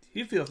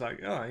feels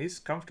like he's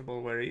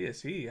comfortable where he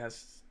is. He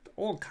has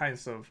all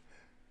kinds of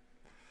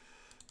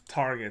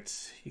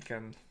targets he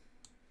can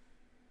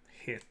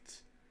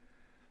hit,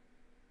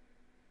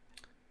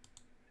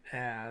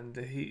 and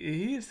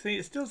he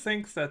still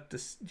thinks that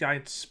this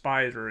giant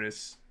spider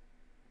is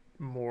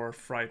more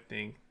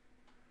frightening.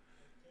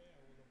 Okay,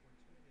 I will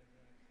opportunity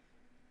attack.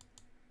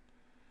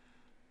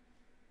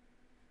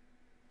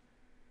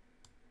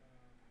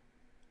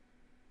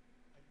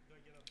 Do I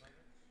get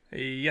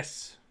advantage?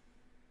 Yes,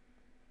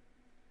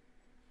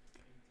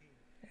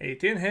 18.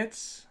 18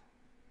 hits.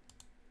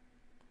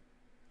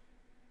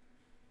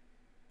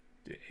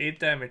 Do 8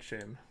 damage to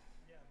him.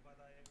 Yeah, but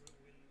I will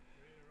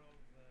re-roll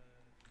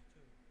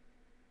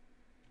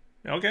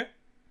the 2. Okay.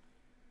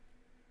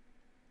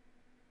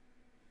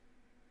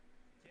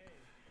 Okay.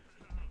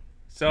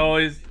 So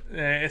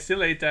it's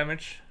still 8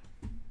 damage.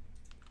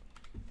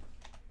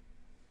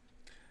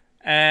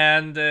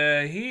 And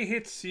he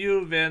hits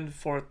you then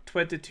for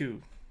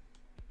 22.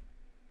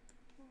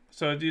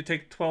 So you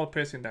take 12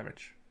 piercing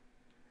damage.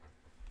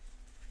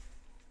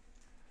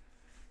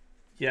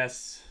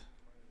 Yes.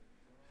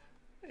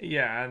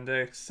 Yeah, and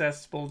the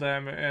accessible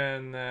damage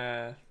and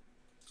the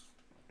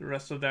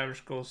rest of the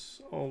damage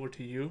goes over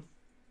to you.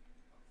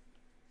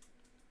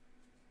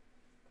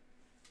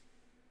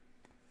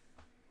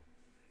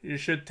 You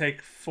should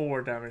take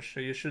 4 damage, so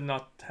you should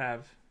not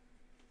have.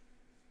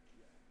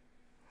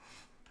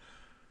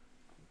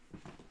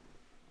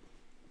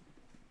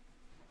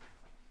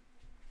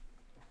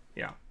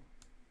 Yeah.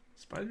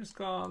 Spider's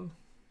gone.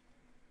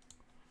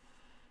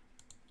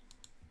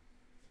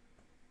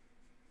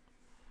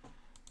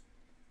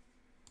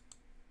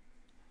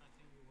 I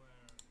think we were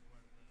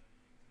where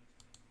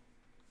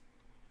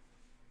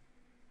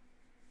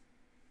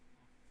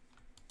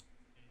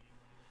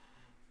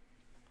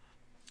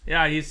the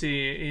Yeah,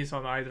 he's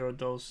on either of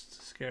those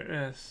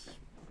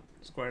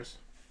squares.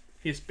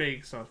 He's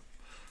big, so.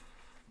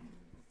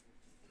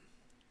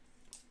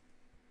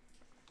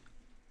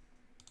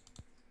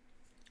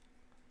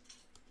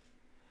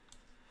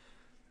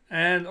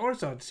 And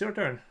Orsa, it's your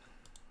turn.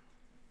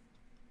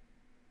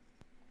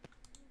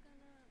 I'm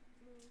gonna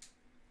move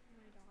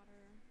my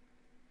daughter.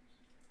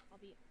 I'll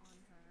be on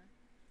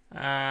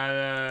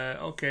her.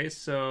 Okay,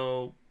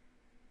 so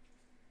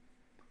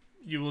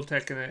you will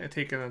take an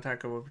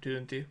attack of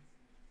opportunity.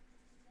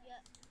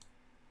 Yep.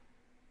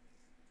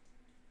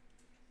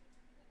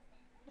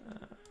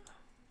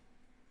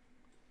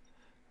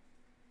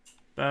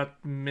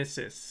 But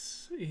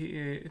misses.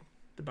 The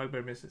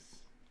bugbear misses.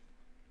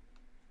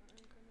 I'm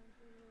gonna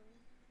do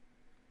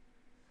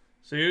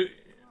So you,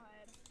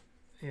 God.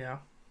 yeah.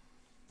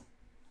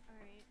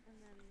 Alright, and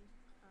then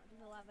does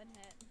 11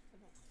 hit? I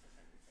don't think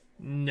I can say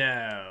that.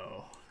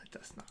 No, it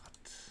does not.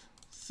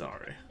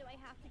 Sorry. And do I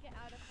have to get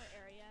out of her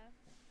area?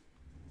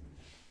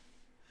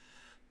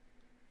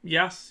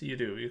 Yes, you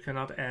do. You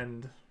cannot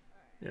end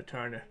Alright. your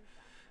turn. Use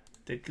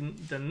that then.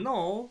 The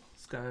gnoll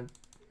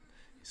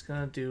is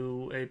gonna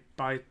do a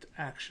bite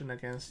action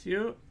against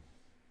you.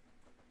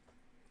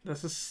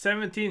 Does a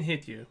 17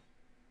 hit you?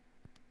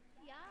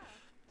 Yeah.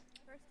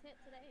 First hit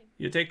today.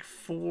 You take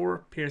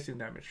 4 piercing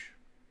damage.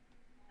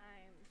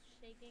 I'm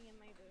shaking in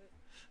my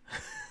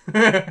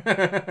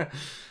boot.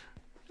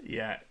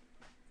 Yeah.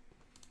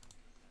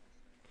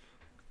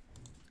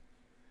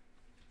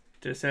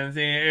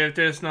 If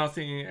there's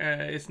nothing,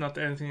 it's not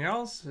anything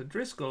else.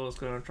 Driscoll is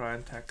gonna try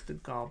and attack the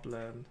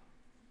goblin.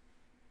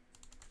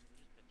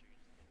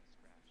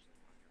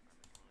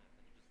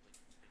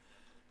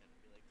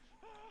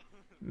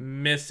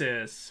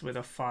 Misses with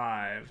a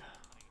 5.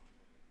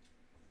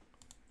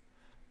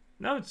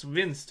 Now it's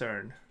Vin's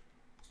turn.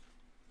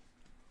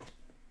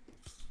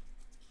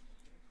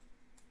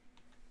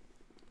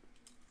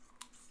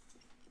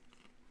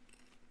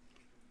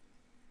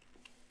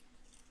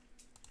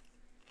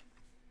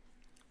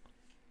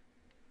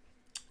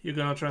 You're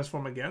gonna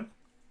transform again?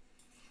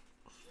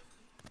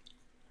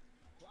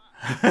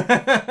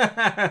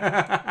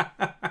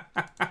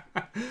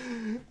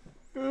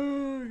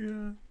 Oh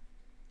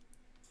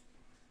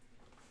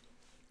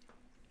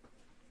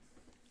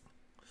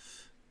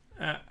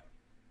god.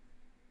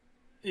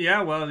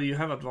 Yeah, well, you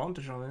have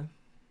advantage on it.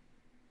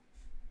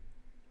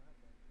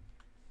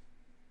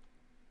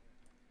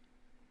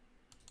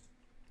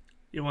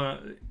 You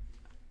wanna...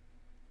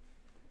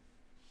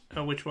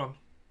 which one?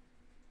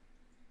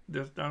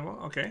 That one?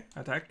 Okay,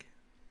 attack.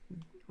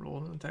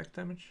 Roll an attack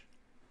damage.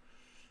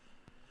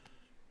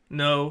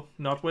 No,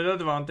 not with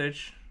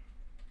advantage.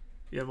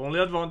 You have only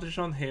advantage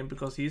on him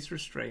because he's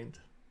restrained.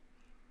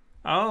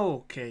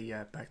 Okay,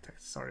 yeah, backtack.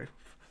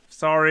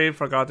 Sorry,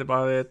 forgot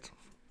about it.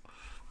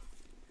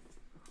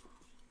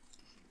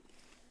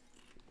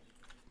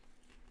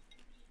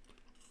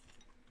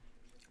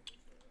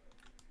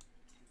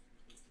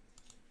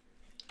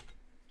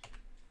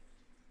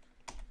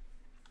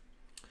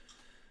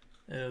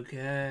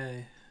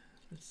 Okay,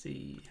 let's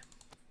see.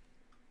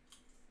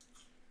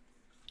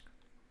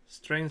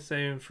 Strength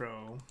saving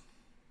throw.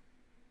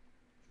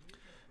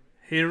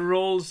 He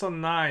rolls a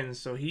 9,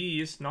 so he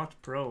is not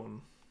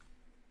prone.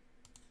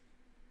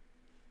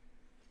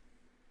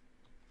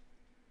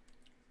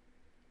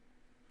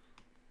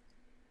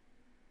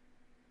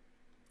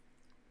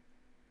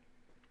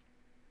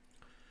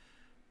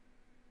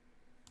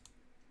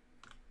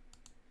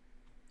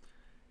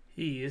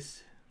 He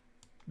is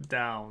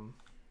down.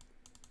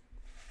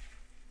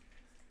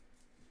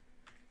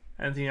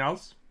 Anything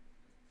else?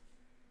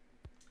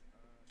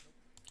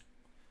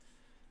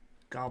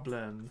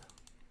 Goblin.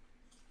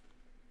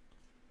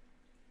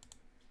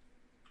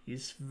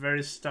 He's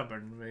very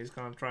stubborn. He's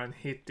gonna try and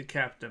hit the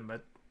captain,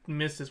 but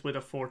misses with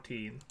a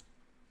 14.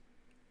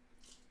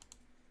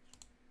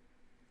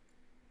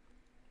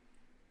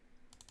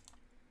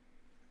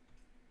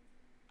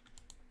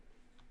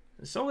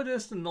 So it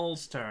is the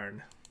Knoll's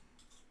turn.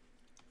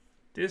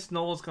 This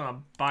Knoll's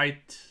gonna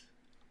bite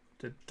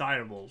the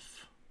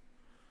direwolf.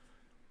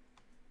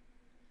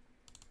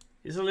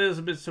 He's a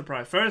little bit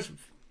surprised.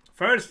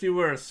 First you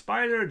were a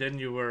spider, then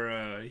you were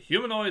a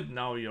humanoid,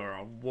 now you're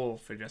a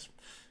wolf. It's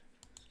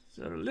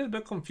a little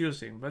bit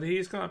confusing, but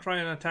he's gonna try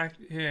and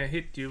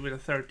hit you with a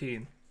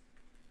 13.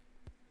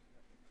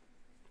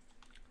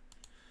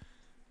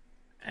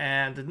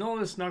 And the Knoll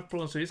is knocked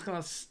prone, so he's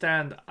gonna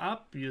stand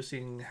up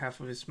using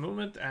half of his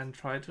movement and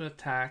try to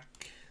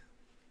attack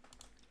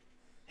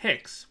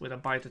Hicks with a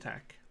bite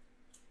attack.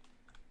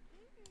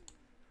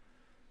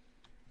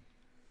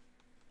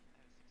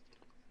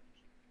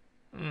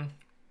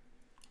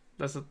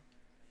 That's a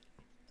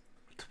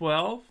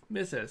 12,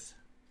 misses.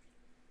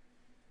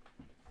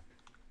 You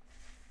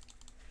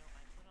know,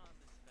 I put on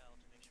this spell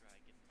to make sure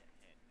I get to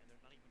hit, and they're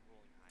not even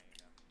rolling high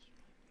enough to should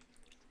be even close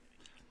to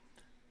hitting.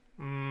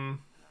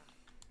 That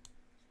was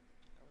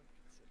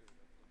considerate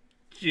of them.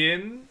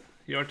 Jin,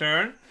 your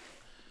turn.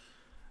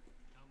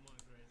 Come on,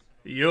 Grace.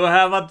 You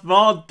have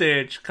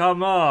advantage,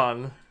 come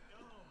on. No,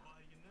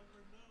 but you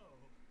never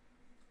know.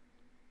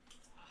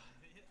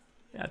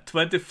 Yeah,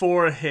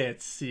 24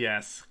 hits,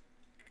 yes.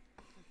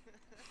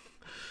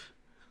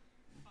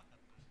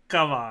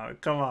 Come on,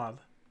 come on.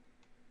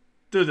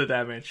 Do the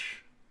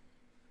damage.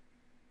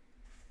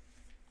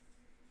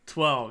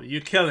 12, you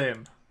kill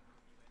him.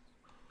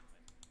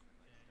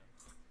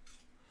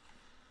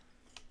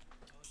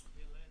 I'll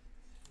kill it,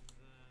 and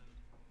then I'll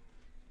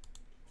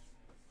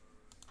go over here.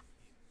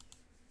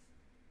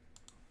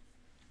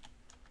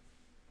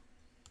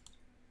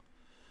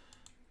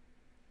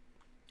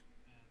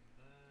 And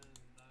then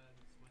that's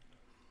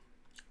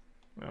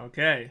my turn.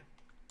 Okay.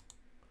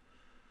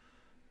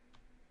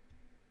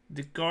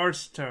 The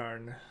guard's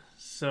turn.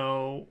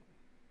 So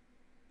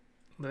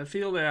they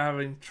feel they're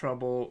having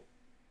trouble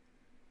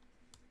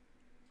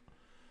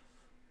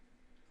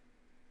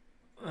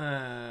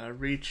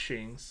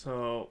reaching,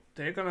 so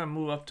they're gonna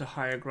move up to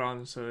higher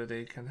ground so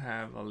they can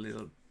have a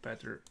little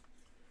better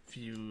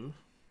view.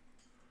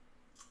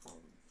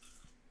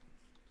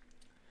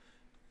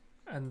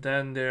 And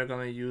then they're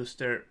gonna use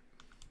their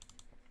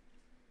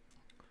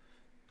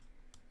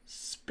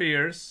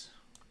spears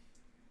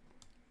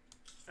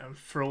and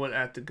throw it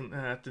at the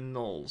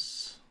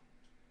gnolls.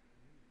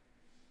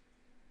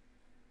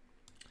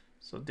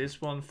 So this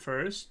one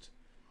first.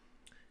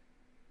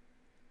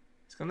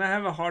 He's gonna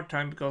have a hard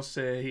time because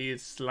he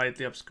is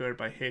slightly obscured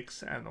by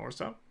Hicks and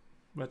Orsa,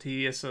 but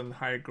he is on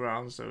high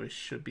ground, so he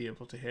should be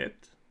able to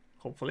hit,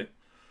 hopefully.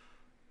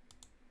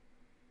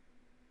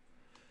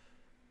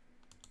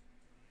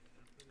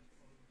 I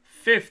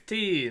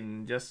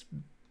 15 just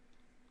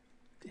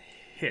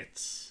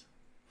hits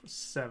for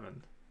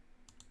 7.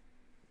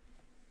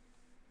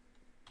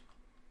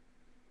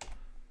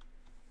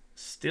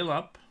 Still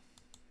up,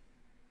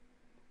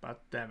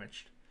 but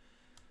damaged.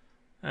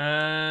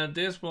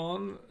 This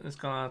one is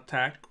gonna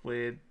attack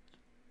with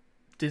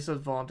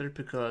disadvantage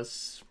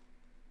because,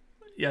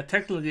 yeah,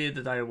 technically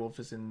the direwolf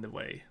is in the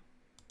way.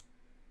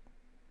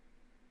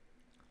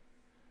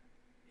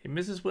 He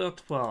misses with a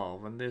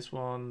 12, and this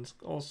one's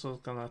also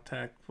gonna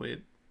attack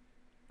with,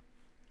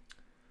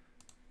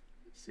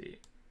 let's see,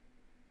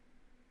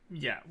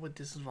 yeah, with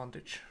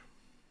disadvantage.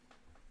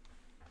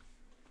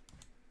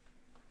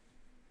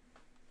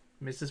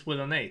 Misses with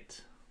an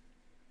 8.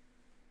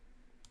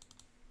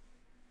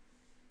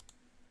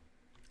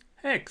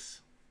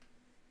 Hex.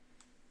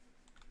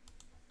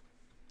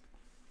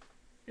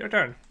 Your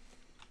turn.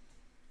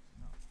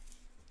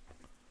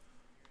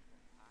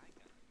 Tried to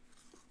stab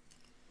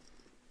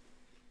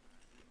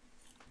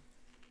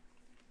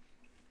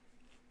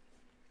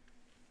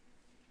the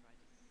guy in front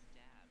of me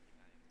again.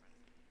 Never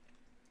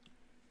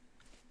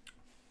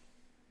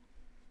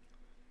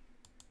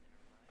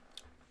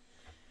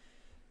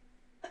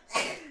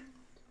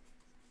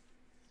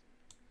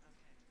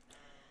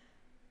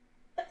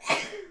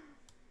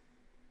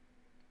mind.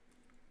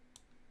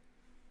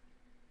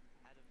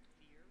 Out of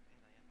fear, and I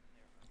am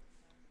a higher armor class,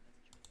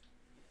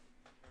 I'm just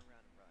gonna turn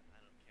around and run. I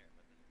don't care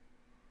what the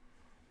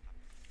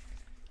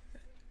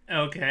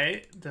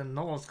Okay, the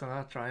Knoll's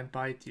gonna try and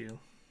bite you.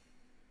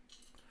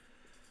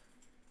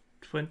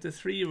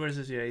 23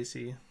 versus your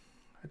AC.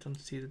 I don't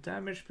see the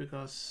damage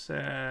because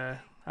I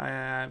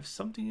have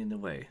something in the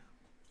way.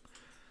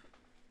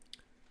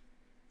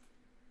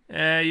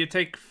 You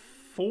take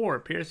 4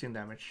 piercing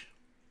damage.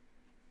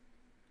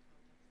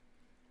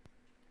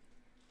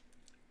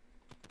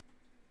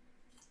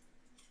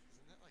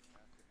 Isn't that like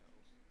half your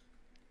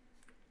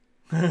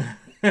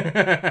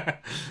health?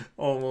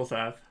 Almost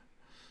half.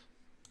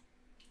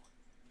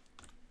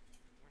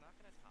 We're not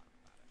gonna talk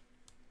about it.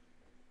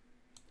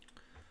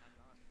 I'm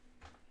not.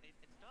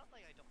 It's not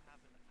like I don't have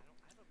an. I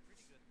have a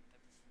pretty good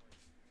like,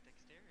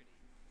 dexterity,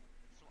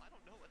 so I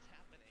don't know what's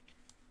happening.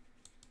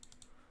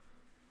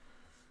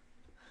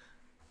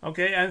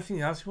 Okay,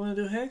 anything else you want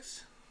to do,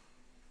 Hex?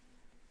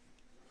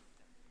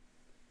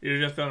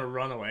 You're just gonna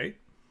run away?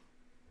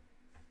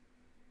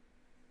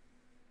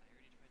 I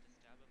already tried to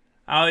stab him.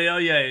 Oh yeah,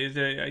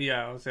 yeah,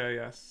 yeah. I'll say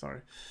yeah.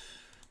 Sorry.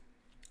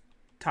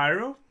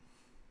 Tyro?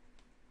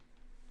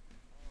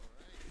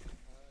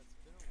 Alright, it's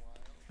been a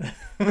while.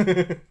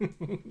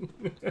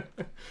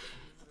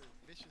 Another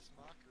vicious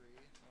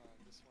mockery on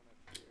this one up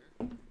here.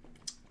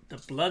 The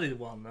bloody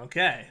one,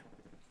 okay.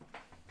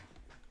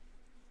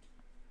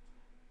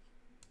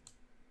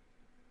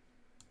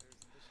 There's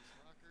the vicious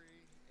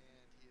mockery,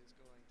 and he is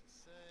going to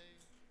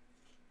say,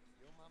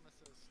 "Yo mama's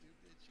so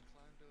stupid, she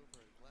climbed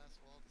over a glass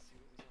wall to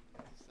see what was on the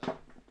other side."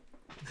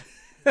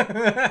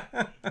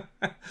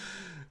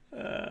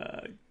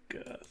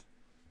 God.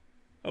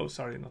 Oh,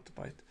 sorry, not to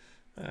bite.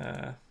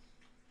 I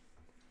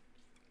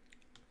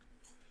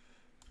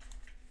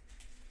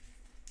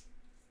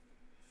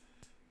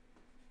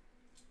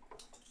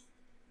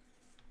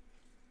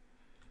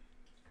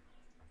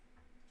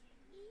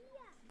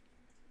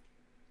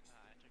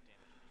took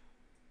damage.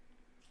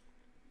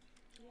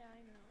 Yeah,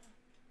 I know.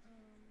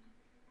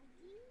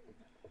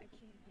 I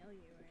can't heal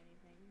you or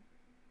anything.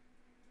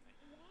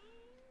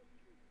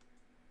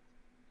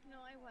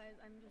 No, I was.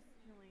 I'm just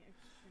feeling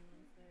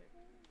extremely sick.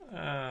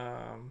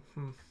 I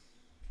moved.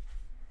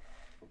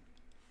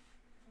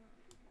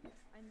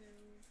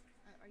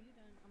 Are you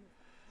done? Are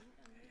you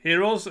done? He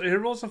rolls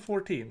a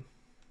 14.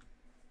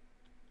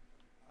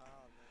 Ah,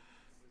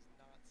 then it was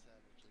not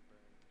savagely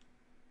burned.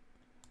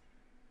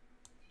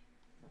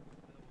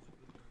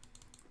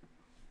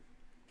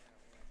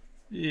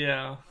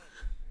 Yeah.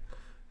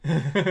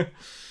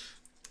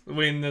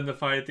 Win in the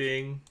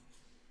fighting.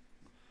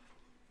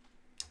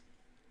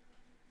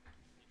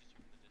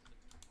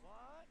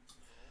 What?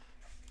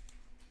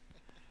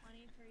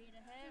 23 to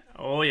hit.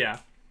 Oh yeah.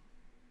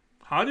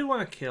 How do you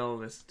want to kill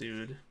this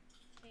dude?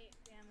 8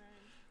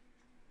 damage.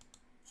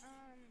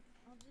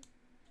 I'll just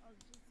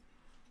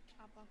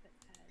chop off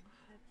its head.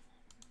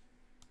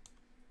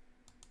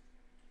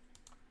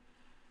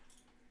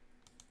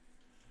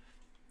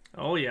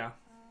 Oh yeah.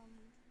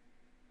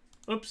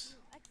 Oops.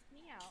 X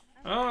me out.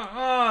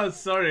 Oh,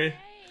 sorry.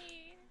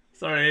 Hey!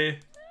 Sorry.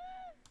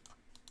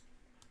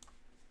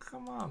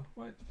 Come on.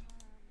 What? And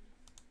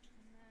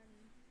then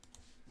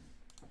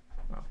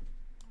Oh.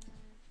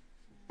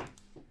 15,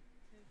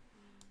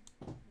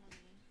 20.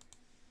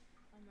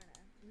 I'm gonna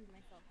move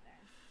myself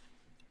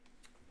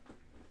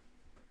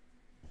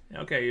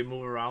there. Okay, you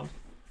move around.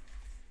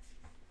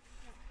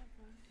 Yep, that's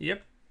fine.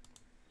 Yep.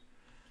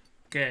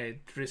 Okay,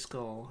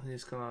 Driscoll.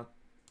 He's gonna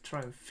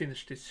try and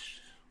finish this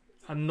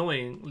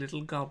annoying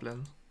little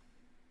goblin.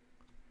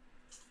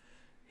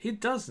 He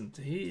doesn't.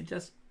 He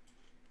just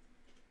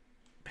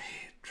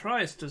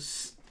tries to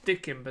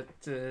stick him,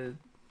 but the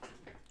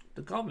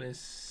goblin is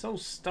so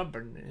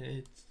stubborn.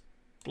 It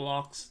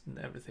blocks and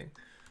everything.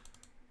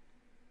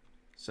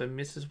 So he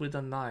misses with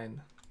a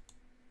 9.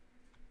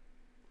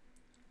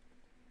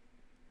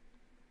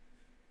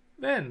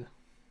 Then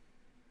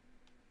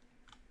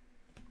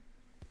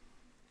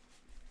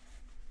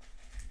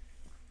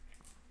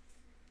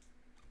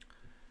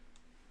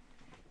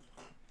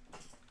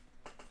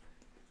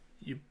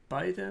you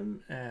bite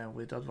him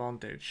with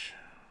advantage.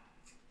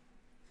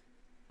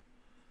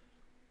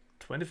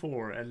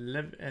 24,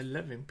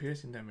 11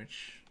 piercing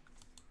damage.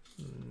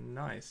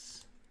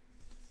 Nice.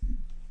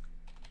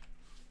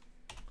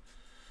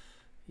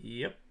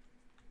 Yep.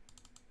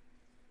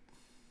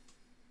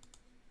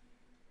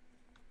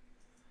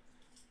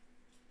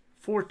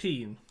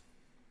 $14.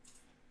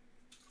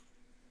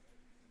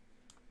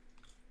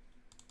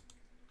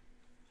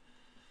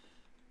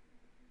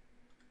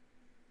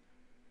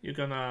 You're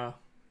gonna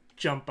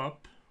jump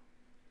up.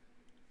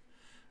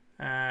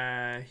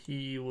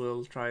 He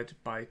will try to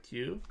bite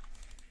you.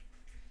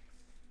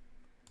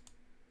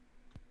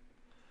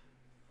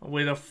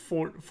 With a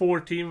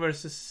 14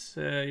 versus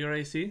your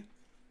AC.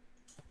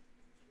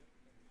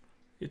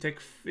 You take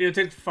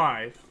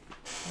 5.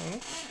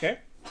 Okay.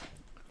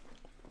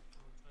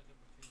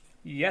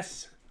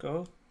 Yes,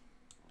 go.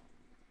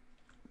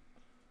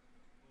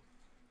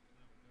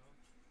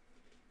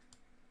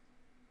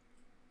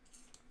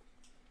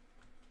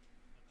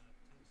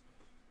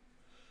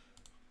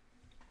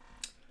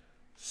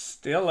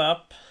 Still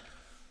up.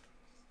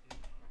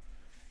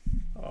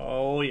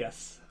 Oh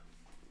yes.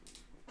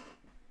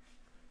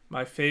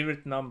 My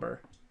favorite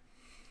number.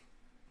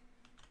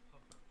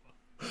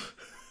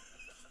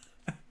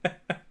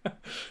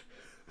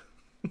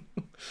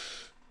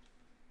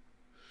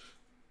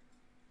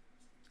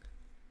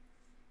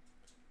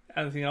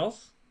 Anything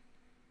else?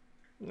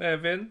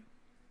 Evan?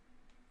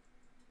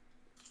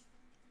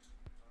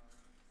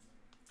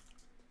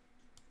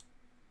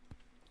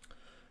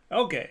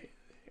 Okay.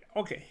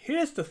 Okay,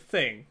 here's the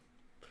thing.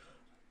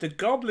 The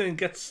goblin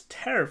gets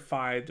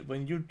terrified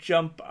when you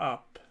jump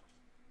up.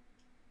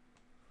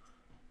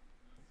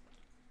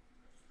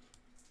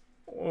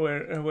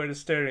 Where the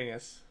steering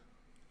is.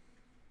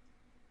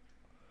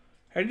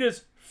 And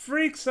just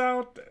freaks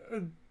out,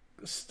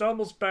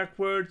 stumbles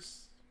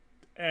backwards,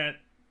 and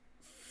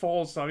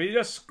falls off. He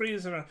just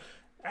screams around.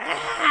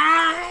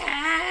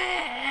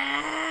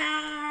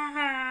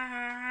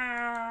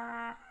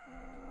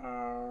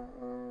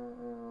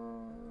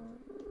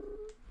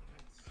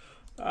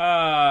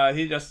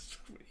 He just,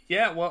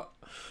 yeah, well,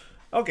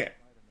 okay.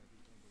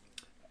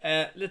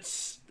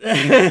 Let's.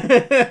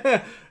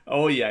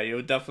 Oh yeah,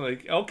 you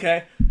definitely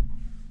okay.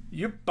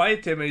 You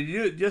bite him and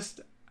you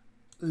just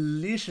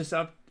leashes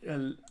up.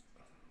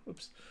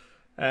 Oops.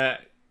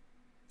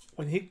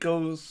 When he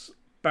goes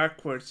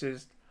backwards,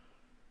 is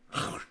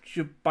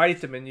you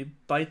bite him and you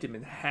bite him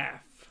in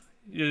half.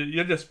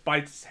 You just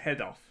bite his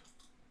head off.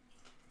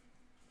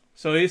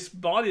 So his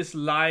body is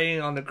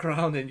lying on the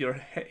ground and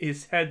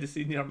his head is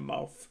in your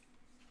mouth.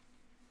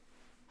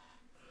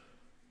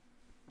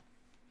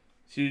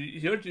 So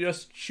you're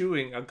just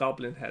chewing a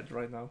goblin head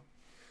right now.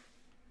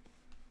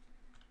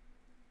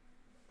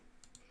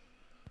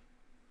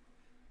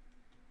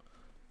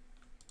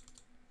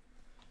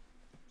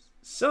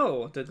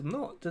 So the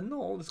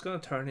gnoll is gonna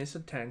turn his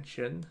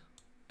attention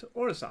to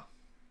Orsa.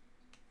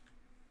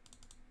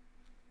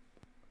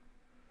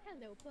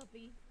 Hello,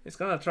 puppy. He's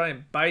gonna try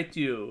and bite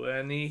you,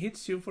 and he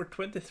hits you for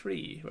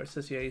 23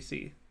 versus your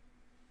AC.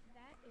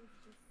 That is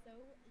just so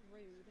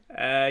rude.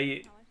 How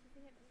much does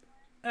he hit me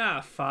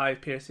for?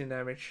 5 piercing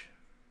damage.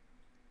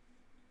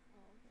 Oh,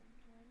 okay.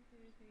 1, 2,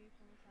 3,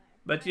 4, 5.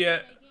 But I'm yeah,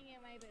 making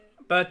it my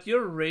boot. but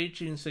you're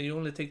raging, so you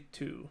only take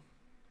 2.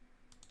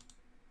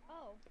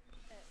 Oh,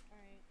 shit.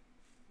 Alright.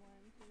 1,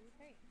 2,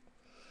 3.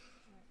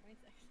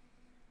 26.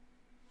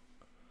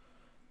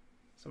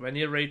 So when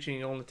you're raging,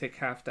 you only take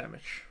half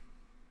damage.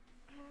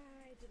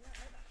 I did not know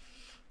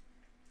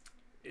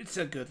that. It's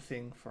a good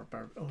thing for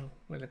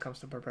when it comes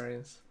to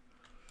barbarians.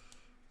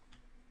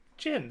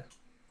 Jin,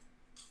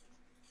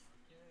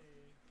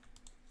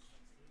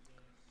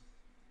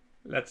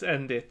 let's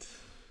end it.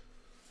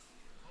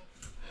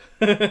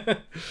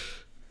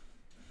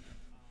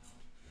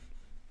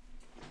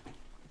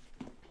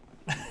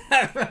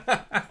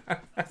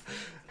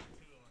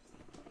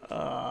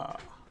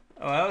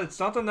 Well, it's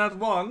not on that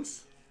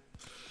once.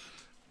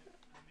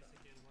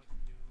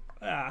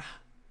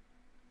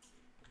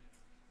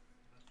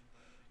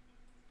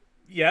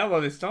 Yeah,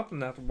 well, it's not on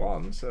that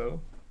one,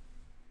 so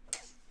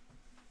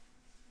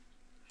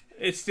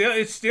it's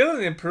still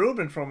an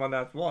improvement from on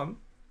that one.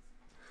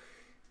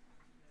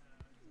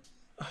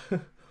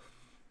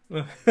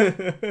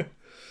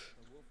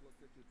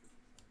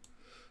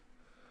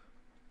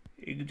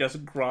 He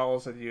just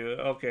growls at you.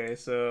 Okay,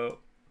 so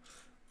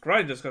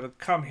Grinder's gonna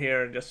come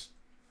here and just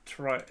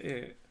try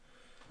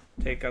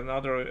take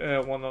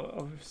another one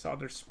of his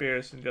other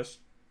spears and just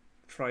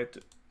try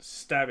to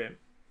stab him.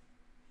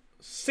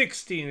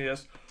 16, he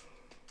just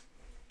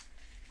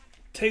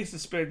takes the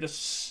spear,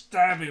 just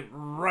stab him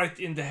right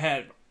in the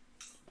head.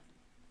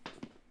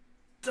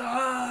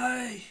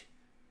 Die,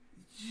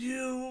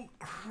 you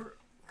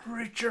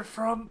creature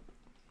from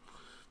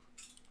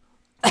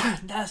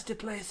nasty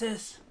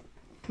places.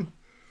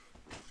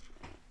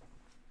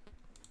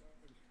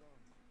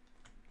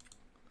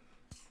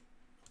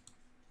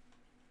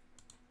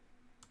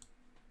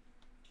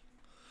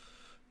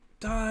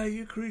 Die,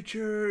 you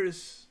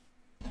creatures!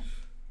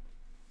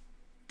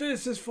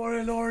 This is for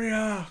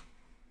Eloria!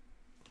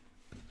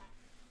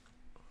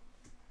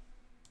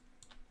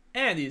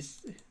 And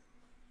he's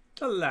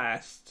the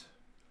last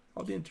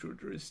of the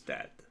intruder is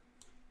dead.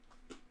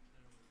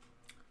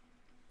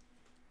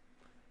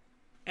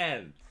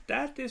 And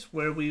that is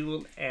where we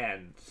will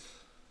end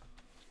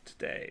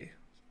today.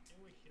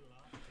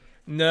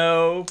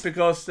 No,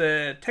 because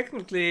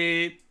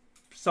technically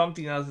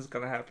something else is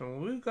gonna happen.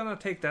 We're gonna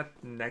take that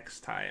next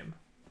time.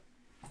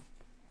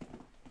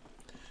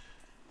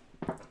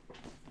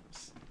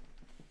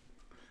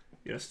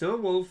 You're still a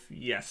wolf,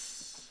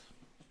 yes.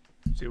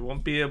 So you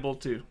won't be able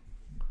to.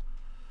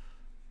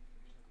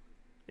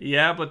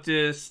 Yeah, but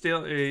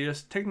still,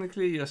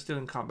 technically you're still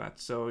in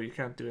combat, so you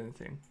can't do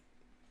anything.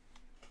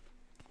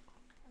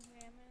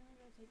 Okay, I'm gonna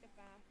go take a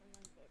bath and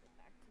then go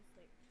back to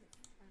sleep because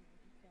I'm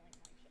feeling like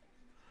shit.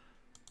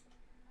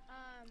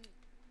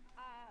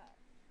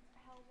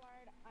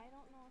 Hellward, I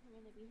don't know if I'm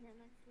gonna be here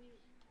next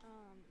week.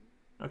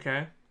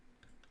 Okay.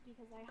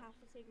 Because I have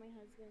to take my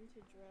husband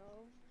to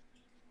drill.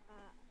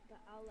 But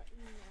I'll let you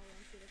know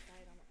once we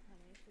decide on what time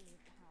we should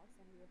leave the house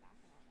and we were back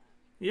and all that.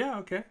 Yeah,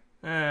 okay.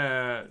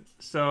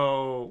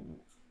 So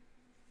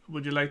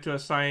would you like to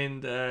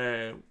assign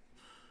the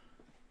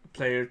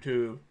player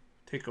to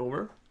take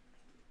over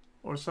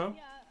or so?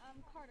 Yeah,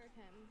 Carter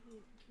can.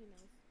 He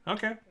knows.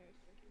 Okay. So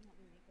he can help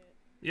me make it.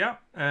 Yeah,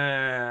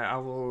 I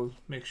will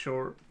make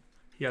sure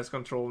he has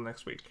control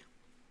next week.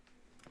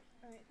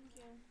 Alright, thank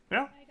you.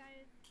 Yeah. Bye,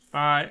 guys.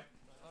 Bye.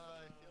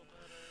 Bye, feel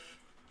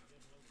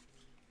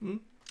better.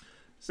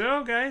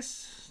 So,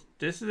 guys,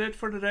 this is it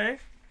for today.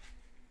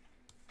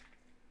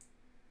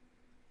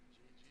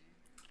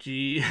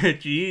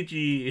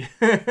 GG.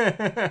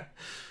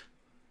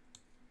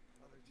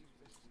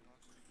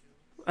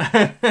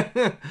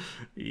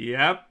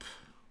 Yep.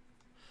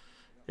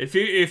 If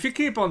you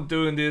keep on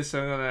doing this,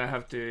 I'm gonna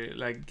have to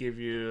like give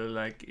you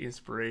like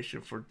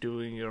inspiration for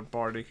doing your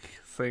bardic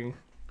thing.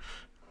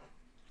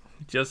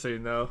 Just so you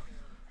know.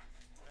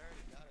 I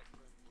already got it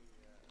from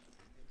the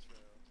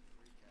intro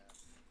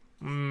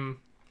recap.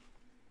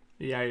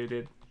 Yeah, you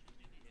did. What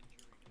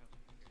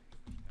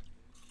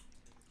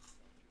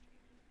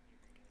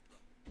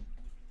do you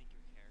think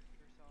your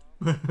character saw?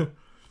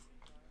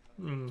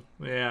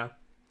 Yeah.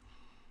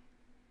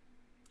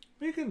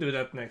 We can do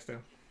that next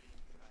time.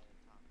 Try and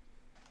talk.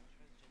 I'll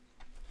try to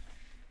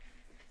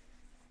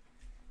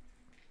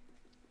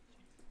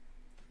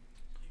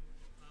change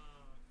the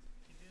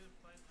He didn't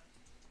find.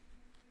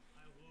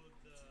 I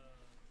would.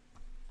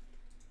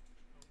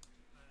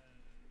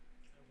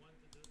 I want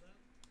to do that,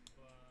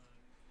 but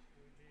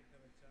we did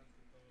have a chance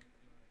to talk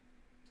like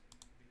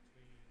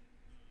between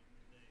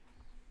the days.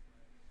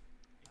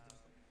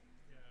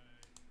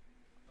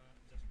 Like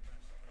it just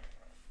passed.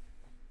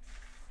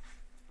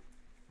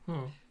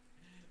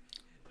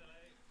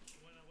 Like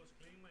when I was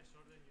cleaning my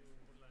sword and you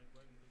were like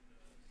going to the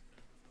stand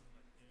or something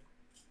like here,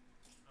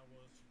 I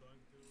was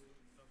going to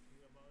talk to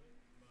you about it,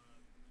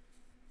 but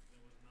there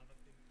was another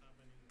thing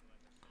happening, like a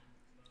song and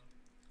stuff.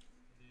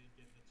 I didn't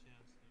get the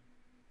chance to.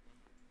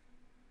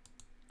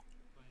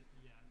 But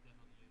yeah,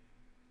 definitely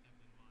have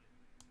in mind.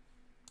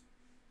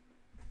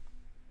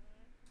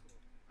 Cool.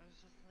 I was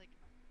just like,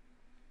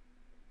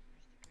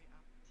 where's the great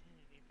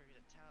opportunity for you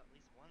to tell at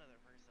least one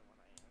other person what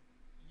I am?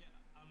 Yeah,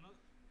 I'm not.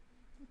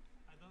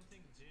 I don't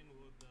think Jin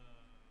would said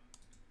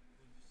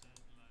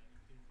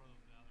like in front of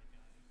the other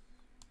guys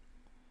anything.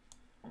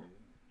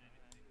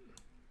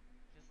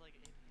 Because like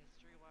in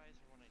history wise,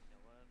 from what I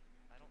know of,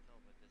 I don't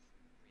know about this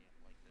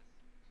like this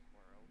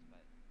world,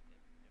 but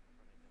from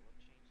what I know of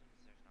changelings,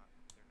 they're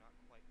not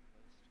quite the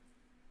most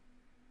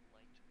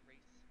liked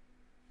race. If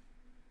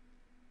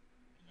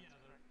Yeah,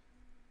 that's correct.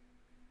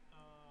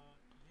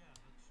 yeah,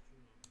 that's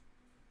true. I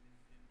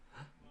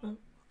think yeah.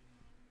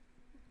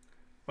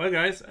 Well, Well,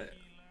 guys, Jin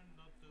learned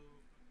not to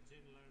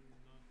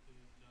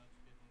judge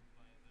people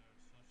by their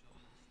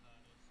social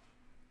status.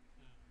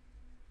 Yeah.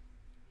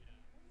 Well,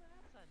 that's a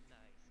nice character.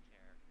 I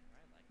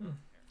like that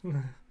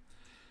character.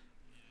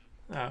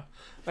 oh.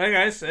 Well,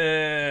 guys,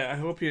 I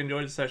hope you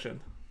enjoyed the session.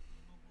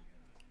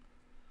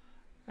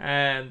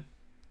 And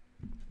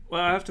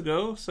well, I have to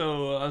go,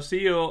 so I'll see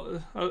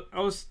you.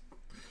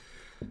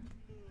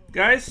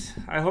 Guys,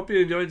 I hope you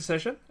enjoyed the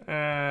session.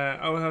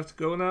 I will have to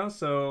go now,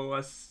 so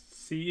I'll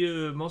see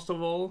you most of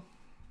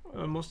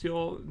you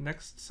all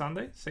next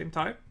Sunday, same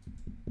time,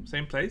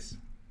 same place,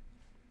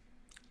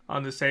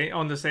 on the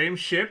same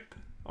ship,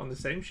 on the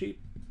same sheep.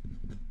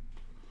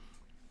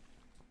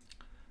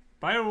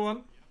 Bye,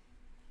 everyone.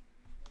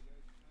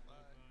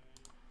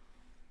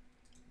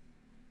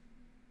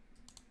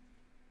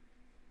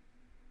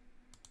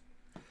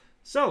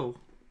 So,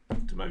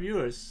 to my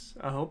viewers,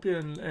 I hope you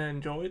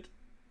enjoyed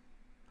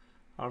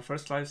our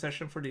first live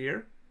session for the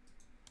year.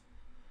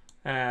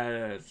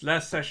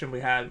 Last session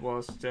we had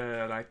was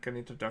like an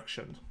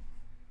introduction,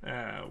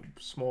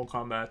 small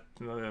combat,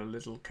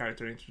 little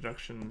character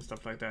introduction and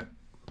stuff like that.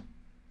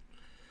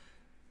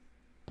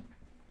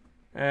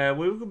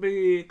 We will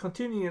be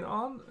continuing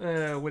on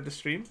with the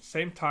stream,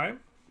 same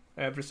time,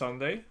 every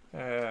Sunday,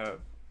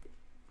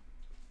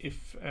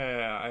 if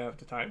I have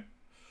the time.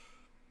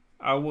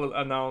 I will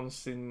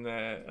announce in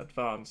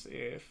advance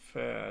if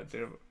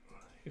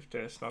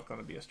there's not going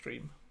to be a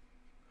stream.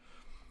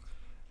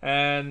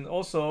 And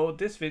also,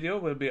 this video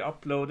will be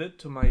uploaded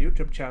to my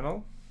YouTube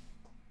channel.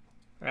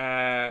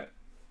 Down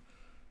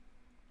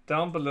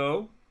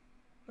below,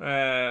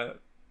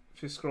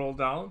 if you scroll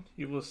down,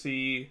 you will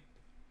see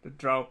the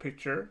draw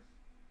picture,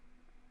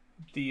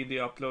 the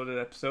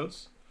uploaded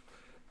episodes.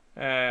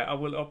 I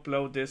will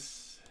upload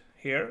this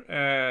here.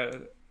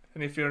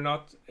 And if you're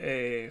not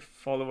a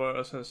follower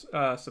or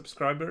a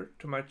subscriber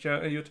to my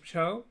YouTube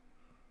channel,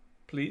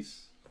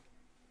 please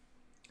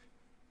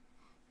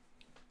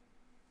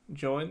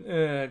join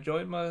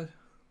my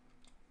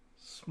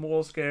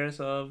small scares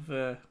of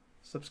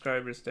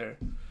subscribers there,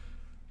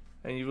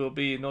 and you will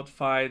be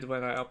notified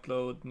when I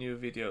upload new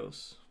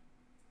videos.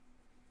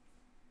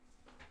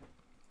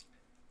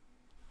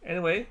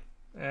 Anyway,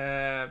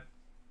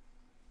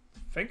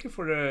 thank you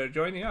for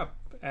joining up,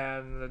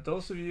 and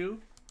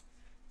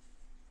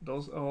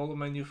all of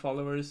my new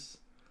followers,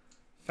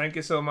 thank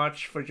you so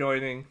much for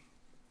joining.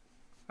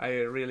 I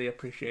really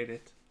appreciate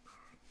it.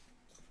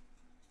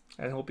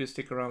 And hope you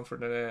stick around for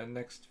the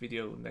next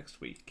video next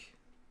week.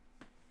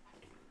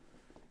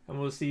 And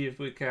we'll see if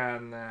we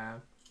can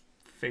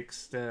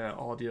fix the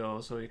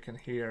audio so you can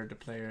hear the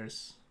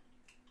players.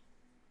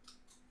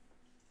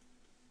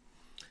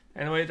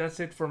 Anyway, that's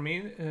it for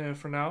me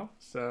for now.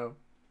 So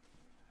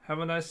have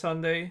a nice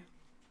Sunday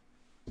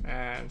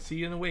and see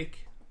you in a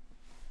week.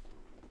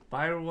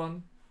 Bye,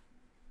 everyone.